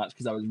rest of this match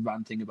because I was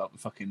ranting about the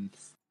fucking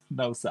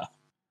Nosa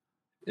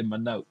in my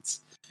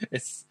notes.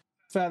 It's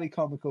fairly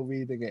comical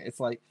reading it. It's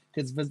like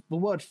because the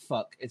word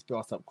 "fuck" is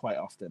brought up quite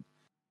often,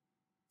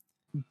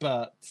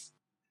 but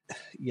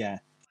yeah,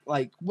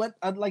 like what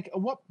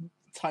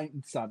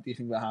time stamp do you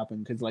think that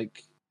happened? Because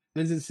like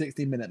this is a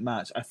 60-minute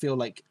match. I feel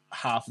like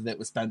half of it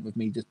was spent with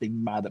me just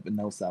being mad at the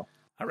no-sell,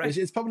 which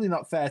is probably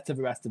not fair to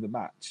the rest of the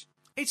match.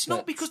 It's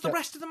not because the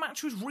rest of the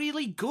match was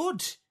really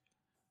good.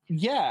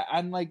 Yeah,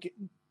 and like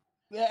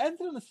it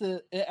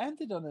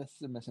ended on a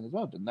submission as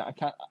well, didn't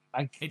it?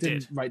 I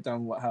didn't write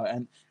down how it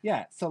ended.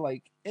 Yeah, so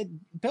like it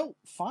built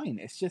fine.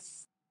 It's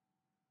just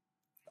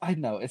I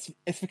don't know. It's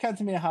the kind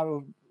of me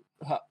how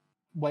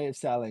way of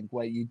selling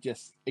where you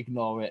just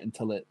ignore it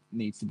until it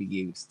needs to be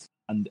used,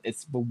 and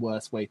it's the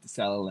worst way to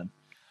sell them.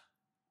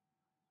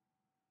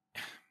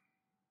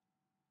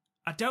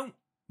 I don't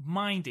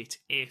mind it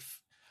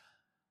if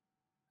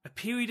a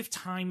period of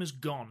time has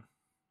gone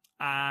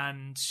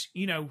and,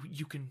 you know,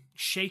 you can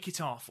shake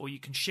it off or you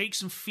can shake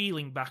some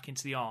feeling back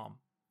into the arm,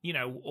 you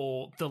know,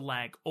 or the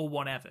leg or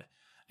whatever.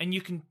 And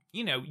you can,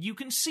 you know, you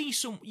can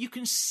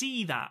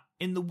see that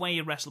in the way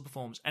a wrestler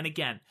performs. And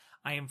again,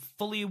 I am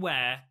fully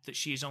aware that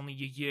she is only a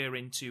year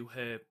into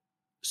her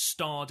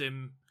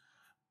Stardom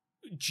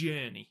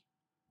journey.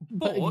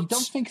 But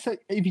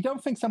if you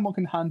don't think someone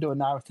can handle a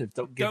narrative,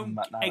 don't give them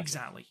that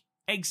narrative.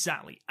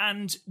 Exactly.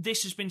 And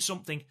this has been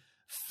something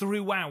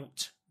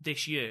throughout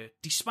this year,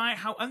 despite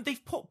how... And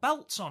they've put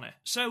belts on her,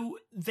 so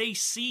they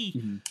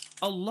see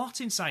a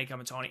lot in Saya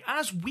Kamatani,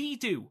 as we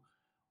do.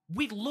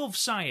 We love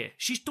Saya.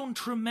 She's done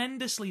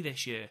tremendously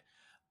this year.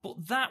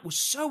 But that was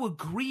so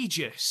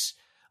egregious.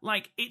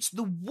 Like, it's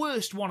the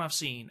worst one I've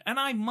seen. And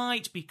I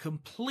might be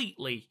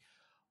completely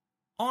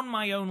on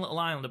my own little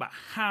island about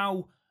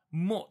how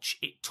much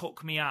it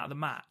took me out of the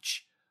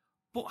match.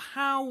 But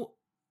how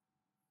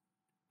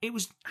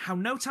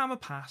no time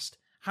had passed,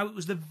 how it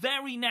was the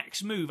very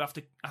next move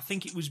after, I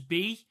think it was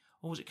B,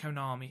 or was it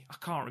Konami? I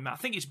can't remember. I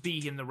think it's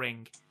B in the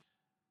ring.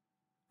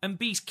 And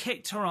B's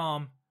kicked her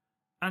arm,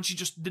 and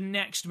the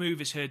next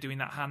move is her doing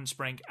that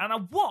handspring. And I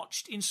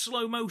watched in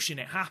slow motion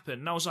it happen,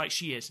 and I was like,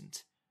 she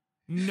isn't.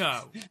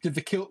 No. Did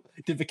the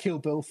Kill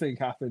Bill thing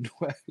happen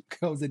where it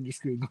goes in your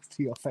screen, goes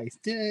to your face?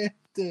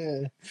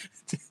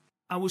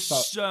 I was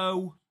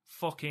so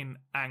fucking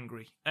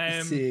angry.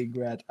 Seeing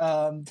red.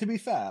 To be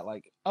fair,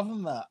 like, other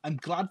than that, I'm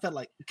glad that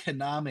like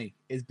Konami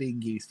is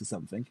being used for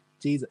something.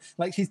 Jesus,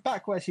 like she's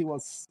back where she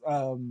was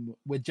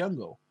with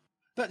Jungle,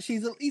 but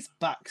she's at least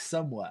back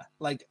somewhere.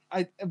 Like,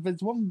 if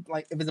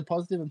there's a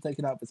positive I'm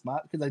taking out of this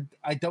match, because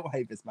I don't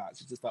hate this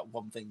match. It's just that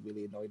one thing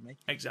really annoyed me.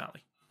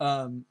 Exactly.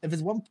 If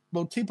there's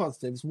two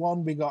positives.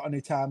 One, we got an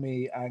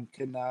Utami and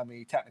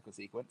Konami technical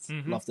sequence.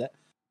 Loved it.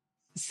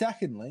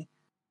 Secondly,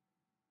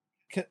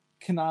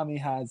 Konami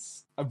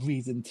has a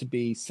reason to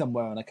be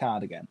somewhere on a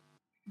card again.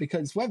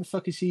 Because where the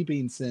fuck has she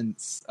been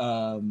since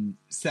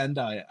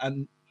Sendai?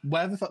 And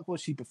where the fuck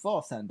was she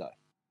before Sendai?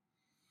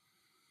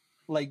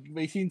 Like,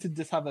 they seem to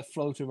just have her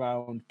float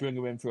around, bring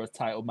her in for a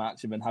title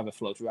match, and then have her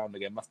float around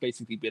again. That's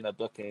basically been her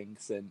booking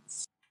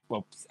since...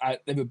 Well,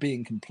 they were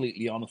being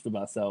completely honest with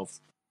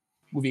ourselves,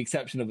 with the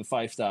exception of the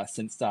 5-star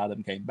since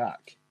Stardom came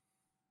back.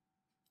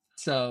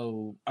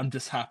 So, I'm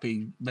just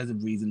happy there's a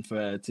reason for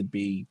her to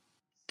be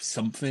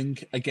something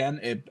again.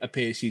 It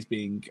appears she's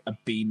being a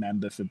B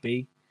member for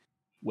B,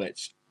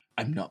 which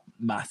I'm not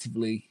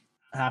massively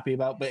happy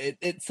about, but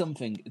it's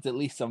something. It's at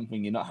least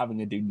something. You're not having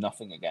to do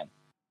nothing again.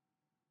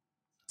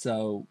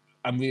 So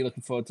I'm really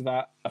looking forward to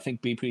that. I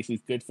think B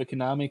Priestley's good for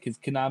Konami because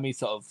Konami's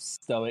sort of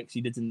stoic.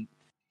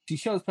 She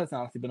shows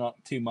personality, but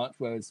not too much,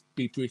 whereas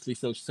B Priestley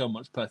shows so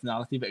much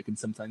personality that it can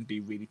sometimes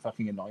be really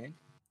fucking annoying.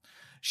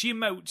 She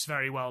emotes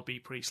very well, B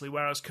Priestley,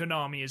 whereas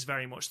Konami is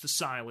very much the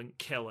silent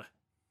killer.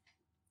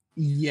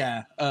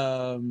 Yeah,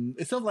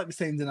 it's sort of like the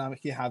same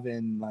dynamic you have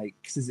in like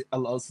a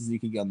lot of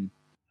Suzuki Gun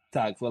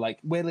tags, where like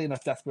weirdly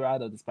enough,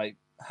 Desperado, despite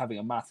having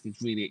a mask, is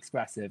really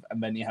expressive,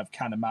 and then you have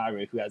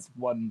Kanemaru, who has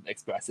one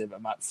expressive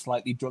and that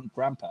slightly drunk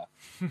grandpa.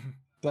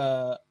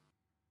 But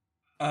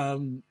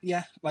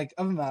yeah, like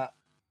other than that,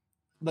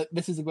 like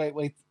this is a great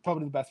way.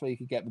 Probably the best way you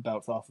could get the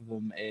belts off of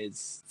them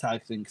is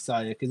targeting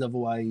Saya, because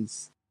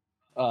otherwise,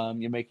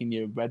 you're making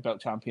your red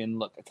belt champion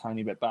look a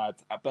tiny bit bad.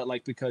 But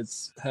like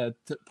because her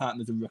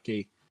partner's a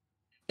rookie,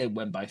 it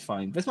went by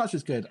fine. This match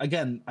was good.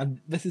 Again,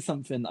 this is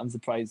something I'm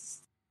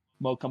surprised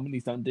more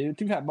companies don't do.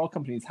 To be fair, more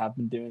companies have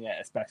been doing it,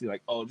 especially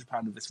like All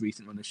Japan with this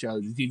recent run of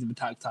shows, is using the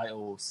tag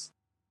titles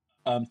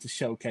to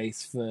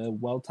showcase for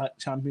World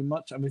Champion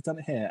match, and we've done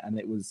it here, and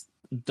it was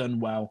done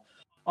well.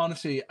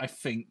 Honestly, I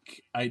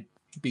think I'd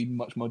be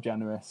much more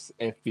generous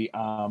if the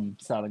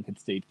selling had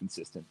stayed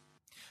consistent.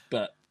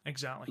 But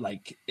exactly,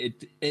 like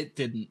it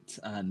didn't,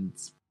 and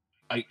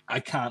I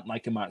can't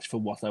like a match for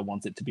what I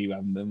want it to be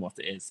rather than what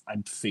it is.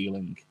 I'm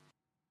feeling.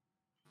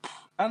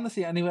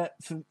 Honestly, anywhere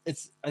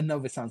I know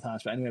this sounds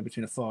harsh, but anywhere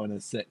between a 4 and a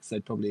 6,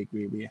 I'd probably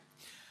agree with you.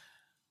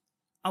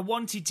 I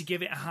wanted to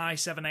give it a high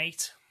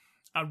 7-8.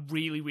 I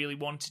really, really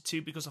wanted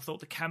to, because I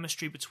thought the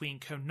chemistry between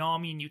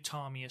Konami and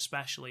Utami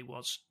especially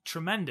was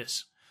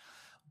tremendous.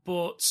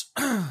 But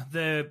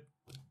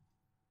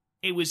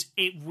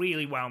it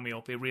really wound me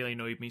up. It really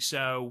annoyed me.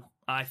 So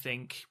I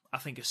think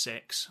a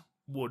 6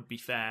 would be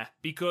fair,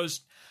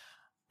 because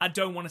I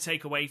don't want to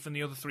take away from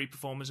the other 3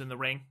 performers in the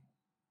ring.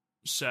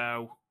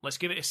 So let's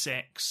give it a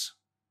 6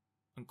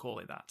 and call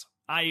it that.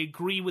 I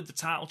agree with the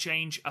title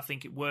change. I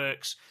think it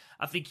works.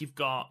 I think you've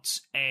got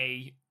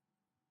a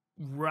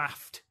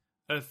raft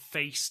of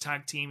face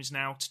tag teams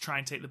now to try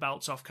and take the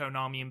belts off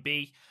Konami and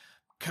B.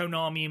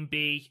 Konami and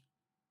B,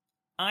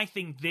 I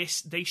think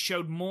they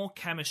showed more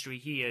chemistry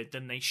here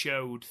than they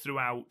showed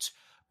throughout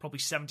probably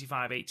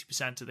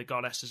 75-80% of the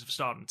Goddesses of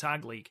Stardom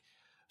Tag League.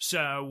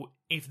 So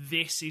if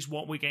this is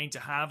what we're going to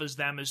have as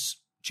them as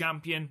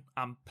champion,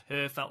 I'm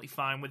perfectly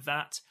fine with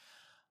that.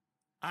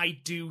 I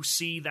do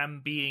see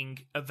them being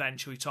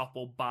eventually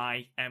toppled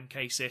by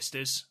MK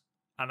Sisters,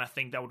 and I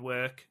think that would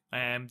work.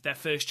 Their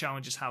first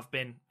challenges have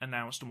been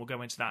announced, and we'll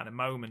go into that in a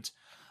moment.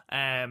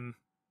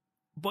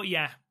 But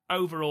yeah,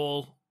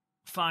 overall,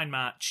 fine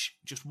match.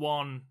 Just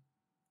one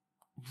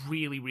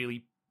really,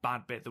 really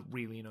bad bit that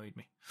really annoyed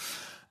me.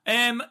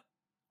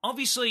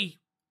 Obviously,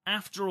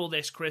 after all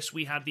this, Chris,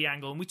 we had the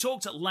angle, and we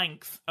talked at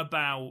length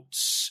about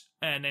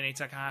Nene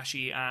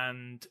Takahashi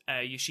and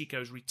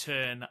Yoshiko's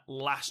return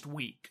last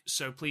week.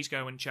 So please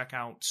go and check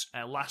out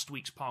last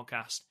week's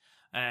podcast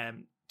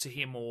to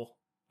hear more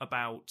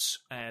about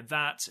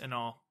that and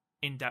our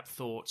in-depth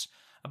thoughts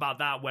about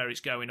that, where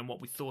it's going, and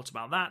what we thought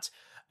about that.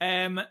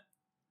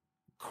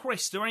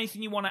 Chris, is there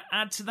anything you want to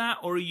add to that,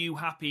 or are you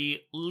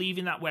happy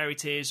leaving that where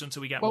it is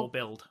until we get more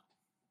build?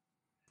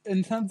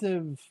 In terms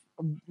of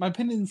my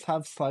opinions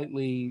have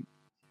slightly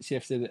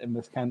shifted in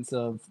the sense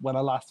of when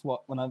I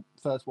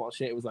first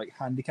watched it, it was like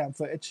handicap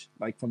footage,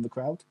 like from the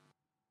crowd.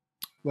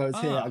 Whereas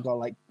here I got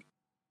like,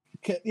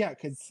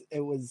 because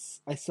it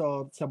was, I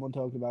saw someone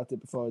talking about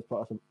it before it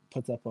was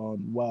put up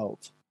on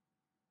World.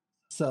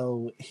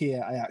 So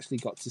here I actually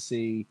got to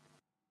see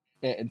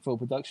it in full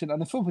production,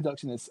 and the full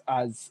production is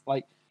as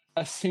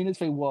soon as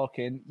they walk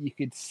in, you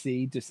could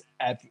see just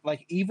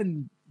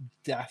even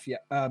Death,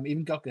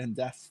 even Goku and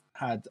Death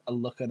had a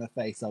look on her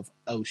face of,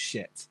 oh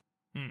shit.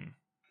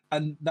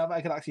 And now that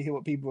I can actually hear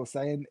what people were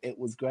saying, it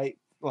was great.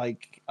 I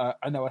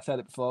know I said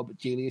it before, but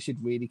Julia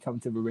should really come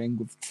to the ring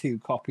with 2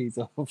 copies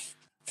of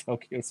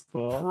Tokyo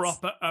Sports.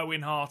 Proper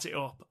Owen Hart it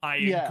up. I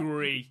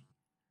agree.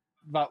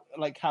 But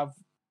have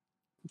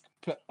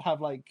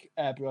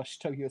airbrush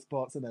Tokyo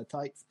Sports in their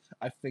tights.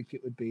 I think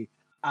it would be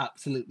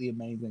absolutely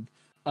amazing.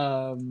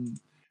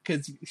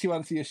 Because she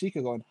wants to see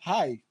Yoshiko going,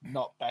 hi,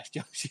 not best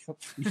Yoshiko.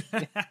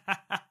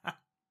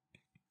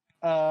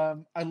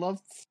 I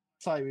loved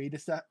Sairida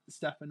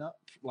stepping up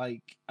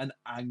like an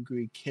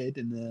angry kid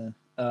in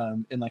a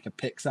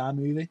Pixar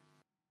movie.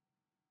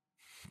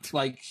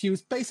 She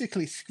was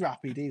basically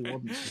Scrappy Doo,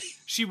 wasn't she?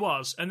 She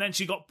was, and then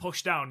she got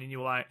pushed down, and you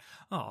were like,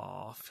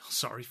 oh, I feel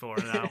sorry for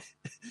her now.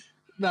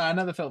 No, I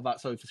never felt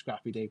that sorry for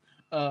Scrappy Doo.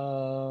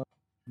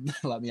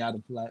 Let me add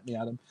him.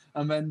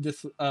 And then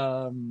just,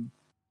 I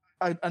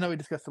know we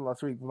discussed it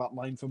last week about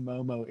line from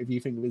Momo. If you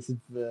think this is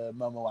the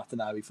Momo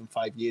Watanabe from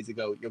 5 years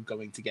ago, you're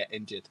going to get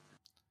injured.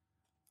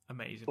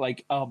 Amazing.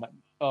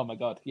 Oh my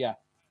god, yeah.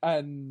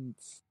 And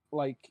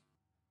I'm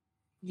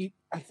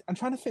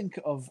trying to think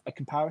of a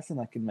comparison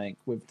I can make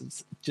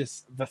with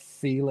just the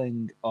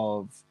feeling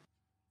of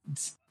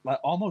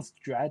almost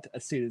dread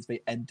as soon as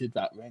they entered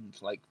that ring.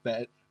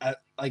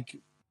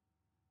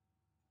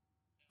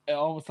 It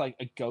almost like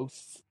a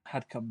ghost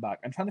had come back.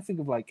 I'm trying to think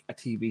of a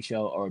TV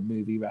show or a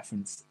movie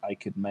reference I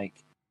could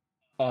make,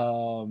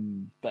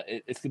 but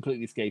it's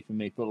completely escaping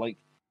me. But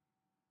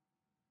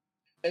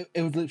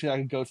it was literally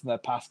like a ghost from their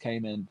past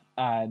came in,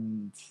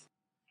 and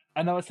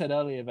I know I said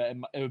earlier that it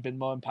would have been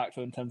more impactful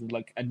in terms of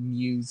a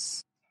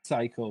news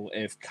cycle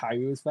if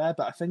Kairi was there,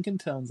 but I think in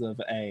terms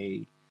of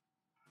a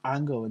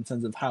angle, in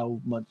terms of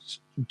how much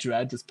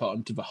dread was put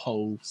onto the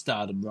whole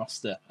Stardom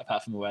roster,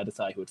 apart from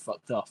Uedatai who had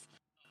fucked off,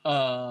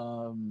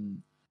 the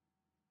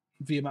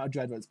amount of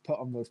dread that was put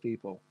on those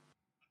people,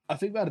 I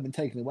think that would have been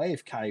taken away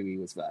if Kairi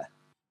was there,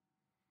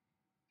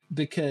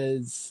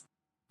 because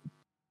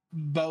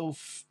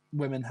both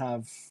women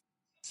have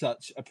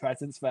such a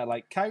presence where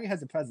Kairi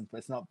has a presence, but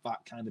it's not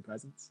that kind of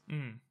presence.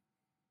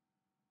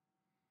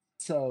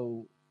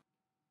 So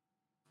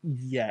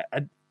yeah,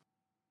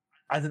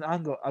 as an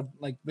angle,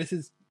 this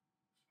is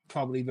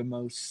probably the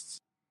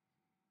most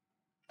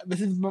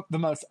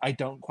I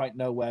don't quite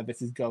know where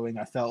this is going.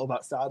 I felt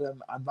about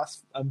Stardom, and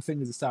that's thing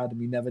with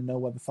Stardom, you never know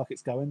where the fuck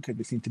it's going because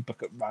they seem to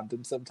book it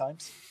random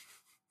sometimes.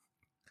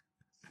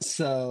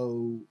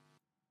 So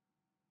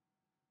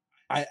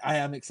I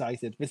am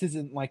excited. This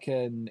isn't like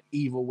an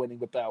evil winning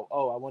the belt.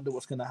 Oh, I wonder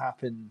what's going to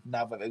happen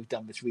now that they've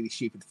done this really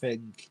stupid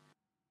thing.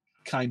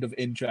 Kind of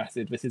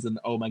interested. This isn't,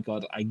 oh my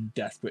god, I'm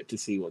desperate to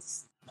see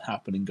what's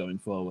happening going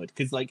forward.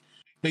 Because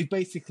they've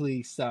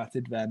basically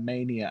started their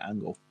Mania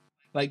angle.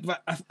 I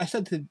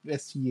said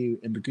this to you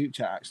in the group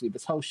chat, actually,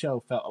 this whole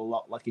show felt a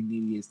lot like a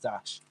New Year's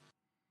Dash.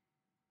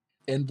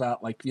 in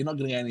that, like, you're not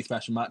going to get any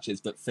special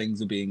matches, but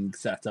things are being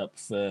set up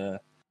for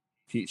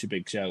future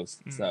big shows.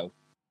 So,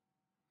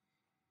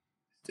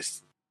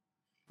 just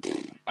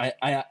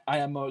I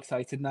am more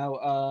excited now.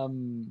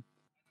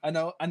 I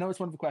know it's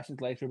one of the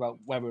questions later about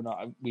whether or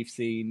not we've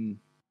seen,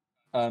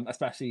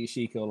 especially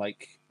Yoshiko,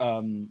 like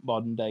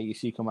modern day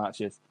Yoshiko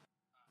matches,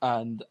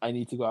 and I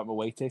need to go out my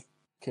way to,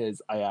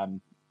 because I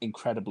am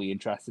incredibly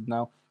interested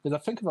now. Because I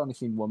think I've only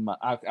seen one match.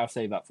 I'll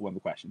save that for when the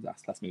question's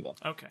asked. Let's move on.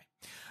 Okay.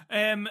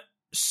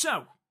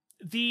 So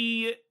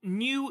the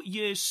New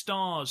Year's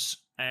Stars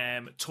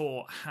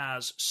tour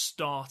has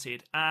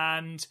started,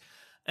 and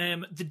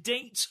the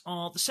dates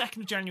are the 2nd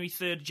of January,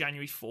 3rd of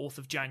January, 4th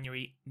of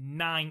January,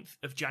 9th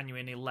of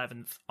January, and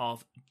 11th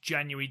of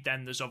January.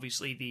 Then there's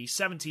obviously the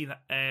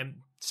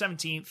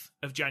 17th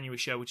of January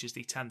show, which is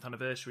the 10th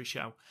anniversary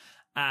show,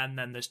 and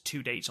then there's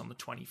 2 dates on the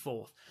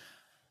 24th.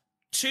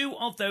 2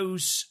 of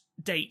those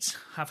dates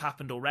have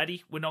happened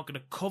already. We're not going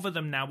to cover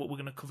them now, but we're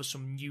going to cover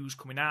some news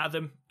coming out of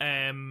them.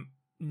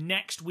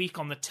 Next week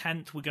on the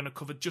 10th, we're going to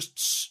cover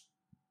just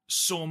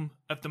some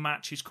of the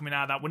matches coming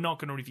out of that. We're not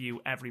going to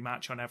review every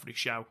match on every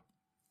show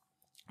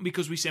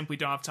because we simply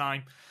don't have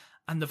time,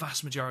 and the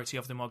vast majority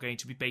of them are going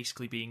to be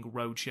basically being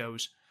road 2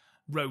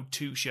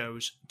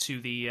 shows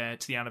to the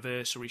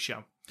anniversary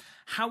show.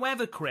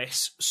 However,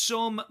 Chris,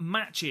 some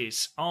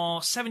matches,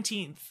 our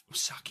 17th,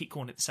 I keep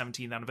calling it the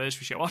 17th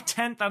anniversary show, our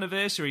 10th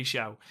anniversary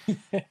show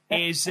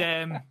is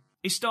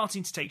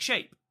starting to take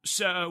shape.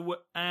 So,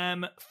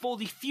 for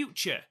the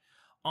future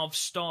of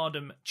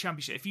Stardom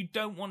Championship, if you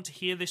don't want to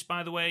hear this,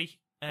 by the way,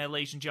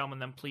 ladies and gentlemen,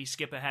 then please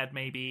skip ahead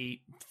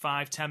maybe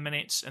 5-10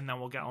 minutes, and then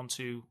we'll get on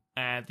to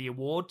the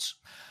awards.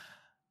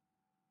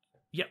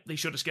 Yep, they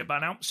should have skipped by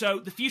now. So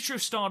the Future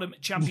of Stardom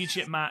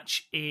Championship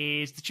match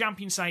is the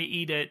champion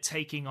Saida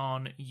taking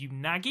on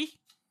Unagi.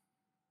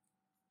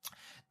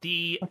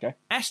 The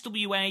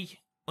SWA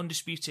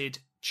Undisputed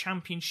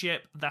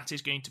Championship, that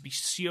is going to be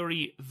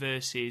Syuri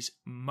versus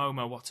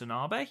Momo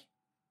Watanabe.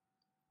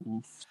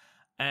 Oof.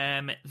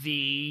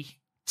 The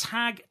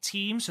tag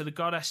team, so the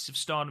Goddess of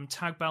Stardom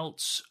tag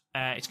belts,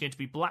 it's going to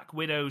be Black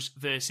Widows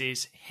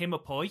versus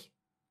Himapoi.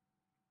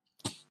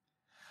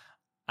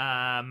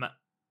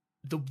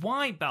 The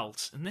white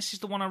belt, and this is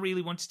the one I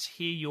really wanted to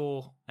hear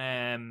your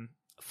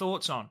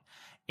thoughts on,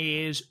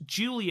 is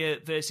Julia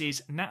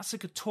versus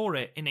Natsuka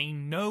Tora in a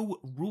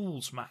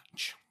no-rules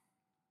match.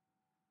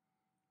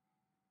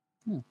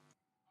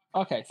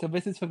 Okay, so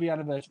this is for the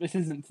anniversary. This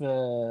isn't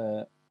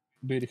for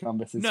Budokan.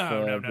 This is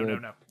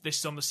No. This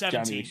is on the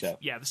 17th. Show.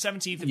 Yeah, the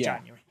 17th of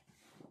January.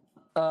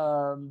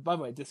 By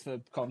the way, just for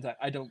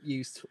context, I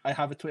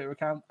have a Twitter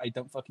account. I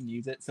don't fucking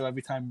use it, so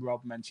every time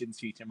Rob mentions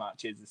future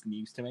matches, it's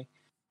news to me.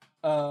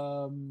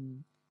 Let's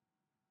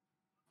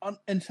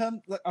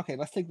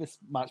take this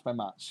match by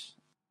match.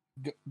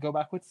 Go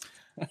backwards.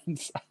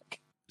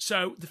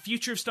 So the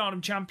Future of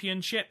Stardom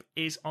Championship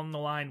is on the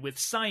line with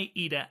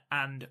Saida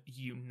and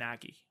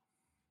Unagi.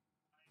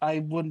 I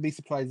wouldn't be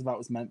surprised if that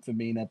was meant for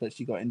Mina, but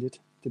she got injured,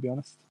 to be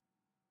honest.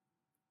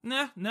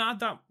 No,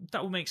 that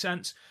would make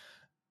sense.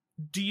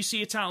 Do you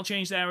see a title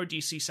change there, or do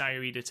you see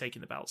Saida taking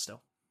the belt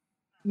still?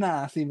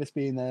 Nah, I see this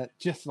being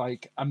just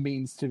like a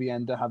means to the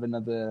end to have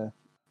another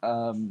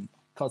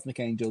Cosmic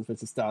Angels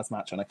versus Stars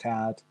match on a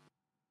card,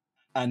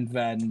 and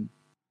then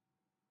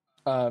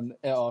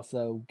it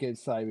also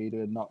gives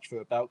Saida a notch for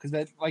a belt,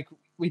 because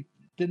we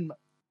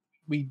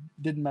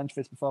didn't mention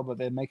this before, but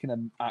they're making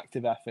an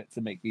active effort to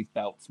make these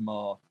belts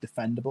more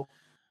defendable.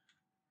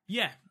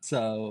 Yeah.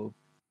 So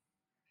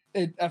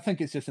I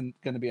think it's just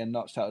going to be a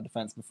notch title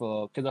defense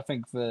before, because I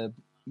think the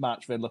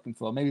match they're looking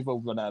for, maybe they'll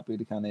run out of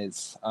Budokan,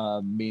 is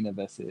Mina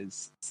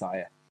versus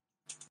Saya.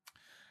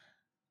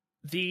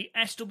 The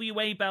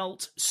SWA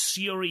belt,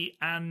 Syuri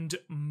and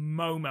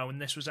Momo,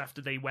 and this was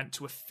after they went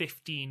to a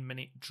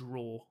 15-minute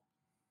draw.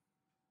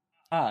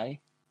 I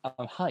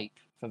am hype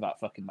for that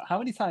fucking match. How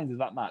many times has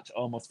that match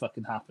almost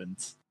fucking happened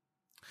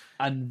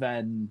and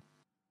then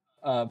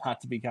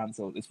had to be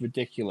cancelled? It's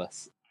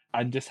ridiculous.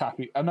 I'm just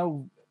happy. I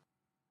know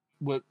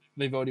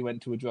they've already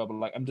went to a draw,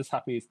 but I'm just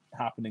happy it's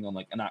happening on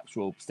an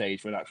actual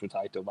stage for an actual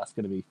title. That's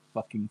going to be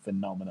fucking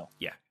phenomenal.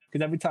 Yeah.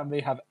 Because every time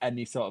they have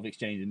any sort of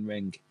exchange in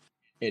ring,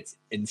 it's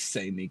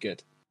insanely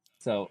good.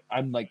 So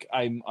I'm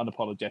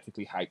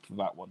unapologetically hyped for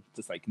that one.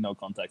 Just no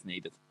context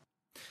needed.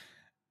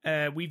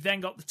 We've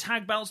then got the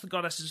tag belts, the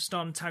Goddesses of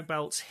Stardom tag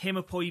belts,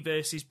 Himapoi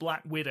versus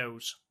Black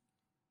Widows.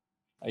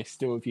 I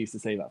still refuse to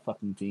say that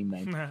fucking team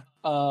name.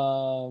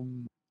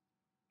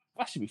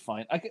 That should be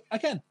fine.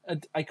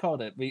 I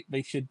called it.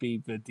 They should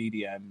be the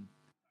DDM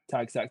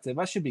tag sector.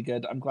 That should be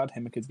good. I'm glad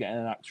Himaka's getting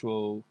an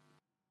actual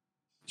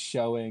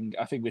showing.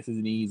 I think this is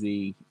an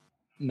easy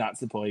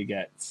Natsupoi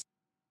gets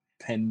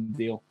pin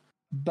deal.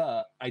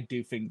 But I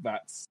do think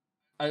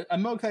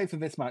I'm okay for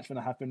this match when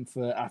it happened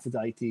for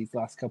Aphrodite's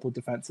last couple of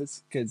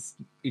defenses, because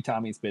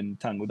Utami's been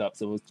tangled up,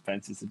 so those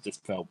defenses have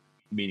just felt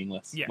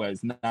meaningless. Yeah.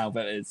 Whereas now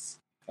that it's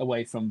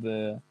away from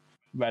the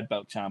red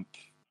belt champ,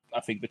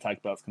 I think the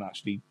tag belts can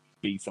actually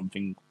be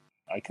something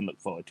I can look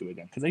forward to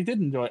again. Because I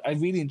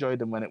really enjoyed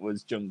them when it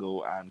was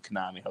Jungle and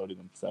Konami holding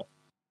them. So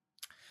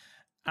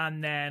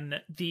And then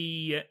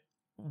the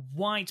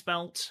white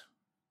belt,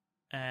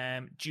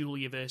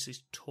 Julia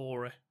versus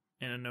Tora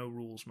in a no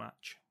rules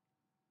match.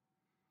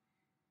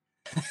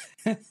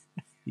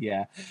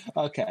 Yeah.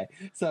 Okay.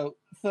 So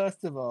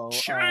first of all,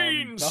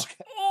 chains,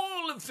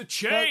 all of the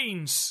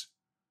chains.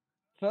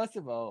 First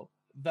of all,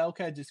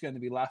 Velka just going to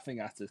be laughing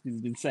at us because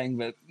he's been saying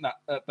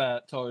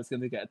that Tora's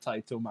going to get a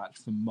title match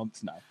for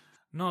months now.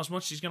 Not as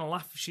much as he's going to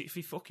laugh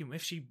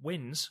if she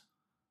wins.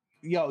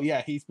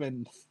 Yeah, he's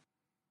been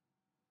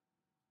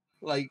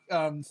like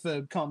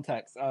for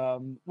context,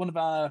 one of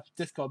our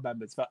Discord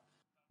members,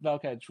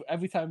 Velka,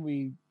 every time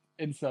we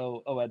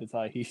insult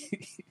Oeditai,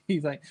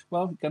 he's like,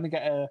 well,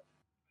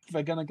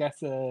 they're gonna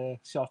get a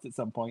shot at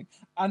some point,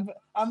 and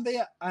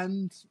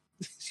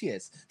she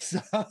is.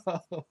 So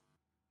to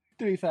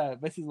be fair,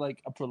 this is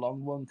like a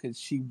prolonged one because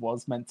she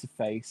was meant to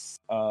face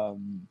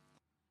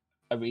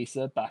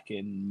Arisa back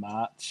in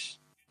March.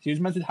 She was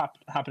meant to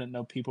happen at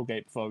No People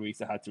Gate before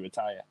Arisa had to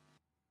retire.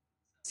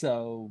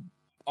 So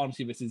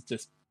honestly, this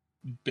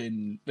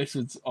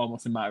was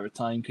almost a matter of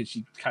time because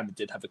she kind of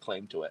did have a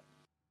claim to it.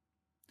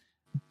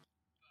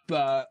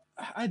 But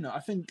I don't know. I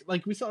think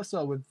like we sort of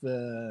saw with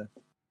the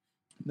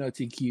no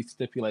TQ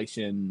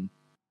stipulation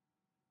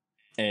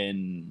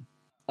in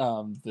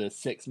the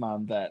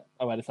 6-man that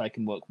Oeditai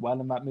can work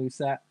well in that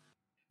moveset.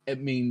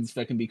 It means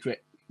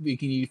we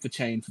can use the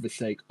chain for the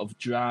sake of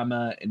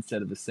drama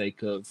instead of the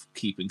sake of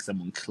keeping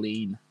someone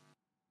clean.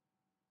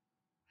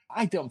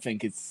 I don't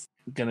think it's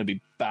gonna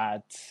be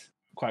bad,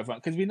 quite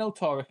frankly, because we know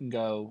Tora can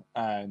go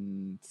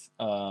and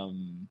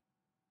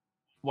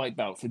white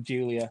belt for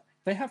Julia.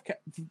 They have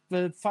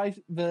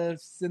the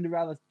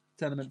Cinderella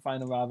tournament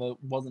final rather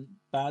wasn't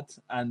bad,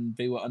 and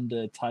they were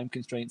under time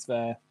constraints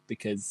there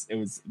because it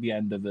was the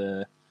end of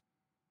a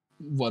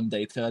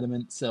one-day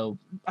tournament. So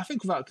I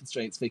think without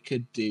constraints, they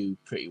could do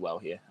pretty well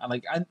here.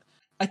 And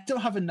I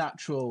don't have a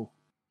natural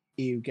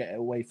 "you get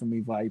away from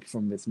me" vibe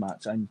from this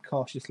match. I'm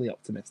cautiously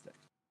optimistic.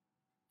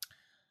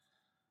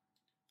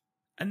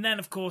 And then,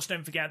 of course,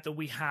 don't forget that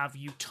we have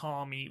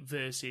Utami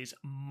versus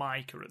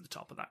Micah at the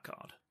top of that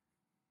card.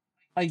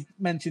 I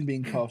mentioned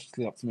being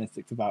cautiously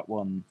optimistic for that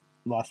one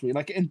last week.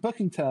 Like, in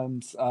booking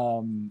terms,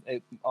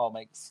 it all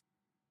makes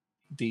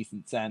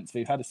decent sense.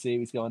 We've had a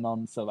series going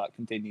on, so that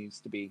continues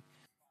to be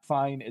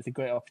fine. It's a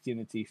great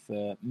opportunity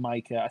for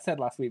Micah. I said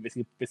last week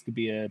this could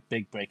be a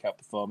big breakout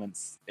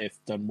performance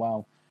if done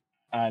well,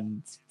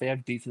 and they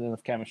have decent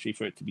enough chemistry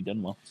for it to be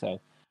done well.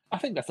 So I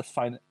think that's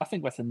a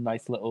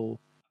nice little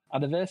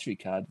anniversary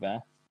card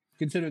there,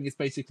 considering it's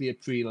basically a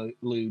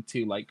prelude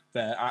to like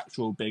their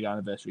actual big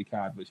anniversary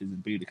card, which is in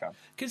Budokan.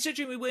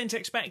 Considering we weren't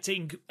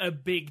expecting a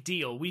big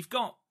deal, we've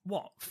got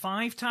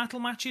 5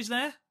 title matches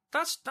there.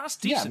 That's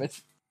decent. Yeah,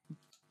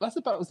 that's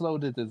about as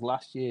loaded as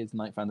last year's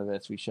 9th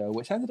anniversary show,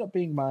 which ended up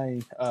being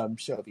my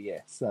show of the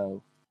year.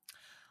 So,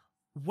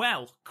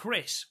 well,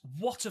 Chris,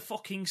 what a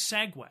fucking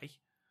segue.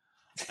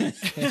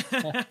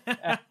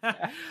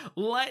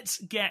 Let's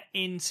get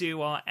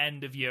into our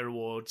end of year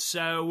awards.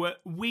 So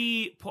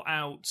we put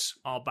out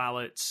our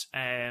ballots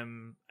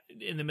in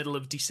the middle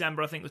of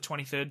December, I think the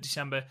 23rd of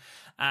December,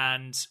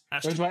 and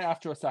it was right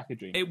after Osaka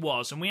Dream. It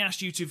was, and we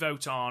asked you to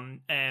vote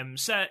on 8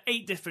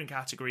 different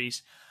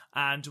categories.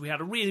 And we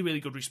had a really,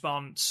 really good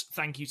response.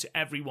 Thank you to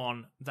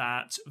everyone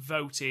that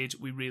voted.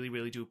 We really,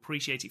 really do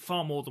appreciate it.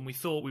 Far more than we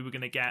thought we were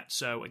going to get.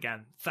 So,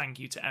 again, thank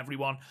you to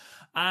everyone.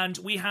 And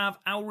we have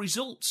our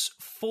results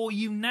for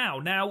you now.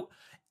 Now,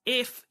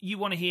 if you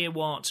want to hear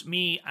what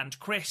me and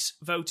Chris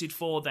voted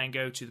for, then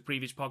go to the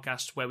previous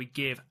podcast where we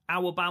give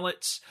our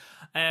ballots.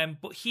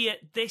 But here,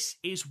 this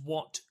is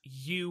what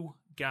you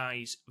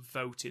guys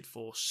voted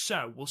for.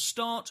 So we'll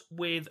start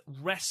with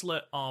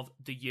Wrestler of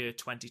the Year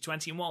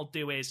 2020, and what I'll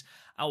do is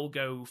I will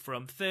go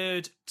from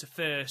third to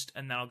first,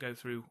 and then I'll go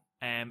through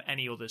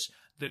any others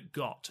that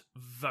got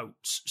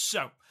votes.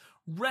 So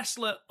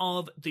Wrestler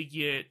of the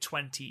Year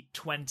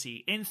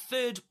 2020. In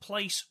third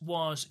place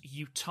was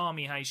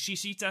Utami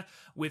Hayashishita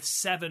with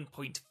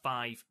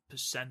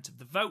 7.5% of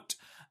the vote.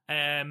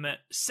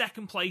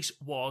 Second place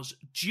was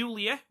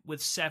Julia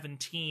with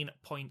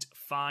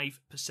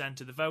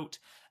 17.5% of the vote.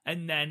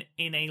 And then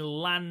in a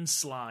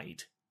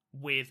landslide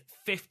with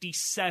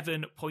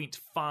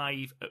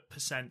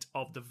 57.5%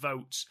 of the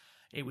votes,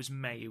 it was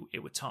Mayu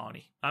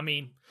Iwatani. I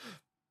mean,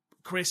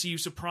 Chris, are you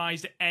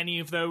surprised at any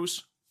of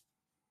those?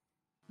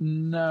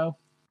 No,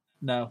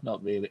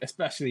 not really.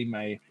 Especially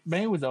May.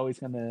 May was always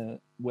going to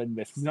win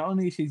this. Not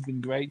only has she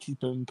been great, she's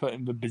been put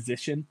in the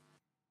position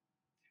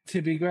to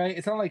be great.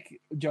 It's not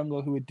like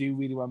Jungle, who would do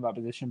really well in that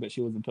position, but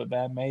she wasn't put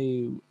there.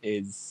 Mayu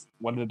is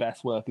one of the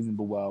best workers in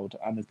the world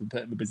and has been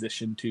put in the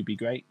position to be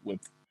great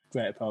with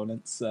great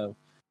opponents. So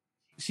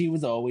she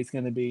was always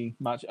going to be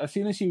much. As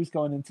soon as she was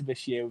going into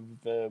this year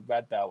with the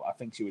red belt, I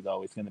think she was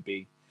always going to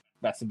be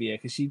best of the year,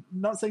 because she,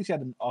 not saying she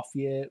had an off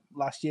year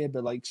last year,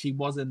 but like she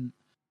wasn't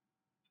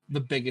the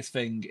biggest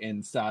thing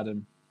in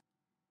Stardom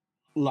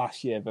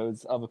last year. There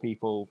was other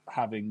people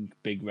having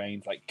big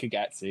reigns like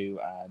Kagetsu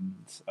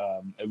and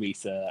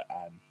Arisa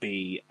and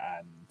B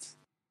and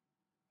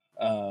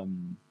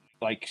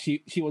like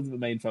she wasn't the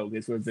main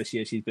focus, whereas this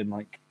year she's been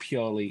like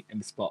purely in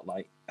the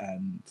spotlight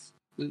and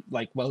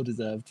like well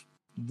deserved,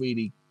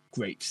 really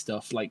great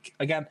stuff. Like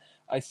again,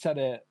 I said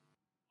it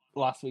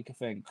last week. I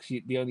think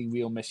the only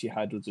real miss she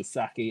had was with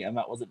Saki, and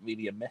that wasn't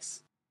really a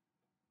miss.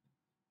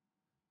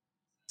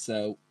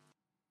 So,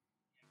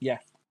 yeah,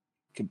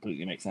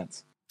 completely makes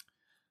sense.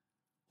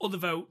 Other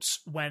votes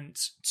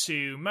went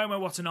to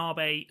Momo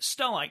Watanabe,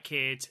 Starlight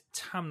Kid,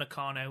 Tam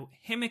Nakano,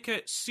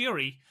 Himeka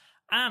Suri,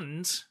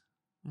 and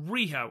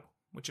Riho,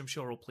 which I'm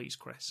sure will please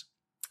Chris.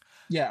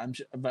 Yeah, I'm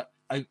sure, but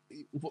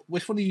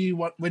which one of you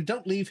want? Well,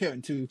 don't leave here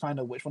until we find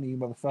out which one of you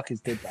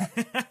motherfuckers did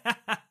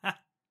that.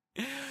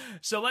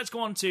 So let's go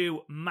on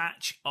to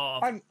match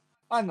of. I'm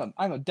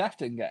not. Death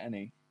didn't get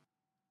any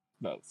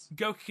votes.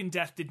 Goku and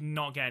Death did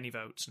not get any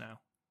votes. No.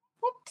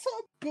 What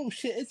sort of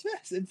bullshit is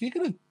this? If you're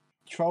gonna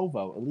troll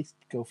vote, at least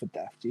go for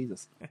Death.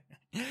 Jesus.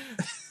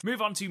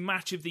 Move on to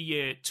match of the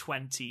year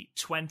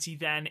 2020.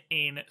 Then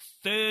in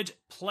third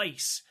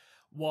place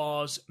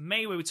was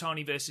Mayu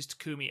Iwatani versus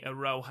Takumi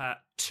Iroha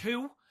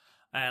 2,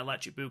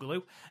 Electric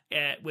Boogaloo,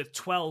 with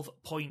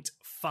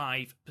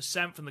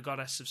 12.5% from the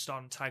Goddess of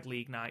Stardom Tag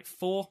League Night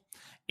 4.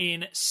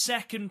 In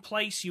second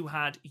place, you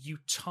had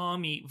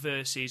Utami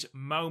versus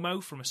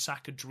Momo from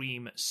Osaka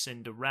Dream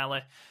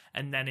Cinderella.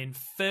 And then in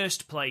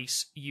first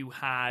place, you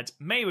had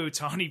Mayu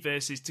Iwatani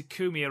versus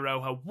Takumi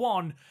Iroha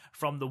 1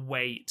 from the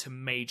Way to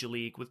Major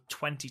League with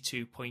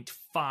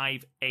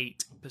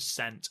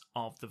 22.58%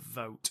 of the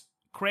vote.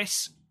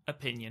 Chris,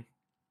 opinion?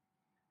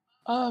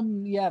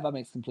 Yeah, that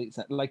makes complete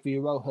sense. Like the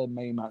Iroha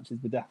main matches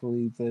were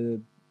definitely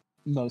the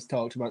most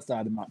talked about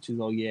Stardom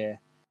matches all year.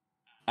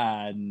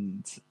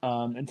 And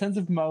in terms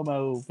of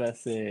Momo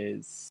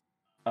versus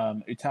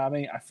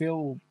Utami, I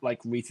feel like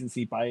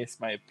recency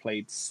bias might have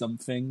played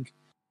something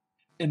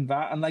in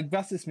that. And like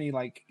that's just me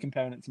like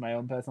comparing it to my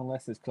own personal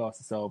list. Of course,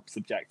 it's all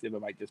subjective. I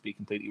might just be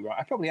completely wrong.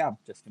 I probably am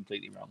just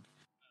completely wrong.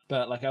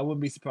 But like I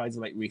wouldn't be surprised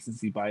if like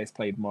recency bias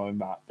played more in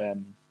that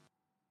than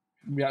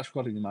the actual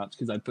quality of the match,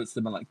 because I'd put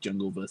them at like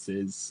Jungle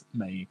versus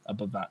May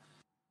above that.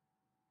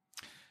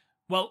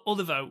 Well,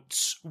 other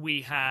votes,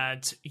 we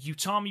had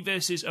Utami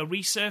versus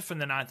Arisa from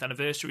the 9th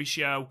anniversary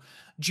show,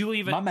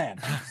 Julia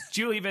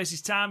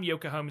versus Tam,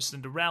 Yokohama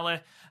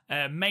Cinderella,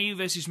 Mayu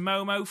versus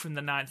Momo from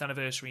the 9th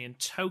anniversary in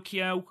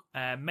Tokyo,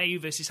 Mayu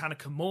versus Hana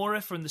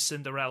Kimura from the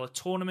Cinderella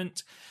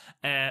tournament,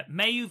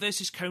 Mayu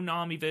versus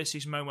Konami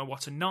versus Momo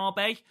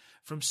Watanabe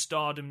from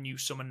Stardom New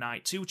Summer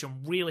Night 2, which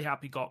I'm really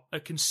happy got a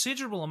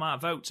considerable amount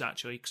of votes,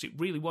 actually, because it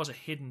really was a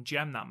hidden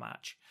gem, that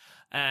match.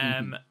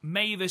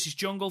 Mayu versus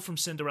Jungle from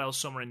Cinderella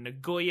Summer in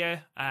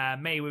Nagoya,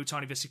 Mayu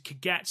Iwatani versus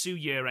Kagetsu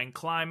year-end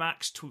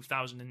climax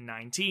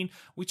 2019.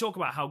 We talk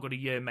about how good a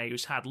year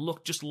Mayu's had.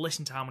 Look, just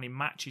listen to how many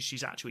matches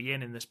she's actually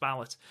in this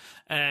ballot.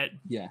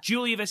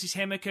 Julia versus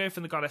Himeka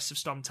from the Goddess of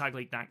Storm Tag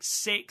League Night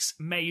 6,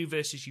 Mayu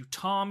versus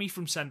Utami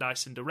from Sendai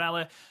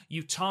Cinderella,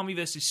 Utami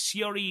versus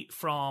Syuri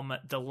from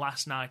the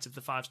last night of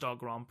the 5-Star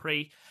Grand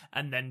Prix,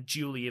 and then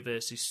Julia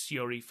versus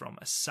Syuri from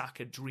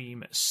Osaka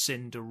Dream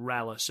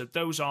Cinderella. So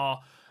those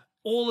are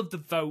all of the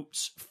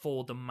votes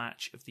for the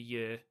match of the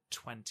year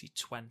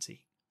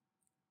 2020.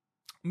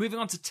 Moving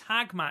on to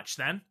tag match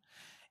then.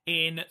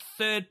 In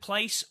third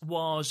place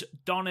was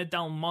Donna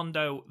Del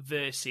Mondo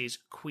versus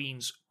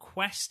Queen's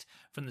Quest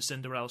from the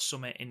Cinderella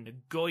Summit in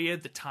Nagoya.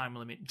 The time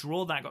limit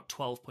draw, that got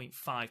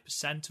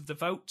 12.5% of the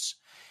votes.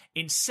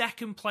 In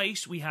second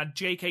place, we had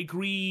JK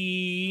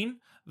Green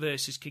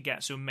versus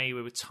Kagetsu and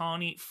Mayu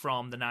Iwatani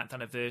from the 9th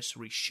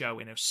anniversary show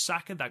in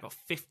Osaka. That got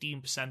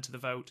 15% of the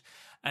vote.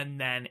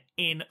 And then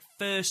in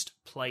first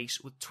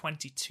place with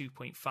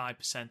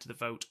 22.5% of the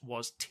vote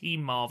was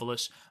Team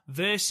Marvelous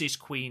versus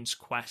Queen's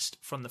Quest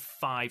from the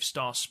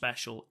 5-Star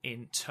Special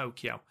in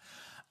Tokyo.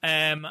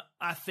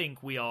 I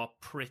think we are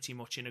pretty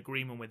much in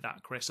agreement with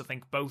that, Chris. I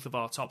think both of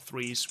our top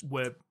threes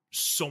were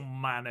some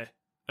manner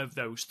of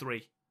those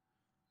three.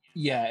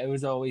 Yeah, it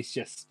was always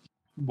just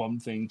one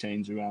thing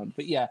changed around.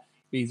 But yeah,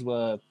 these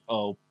were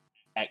all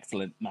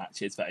excellent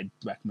matches that I'd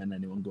recommend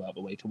anyone go out of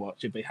the way to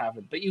watch if they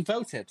haven't. But you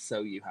voted,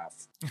 so you have.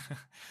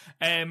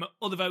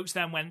 Other votes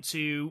then went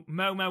to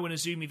Momo and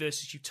Azumi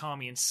versus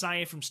Utami and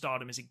Saya from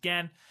Stardom is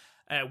Again,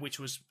 which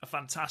was a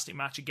fantastic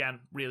match.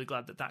 Again, really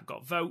glad that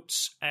got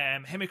votes.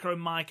 Himiko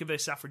and Maika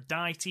versus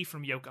Aphrodite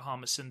from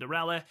Yokohama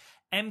Cinderella.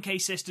 MK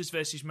Sisters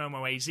versus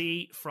Momo AZ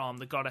from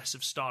the Goddess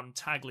of Stardom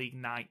Tag League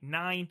Night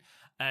 9.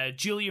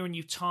 Julia and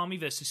Utami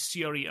versus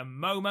Syuri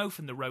and Momo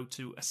from the Road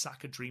to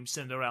Osaka Dream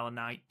Cinderella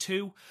Night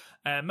 2.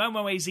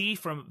 Momo AZ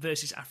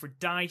versus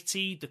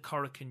Aphrodite, the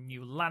Korakuen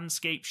New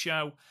Landscape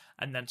Show.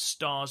 And then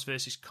Stars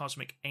versus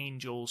Cosmic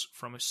Angels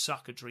from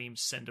Osaka Dream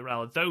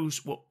Cinderella.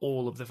 Those were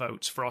all of the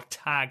votes for our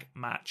tag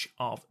match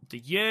of the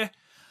year.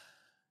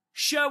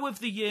 Show of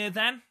the year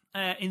then.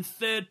 In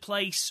third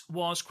place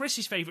was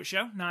Chris's favourite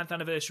show, 9th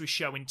anniversary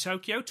show in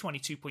Tokyo,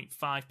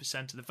 22.5%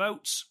 of the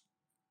votes.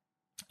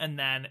 And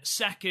then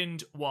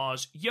second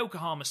was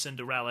Yokohama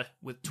Cinderella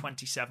with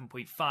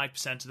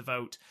 27.5% of the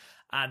vote.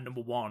 And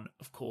number one,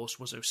 of course,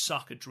 was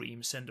Osaka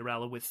Dream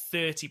Cinderella with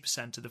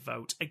 30% of the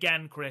vote.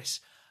 Again, Chris,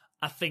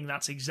 I think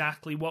that's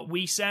exactly what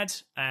we said.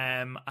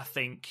 I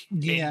think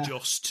Yeah. in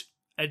just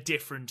a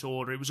different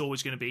order, it was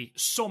always going to be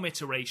some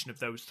iteration of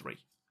those three.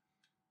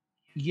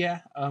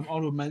 Yeah,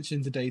 honorable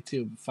mention today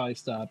too,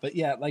 5-star. But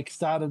yeah, like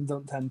Stardom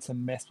don't tend to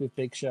mess with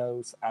big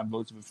shows, and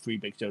those were 3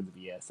 big shows of the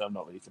year, so I'm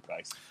not really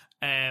surprised.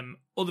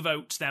 Other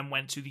votes then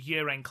went to the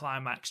year-end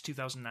Climax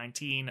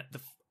 2019,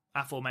 the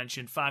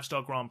aforementioned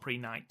 5-star Grand Prix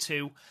Night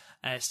 2,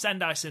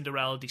 Sendai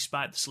Cinderella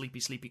despite the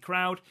sleepy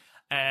crowd,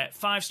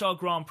 5-star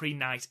Grand Prix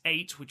Night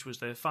 8, which was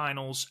the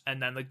finals,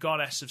 and then the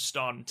Goddess of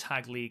Stardom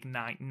Tag League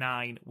Night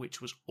 9,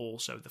 which was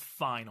also the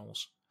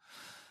finals.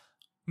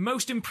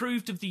 Most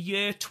improved of the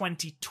year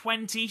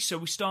 2020, so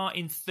we start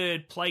in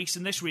third place,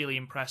 and this really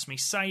impressed me.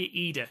 Saya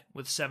Iida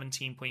with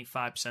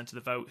 17.5% of the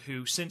vote,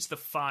 who since the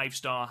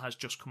 5-star has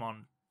just come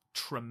on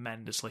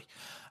tremendously.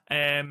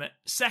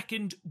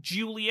 Second,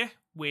 Julia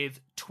with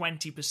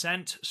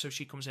 20%, so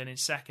she comes in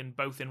second,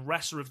 both in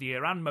Wrestler of the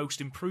Year and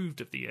Most Improved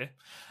of the Year.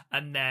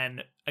 And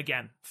then,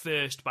 again,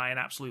 first by an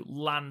absolute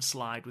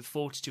landslide with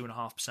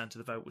 42.5% of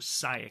the vote was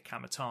Saya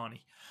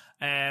Kamitani.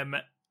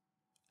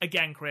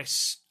 Again,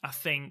 Chris, I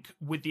think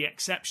with the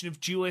exception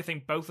of Julia, I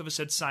think both of us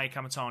said Saya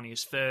Kamitani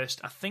is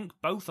first. I think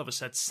both of us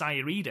said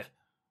Saya Iida.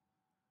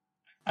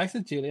 I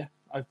said Julia,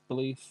 I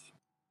believe.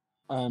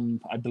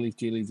 I believe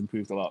Julia's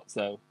improved a lot,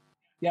 so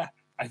yeah,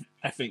 I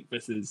think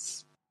this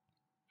is...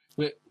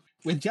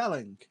 We're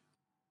gelling.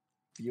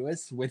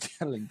 Viewers, we're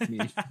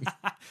gelling.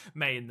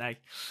 May and they.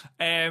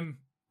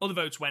 Other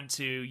votes went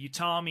to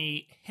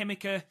Utami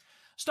Himika,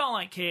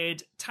 Starlight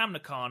Kid, Tam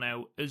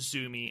Nakano,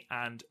 Azumi,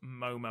 and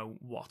Momo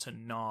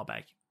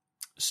Watanabe.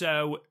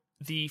 So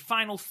the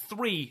final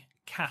 3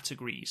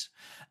 categories.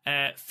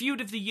 Feud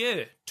of the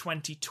Year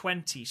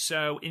 2020.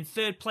 So in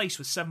third place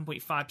with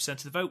 7.5%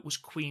 of the vote was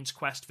Queen's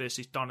Quest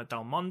versus Donna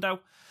Del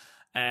Mondo.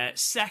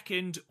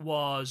 Second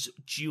was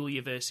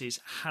Julia versus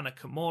Hana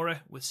Kimura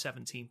with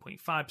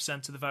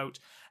 17.5% of the vote.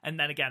 And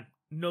then again,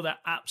 another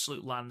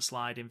absolute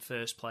landslide in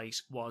first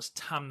place was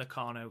Tam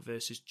Nakano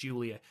versus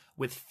Julia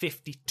with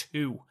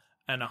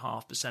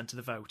 52.5% of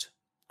the vote.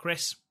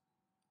 Chris?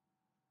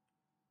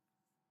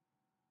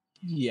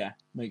 Yeah,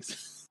 makes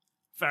sense.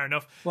 Fair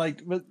enough.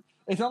 Like, but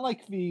it's not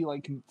like the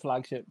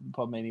flagship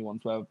Podmania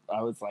ones where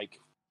I was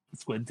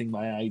squinting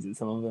my eyes at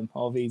some of them.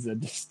 All these are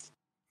just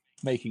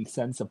making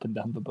sense up and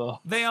down the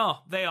bar. They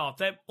are.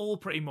 They're all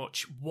pretty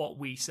much what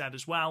we said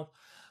as well.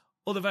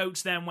 Other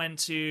votes then went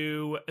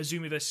to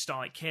Azumi versus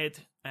Starlight Kid,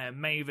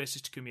 May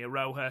versus Takumi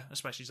Iroha,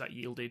 especially as that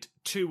yielded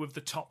 2 of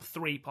the top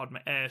 3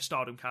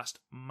 Stardom Cast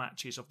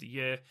matches of the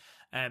year.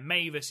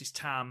 May versus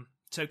Tam,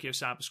 Tokyo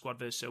Cyber Squad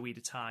versus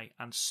Oida Tai,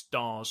 and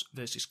Stars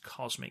versus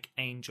Cosmic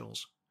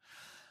Angels.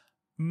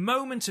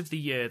 Moment of the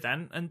year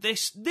then, and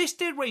this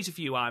did raise a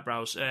few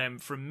eyebrows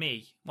from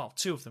me. Well,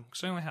 2 of them,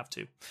 because I only have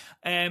 2.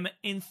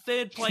 In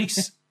third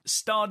place,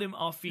 Stardom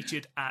are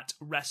featured at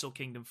Wrestle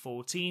Kingdom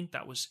 14.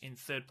 That was in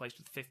third place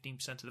with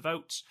 15% of the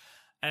votes.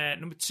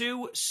 Number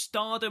 2,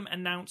 Stardom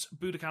announced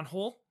Budokan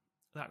Hall.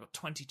 That got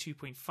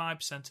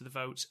 22.5% of the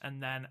votes.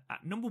 And then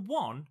at number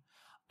 1,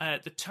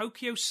 the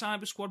Tokyo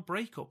Cyber Squad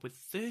breakup with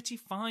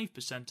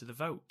 35% of the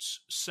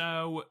votes.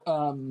 So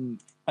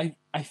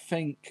I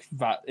think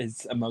that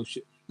is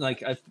emotion.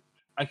 Like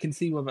I can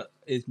see whether it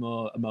is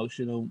more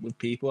emotional with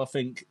people. I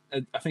think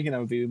in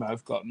our review might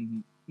have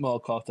gotten more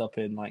caught up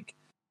in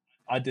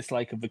a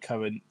dislike of the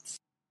current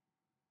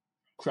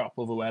crop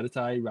of Oida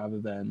Tai rather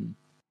than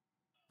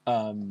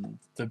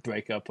the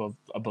breakup of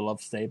a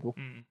beloved stable.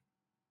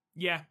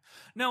 Yeah,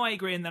 no, I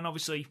agree. And then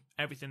obviously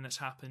everything that's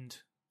happened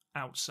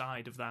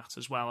outside of that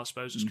as well, I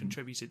suppose, has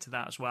contributed to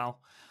that as well.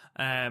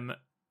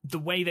 The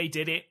way they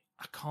did it,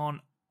 I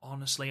can't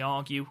honestly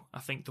argue. I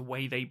think the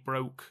way they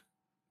broke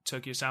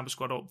Tokyo Cyber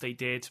Squad up, they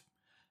did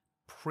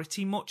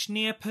pretty much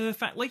near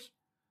perfectly.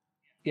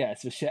 Yeah,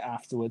 it's the shit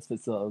afterwards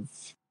that sort of...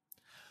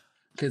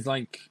 Because,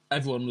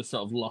 everyone was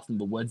sort of lost in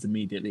the woods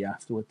immediately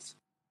afterwards.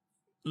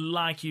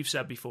 Like you've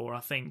said before, I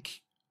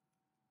think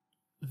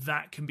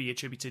that can be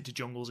attributed to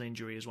Jungle's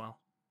injury as well.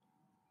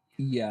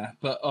 Yeah,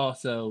 but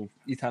also,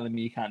 you're telling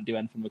me you can't do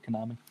anything with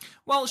Konami?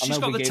 Well, she's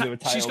got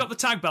the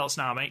tag belts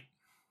now, mate.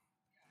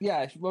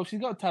 Yeah, well, she's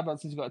got a tag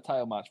belt since she's got a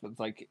title match, but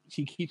it's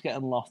she keeps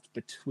getting lost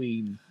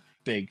between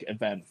big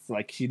events.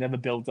 She never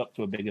builds up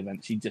to a big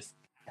event. She just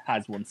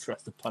has one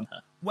thrust upon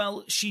her.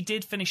 Well, she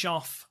did finish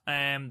off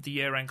the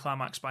year-end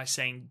Climax by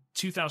saying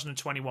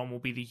 2021 will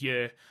be the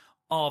year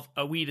of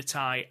Oida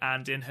Tai,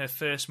 and in her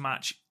first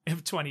match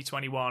of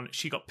 2021,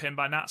 she got pinned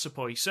by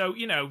Natsupoi. So,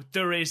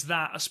 there is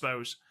that, I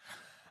suppose.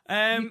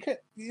 You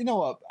know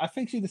what? I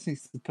think she just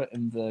needs to put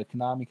in the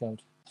Konami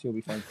code. She'll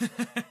be fine.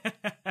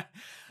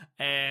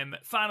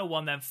 Final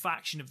one then,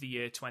 Faction of the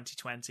Year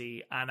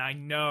 2020, and I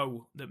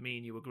know that me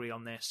and you agree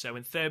on this. So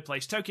in third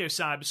place, Tokyo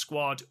Cyber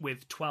Squad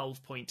with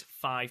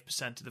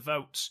 12.5% of the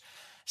votes.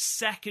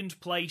 Second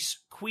place,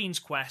 Queen's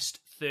Quest,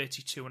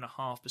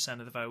 32.5%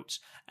 of the votes.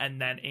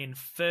 And then in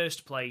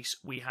first place,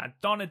 we had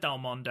Donna Del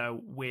Mondo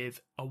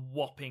with a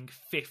whopping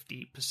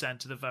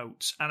 50% of the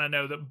votes. And I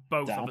know that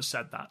both of us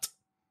said that.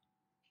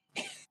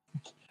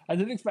 I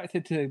didn't expect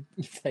it to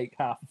take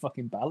half a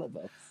fucking ballot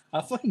though.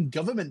 Our fucking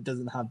government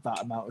doesn't have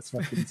that amount of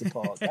fucking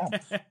support. Damn.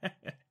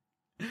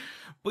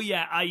 But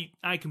yeah,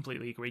 I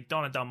completely agree.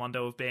 Donna Del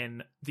Mondo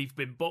they've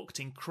been booked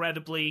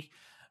incredibly.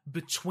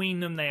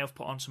 Between them, they have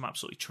put on some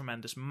absolutely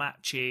tremendous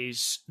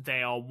matches.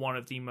 They are one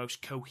of the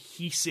most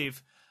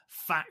cohesive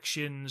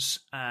factions,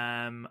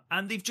 and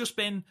they've just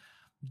been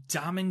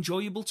damn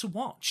enjoyable to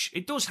watch.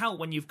 It does help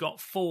when you've got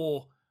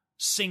 4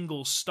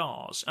 single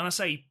stars, and I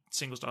say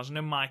single stars. I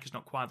know Mike is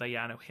not quite there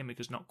yet. I know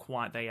Himika's not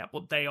quite there yet,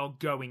 but they are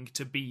going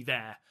to be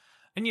there.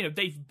 And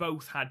they've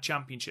both had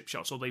championship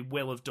shots, or they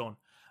will have done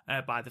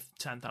by the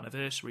 10th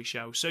anniversary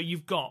show. So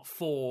you've got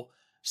 4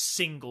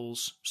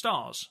 singles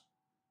stars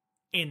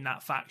in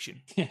that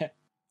faction. Yeah.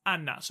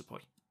 And Natsupoi.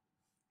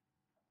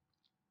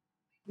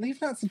 Leave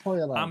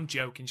Natsupoi alone. I'm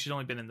joking. She's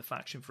only been in the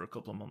faction for a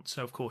couple of months,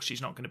 so of course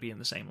she's not going to be in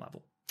the same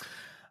level.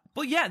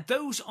 But yeah,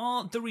 those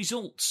are the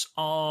results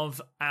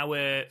of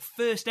our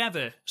first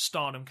ever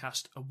Stardom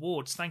Cast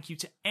Awards. Thank you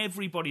to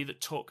everybody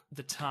that took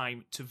the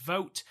time to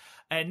vote.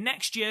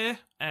 Next year,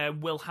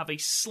 we'll have a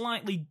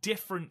slightly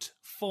different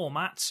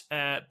format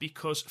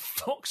because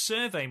fuck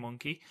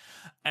SurveyMonkey.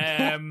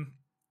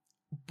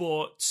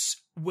 But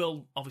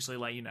we'll obviously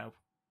let you know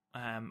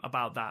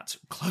about that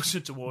closer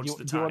towards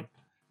the time.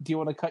 Do you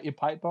want to cut your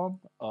pipe bomb?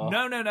 Or...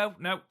 No,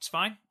 it's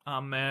fine.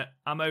 I'm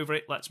over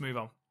it. Let's move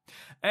on.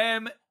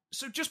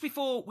 So just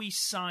before we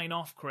sign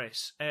off,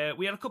 Chris,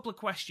 we had a couple of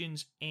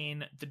questions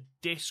in the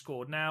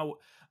Discord. Now,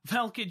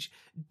 Velkage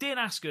did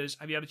ask us,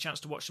 have you had a chance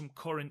to watch some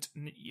current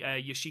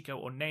Yoshiko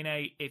or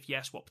Nene? If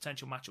yes, what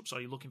potential matchups are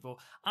you looking for?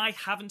 I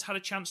haven't had a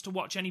chance to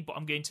watch any, but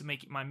I'm going to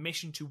make it my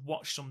mission to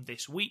watch some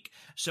this week.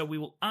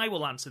 So I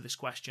will answer this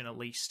question at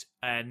least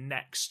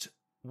next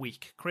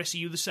week. Chris, are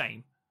you the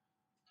same?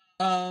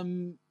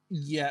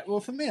 Yeah.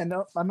 Well, for me,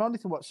 I'm only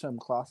to watch some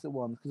classic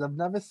ones because I've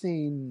never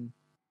seen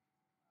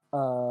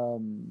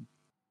any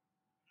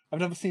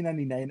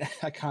Nene.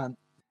 I can't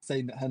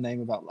say her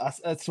name about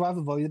last. So I've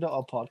avoided it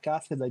on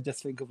podcast because I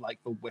just think of like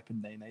the Whip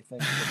and Nene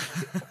thing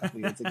a couple of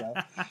years ago.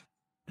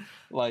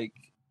 Like,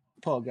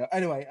 poor girl.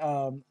 Anyway,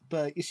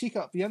 but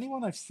Yoshiko, the only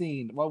one I've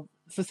seen, well,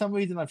 for some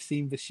reason I've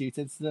seen the shoot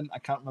incident. I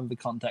can't remember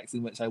the context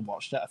in which I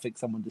watched it. I think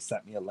someone just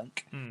sent me a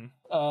link.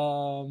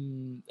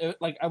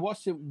 I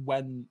watched it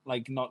when,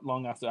 like, not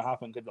long after it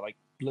happened because it, like,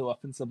 blew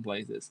up in some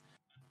places.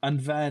 And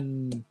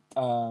then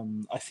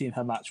I seen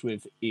her match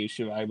with Io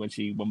Shirai when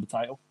she won the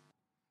title.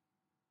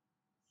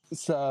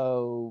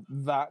 So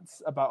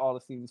that's about all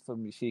I've seen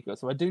from Yoshiko.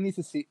 So I do need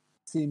to see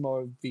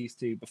more of these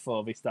two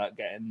before they start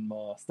getting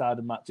more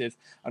Stardom matches.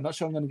 I'm not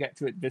sure I'm going to get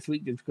to it this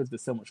week just because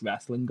there's so much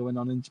wrestling going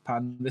on in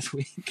Japan this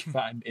week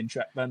that I'm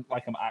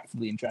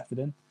actively interested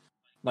in.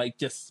 Like,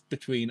 just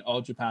between All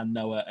Japan,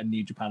 Noah, and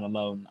New Japan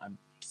alone, I'm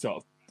sort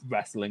of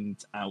wrestling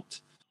out.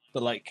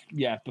 But, like,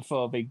 yeah,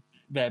 before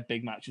their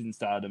big matches in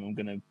Stardom, I'm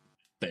going to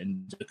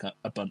binge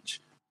a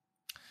bunch.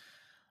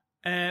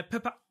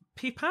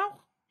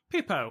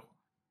 Pipo?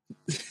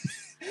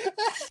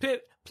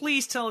 Pip,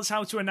 please tell us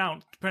how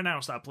to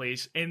pronounce that,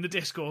 please, in the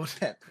Discord.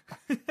 Pip.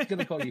 I'm going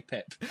to call you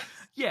Pip.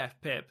 Yeah,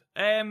 Pip.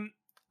 They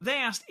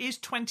asked, is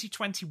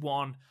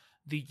 2021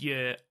 the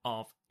year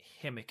of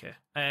Himika?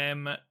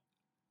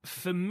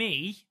 For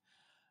me,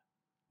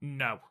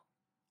 no.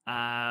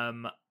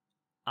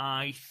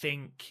 I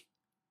think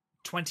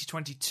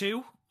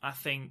 2022, I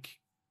think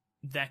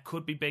there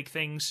could be big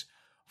things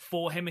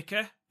for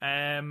Himika.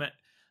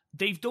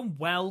 They've done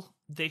well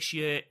this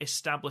year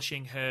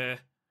establishing her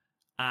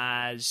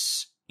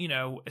as,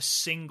 a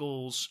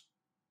singles,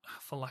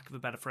 for lack of a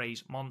better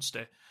phrase,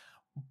 monster.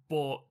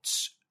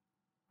 But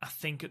I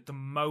think at the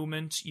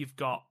moment you've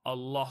got a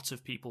lot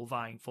of people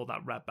vying for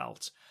that red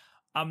belt.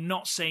 I'm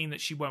not saying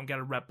that she won't get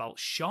a red belt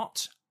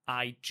shot.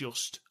 I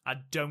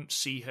don't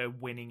see her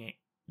winning it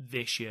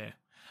this year.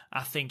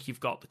 I think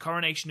you've got the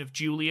coronation of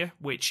Julia,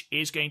 which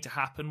is going to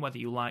happen, whether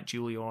you like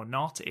Julia or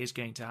not. It is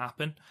going to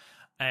happen.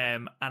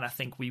 And I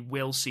think we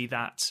will see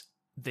that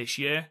this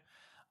year.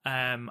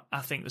 I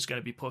think there's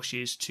going to be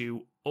pushes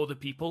to other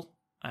people.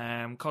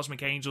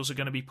 Cosmic Angels are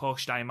going to be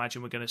pushed. I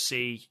imagine we're going to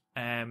see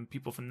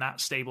people from that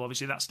stable.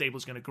 Obviously, that stable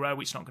is going to grow.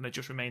 It's not going to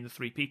just remain the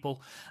 3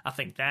 people. I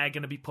think they're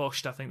going to be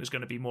pushed. I think there's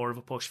going to be more of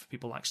a push for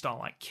people like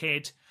Starlight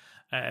Kid,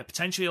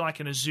 potentially like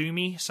an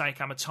Azumi,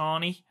 Sayaka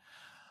Mitani.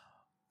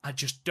 I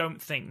just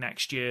don't think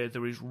next year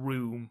there is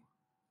room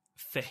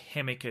for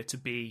Himika to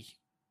be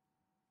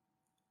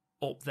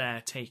up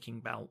there taking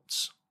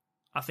belts.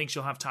 I think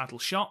she'll have title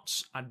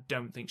shots. I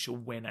don't think she'll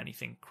win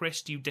anything.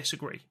 Chris, do you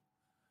disagree?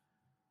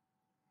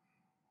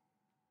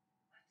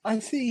 I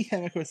see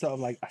Himika as sort of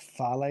like a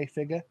Fale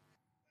figure,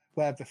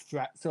 where the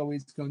threat's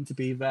always going to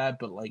be there,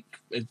 but like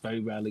it's very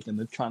rarely going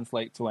to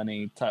translate to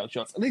any title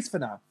shots, at least for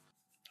now.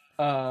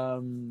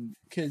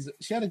 Because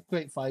she had a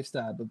great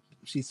 5-star, but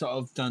she's sort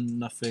of done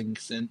nothing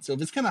since. So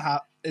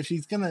if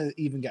she's gonna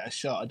even get a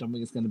shot, I don't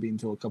think it's going to be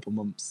until a couple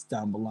months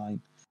down the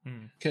line.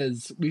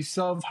 Because we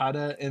sort of had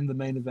her in the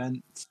main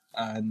event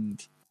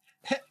and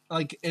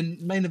in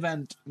main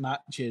event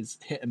matches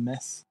hit and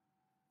miss.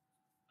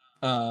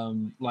 I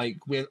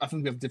think we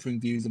have differing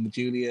views on the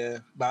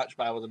Julia match,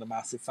 but I wasn't a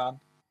massive fan.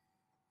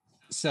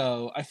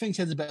 So I think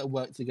she has a bit of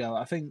work to go.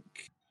 I think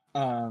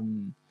how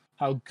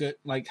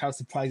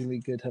surprisingly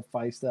good her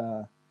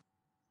 5-star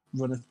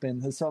run has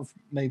been has sort of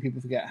made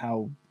people forget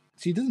how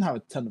she doesn't have a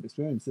ton of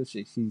experience, does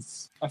she?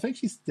 I think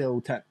she's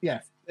still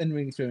in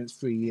ring experience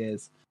 3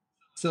 years.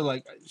 So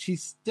like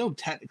she's still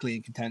technically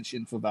in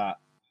contention for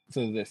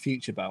the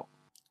future belt.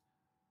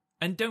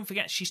 And don't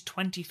forget, she's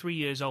 23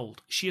 years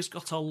old. She has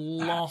got a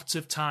lot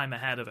of time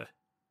ahead of her.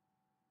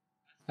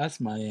 That's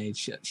my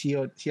age. She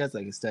has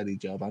like a steady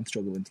job. I'm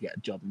struggling to get a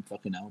job in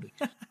fucking Audi.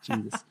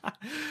 Jesus.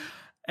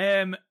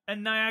 And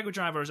Niagara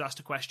Driver has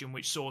asked a question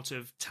which sort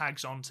of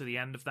tags on to the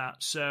end of that.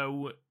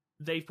 So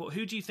they've put,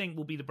 who do you think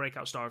will be the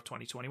breakout star of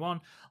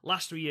 2021?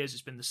 Last 3 years,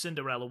 it's been the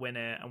Cinderella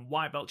winner and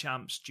white belt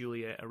champs,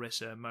 Julia,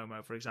 Arisa,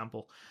 Momo, for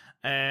example.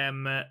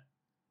 But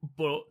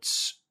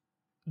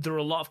there are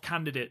a lot of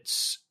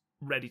candidates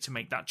ready to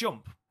make that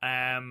jump.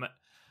 I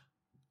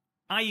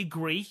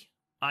agree.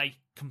 I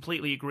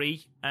completely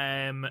agree.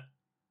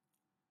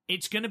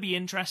 It's going to be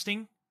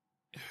interesting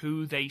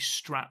who they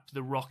strap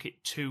the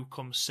Rocket to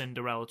come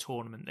Cinderella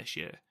tournament this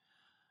year.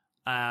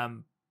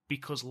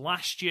 Because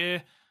last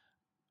year,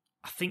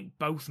 I think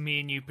both me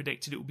and you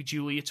predicted it would be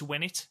Julia to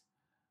win it.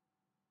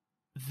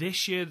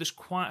 This year, there's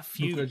quite a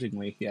few...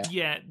 Begrudgingly, yeah.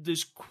 Yeah,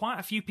 there's quite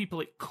a few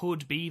people it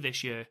could be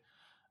this year.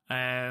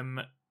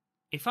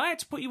 If I had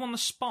to put you on the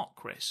spot,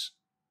 Chris,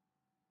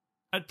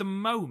 at the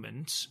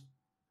moment,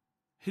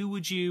 who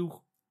would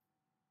you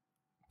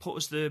put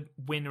as the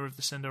winner of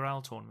the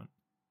Cinderella tournament?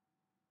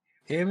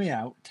 Hear me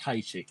out,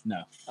 Taichi.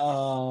 No.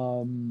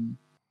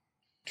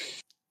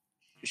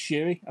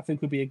 Shuri, I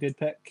think, would be a good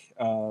pick.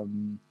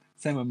 Same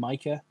with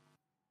Micah,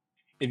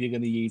 if you're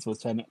going to use those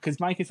tournament. Because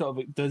Micah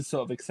does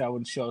excel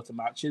in shorter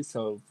matches,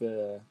 so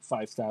the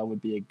 5-star would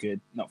be a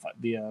good...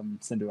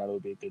 Cinderella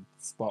would be a good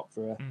spot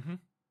for her. Mm-hmm.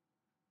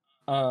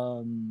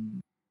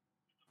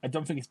 I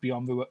don't think it's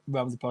beyond the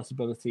realms of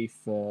possibility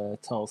for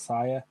Tall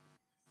Sire.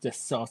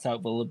 Just sort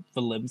out the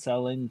limb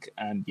selling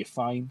and you're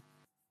fine.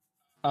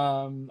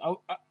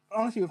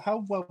 Honestly, with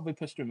how well they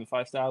pushed her in the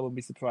 5-star, I wouldn't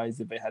be surprised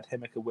if they had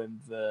Himeka win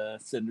the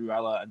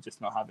Cinderella and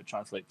just not have it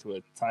translate to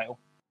a title.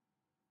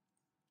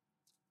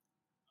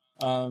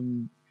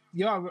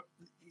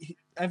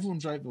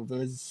 Everyone's right, though.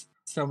 There's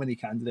so many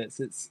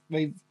candidates.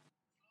 They've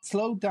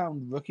slowed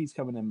down rookies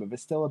coming in, but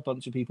there's still a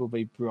bunch of people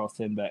they brought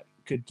in that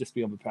could just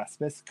be on the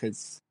precipice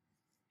because,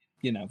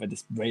 they're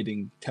just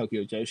raiding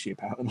Tokyo Joshi,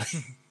 apparently.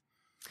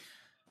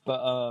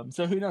 But,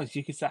 so who knows?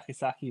 Yuka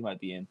Sakazaki might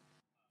be in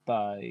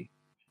by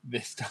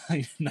this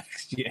time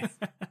next year,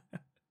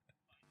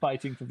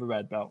 fighting for the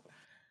red belt.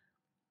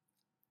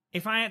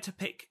 If I had to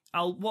pick,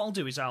 what I'll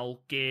do is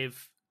I'll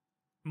give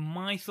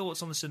my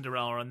thoughts on the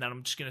Cinderella, and then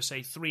I'm just going to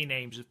say 3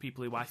 names of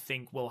people who I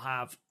think will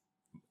have,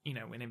 in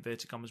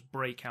inverted commas,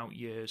 breakout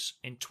years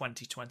in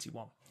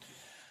 2021.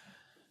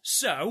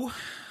 So,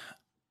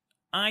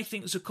 I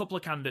think there's a couple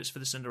of candidates for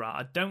the Cinderella.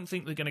 I don't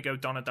think they're going to go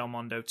Donna Del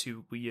Mondo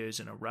 2 years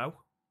in a row.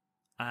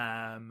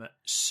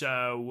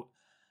 So,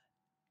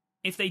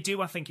 if they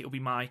do, I think it'll be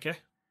Micah.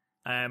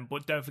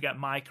 But don't forget,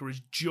 Micah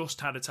has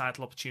just had a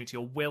title opportunity,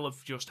 or will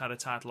have just had a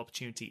title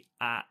opportunity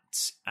at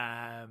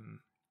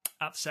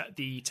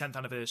the 10th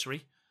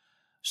anniversary.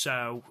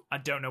 So, I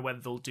don't know whether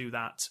they'll do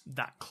that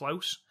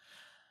close.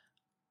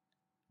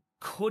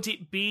 Could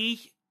it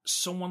be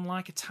someone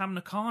like a Tam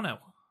Nakano?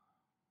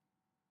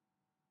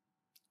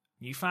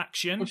 New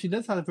faction. Well, she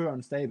does have her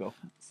own stable.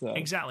 So.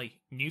 Exactly.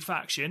 New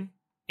faction.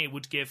 It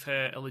would give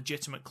her a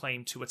legitimate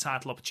claim to a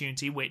title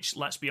opportunity, which,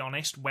 let's be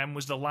honest, when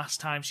was the last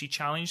time she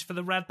challenged for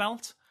the red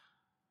belt?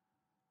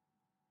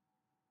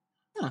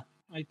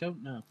 I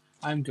don't know.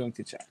 I'm going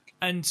to check.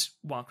 And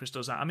while Chris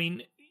does that, I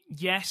mean,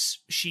 yes,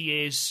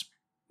 she is,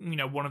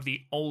 one of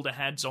the older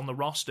heads on the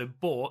roster,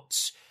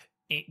 but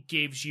it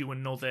gives you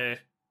another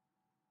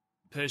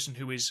person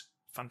who is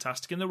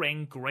fantastic in the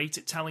ring, great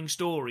at telling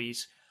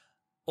stories,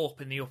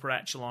 up in the upper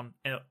echelon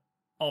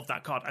of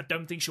that card. I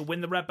don't think she'll win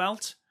the red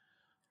belt,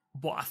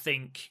 but I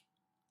think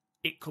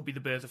it could be the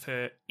birth of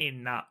her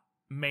in that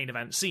main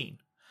event scene.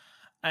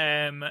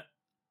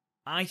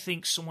 I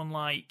think someone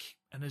like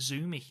an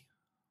Azumi.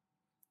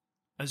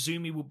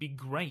 Azumi would be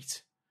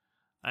great.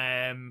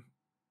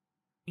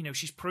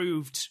 She's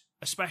proved,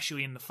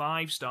 especially in the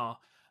 5-star,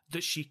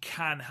 that she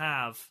can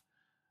have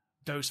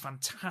those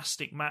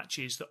fantastic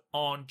matches that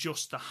aren't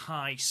just the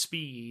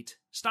high-speed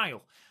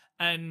style.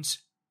 And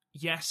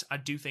yes, I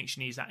do think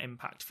she needs that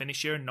impact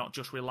finisher and not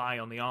just rely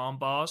on the arm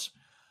bars.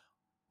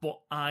 But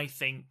I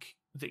think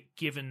that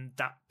given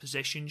that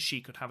position,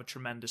 she could have a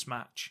tremendous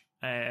match.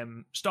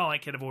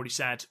 Starlight Kid, I've already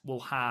said,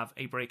 will have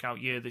a breakout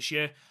year this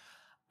year.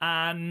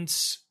 And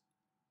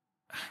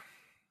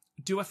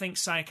do I think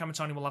Saya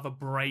Kamitani will have a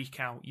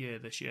breakout year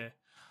this year?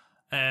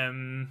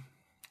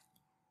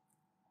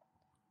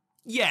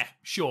 Yeah,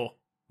 sure.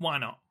 Why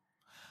not?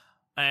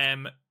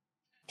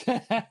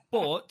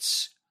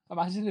 But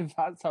Imagine if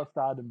that's how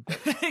Stardom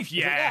picked.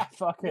 Yeah,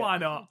 fuck it. Why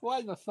not?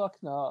 Why the fuck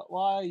not?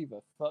 Why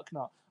the fuck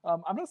not?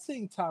 I'm not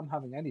seeing Tam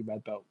having any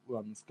red belt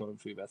runs going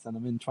through this, and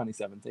I'm in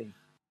 2017.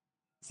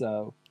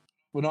 So,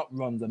 well, not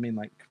runs, I mean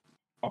like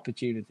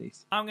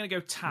opportunities. I'm going to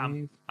go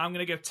Tam. I'm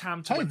going to go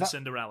Tam to win the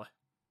Cinderella.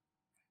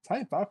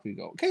 Ty Valkyrie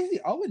got Casey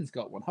Owens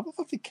got one. How the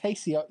fuck did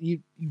Casey? You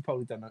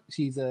probably don't know.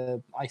 She's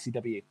a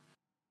ICW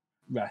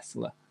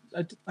wrestler.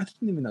 I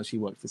didn't even know she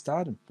worked for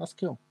Stardom. That's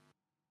cool.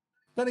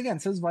 Then again,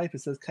 says Viper,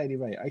 says Katie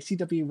Ray.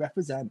 ICW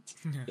represent.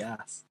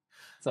 Yes.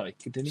 Sorry,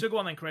 continue. So go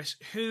on then, Chris.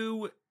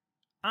 Who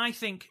I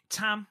think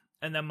Tam,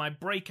 and then my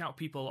breakout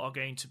people are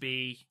going to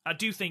be. I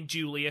do think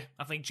Julia.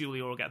 I think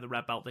Julia will get the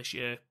red belt this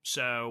year,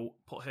 so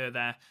put her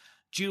there.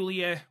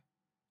 Julia,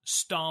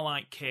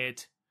 Starlight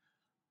Kid.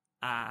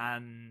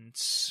 And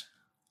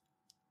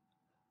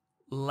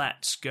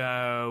let's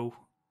go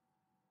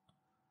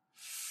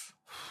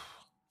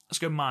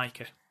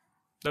Micah.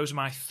 Those are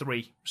my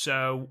three.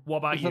 So what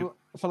about you?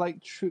 For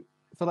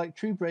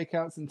true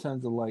breakouts in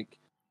terms of like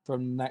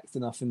from next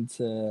to nothing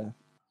to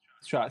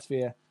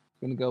Stratosphere,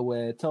 I'm gonna go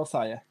with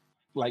Tulsaya.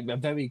 Like they're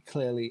very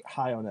clearly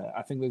high on it.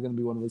 I think they're gonna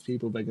be one of those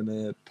people they're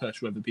gonna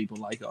push whether people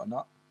like it or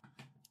not.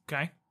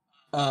 Okay.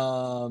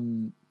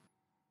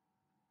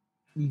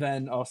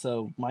 Then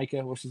also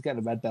Micah, well, she's getting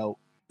a red belt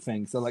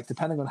thing. So, like,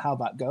 depending on how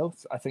that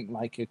goes, I think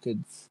Micah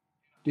could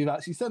do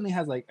that. She certainly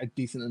has, like, a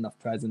decent enough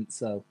presence,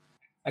 so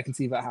I can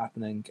see that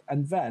happening.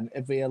 And then,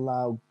 if they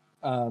allow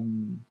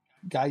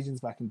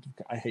Gaijins back into...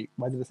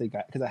 why did I say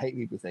Gaijins? Because I hate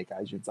people who say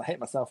Gaijins. I hate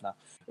myself now.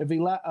 If they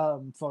let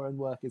foreign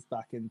workers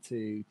back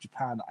into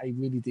Japan, I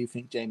really do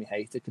think Jamie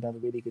Hayter could have a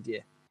really good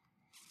year.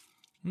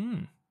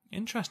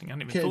 Interesting. I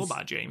hadn't even thought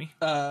about Jamie.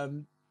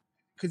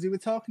 Because we were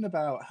talking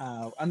about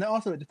how, and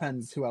also it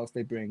depends who else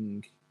they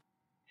bring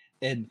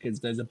in. Because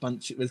there's going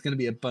to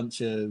be a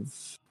bunch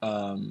of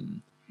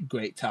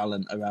great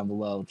talent around the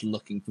world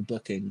looking for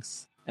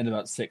bookings in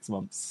about 6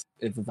 months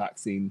if the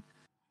vaccine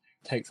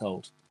takes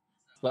hold.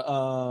 But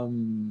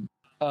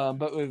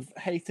with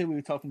Hayter, we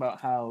were talking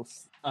about how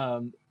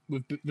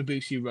with the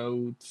Bushi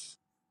Road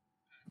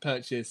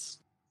purchase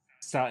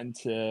starting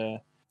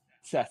to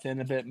set in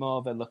a bit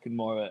more, they're looking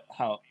more at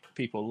how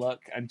people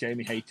look, and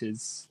Jamie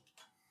Hayter's.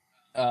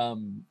 Have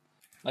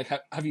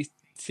you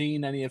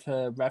seen any of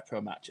her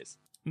Repro matches?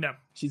 No.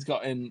 She's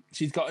gotten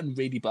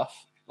really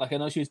buff. Like, I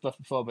know she was buff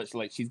before, but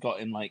she's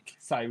gotten like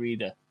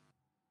Cyrida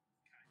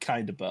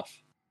kind of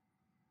buff.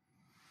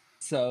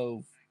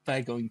 So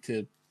they're going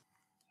to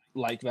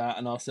like that,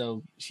 and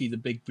also she's a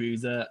big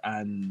bruiser,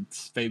 and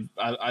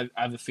I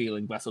have a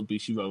feeling Wrestle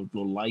Bushi Road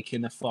will like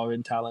in a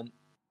foreign talent,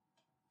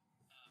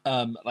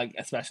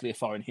 especially a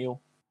foreign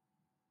heel.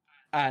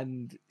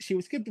 And she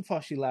was good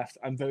before she left.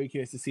 I'm very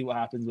curious to see what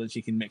happens when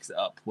she can mix it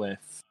up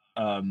with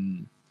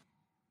talent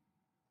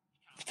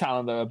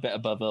that are a bit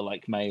above her,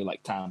 like May,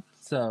 like Tam.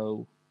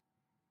 So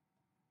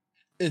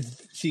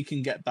if she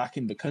can get back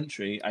in the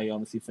country, I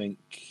honestly think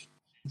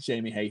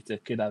Jamie Hayter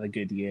could have a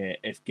good year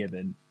if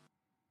given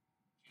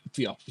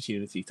the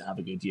opportunity to have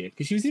a good year.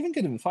 Because she was even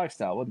good in the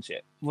 5-star, wasn't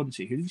she?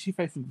 Who did she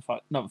face in the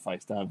not the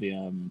 5-star,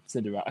 the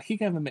Cinderella? I keep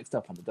getting them mixed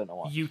up, and I don't know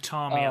why.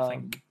 Utami, I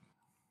think.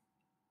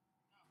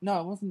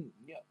 No, it wasn't.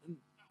 Yeah,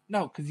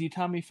 no, because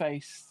Utami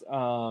faced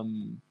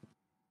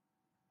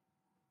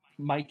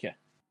Micah.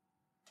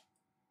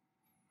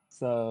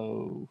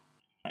 So,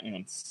 hang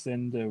on,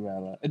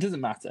 Cinderella. It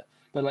doesn't matter.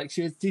 But, like,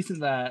 she was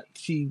decent there.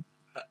 She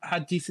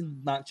had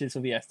decent matches for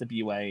the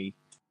SWA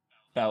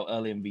belt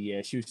early in the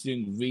year. She was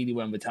doing really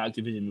well in the tag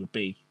division with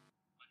B.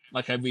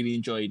 Like, I really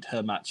enjoyed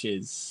her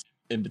matches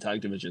in the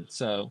tag division.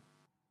 So,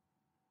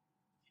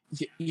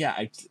 yeah,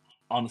 I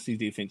honestly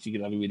do think she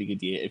could have a really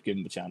good year if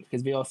given the chance,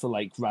 because they also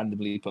like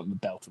randomly put the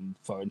belt on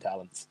foreign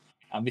talents,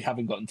 and we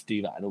haven't gotten to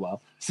do that in a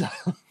while. So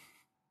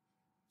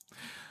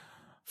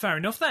fair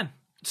enough then.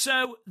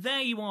 So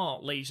there you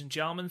are, ladies and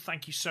gentlemen.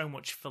 Thank you so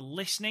much for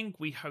listening.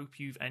 We hope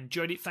you've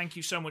enjoyed it. Thank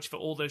you so much for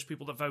all those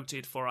people that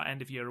voted for our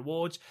end of year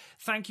awards.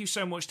 Thank you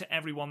so much to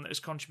everyone that has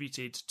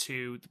contributed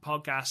to the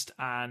podcast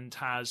and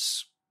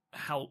has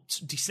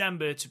helped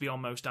December to be our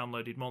most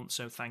downloaded month.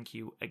 So thank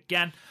you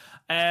again.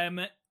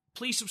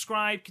 Please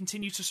subscribe,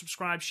 continue to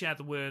subscribe, share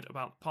the word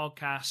about the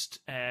podcast,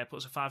 put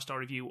us a 5-star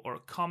review or a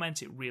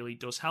comment. It really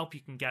does help. You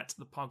can get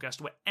the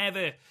podcast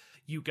wherever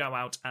you go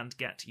out and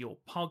get your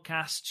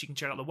podcasts. You can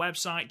check out the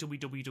website,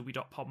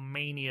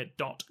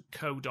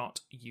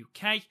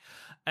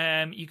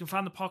 www.podmania.co.uk. You can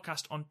find the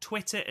podcast on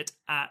Twitter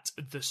at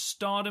the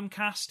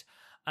StardomCast.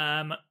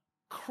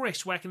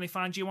 Chris, where can they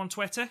find you on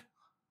Twitter?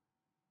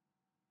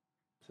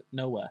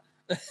 Nowhere.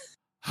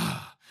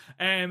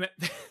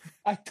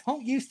 I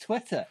don't use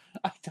Twitter.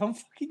 I don't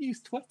fucking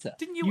use Twitter.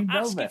 Didn't you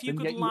ask if you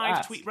could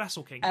live tweet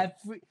Wrestle Kingdom?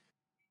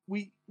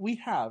 We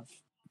have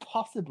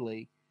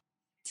possibly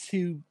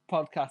 2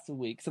 podcasts a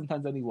week,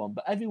 sometimes only 1,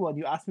 but every one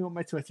you ask me what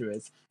my Twitter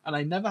is, and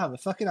I never have a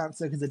fucking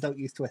answer because I don't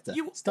use Twitter.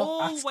 You Stop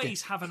always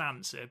asking. have an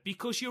answer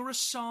because you're a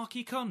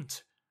sarky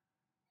cunt.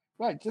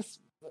 Right, just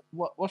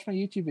watch my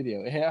YouTube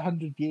video. It hit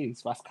 100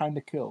 views. That's kind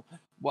of cool.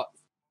 What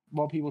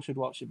more people should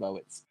watch it though?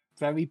 It's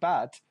very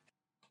bad.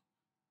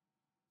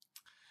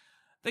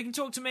 They can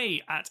talk to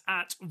me at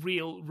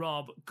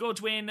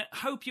 @RealRobGoodwin.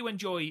 Hope you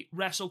enjoy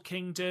Wrestle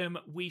Kingdom.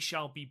 We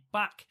shall be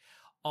back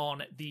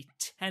on the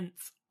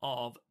 10th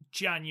of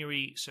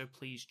January, so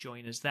please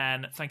join us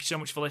then. Thank you so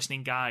much for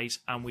listening, guys,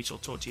 and we shall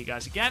talk to you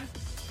guys again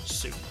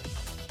soon.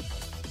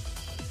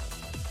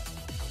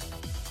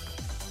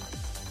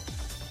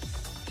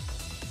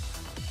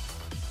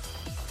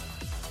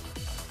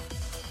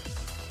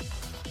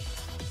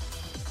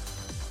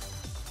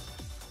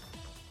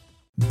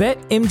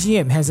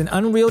 BetMGM has an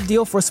unreal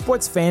deal for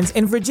sports fans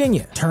in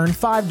Virginia. Turn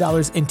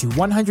 $5 into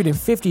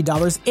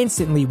 $150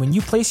 instantly when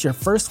you place your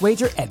first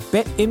wager at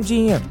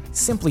BetMGM.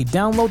 Simply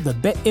download the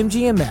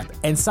BetMGM app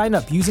and sign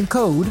up using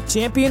code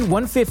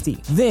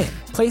Champion150. Then,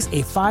 place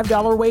a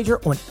 $5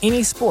 wager on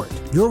any sport.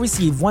 You'll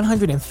receive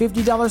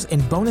 $150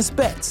 in bonus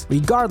bets,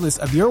 regardless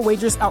of your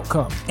wager's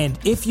outcome. And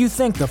if you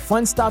think the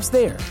fun stops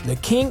there, the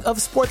King of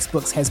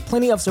Sportsbooks has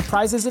plenty of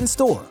surprises in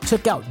store.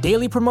 Check out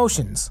daily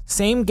promotions,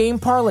 same-game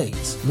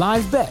parlays,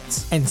 live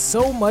bets, and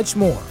so much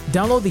more.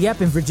 Download the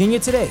app in Virginia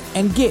today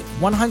and get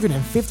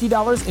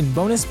 $150 in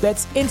bonus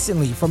bets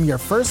instantly from your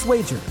first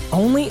wager.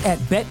 Only at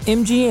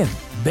BetMGM.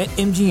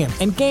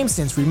 BetMGM and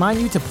GameSense remind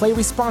you to play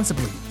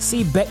responsibly.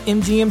 See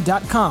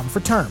BetMGM.com for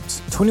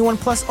terms. 21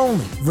 plus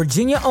only.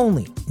 Virginia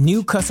only.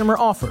 New customer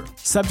offer.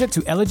 Subject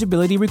to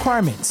eligibility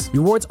requirements.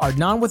 Rewards are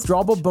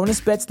non-withdrawable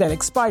bonus bets that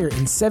expire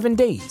in 7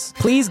 days.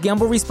 Please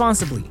gamble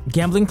responsibly.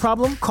 Gambling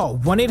problem? Call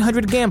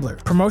 1-800-GAMBLER.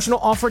 Promotional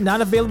offer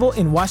not available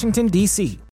in Washington, D.C.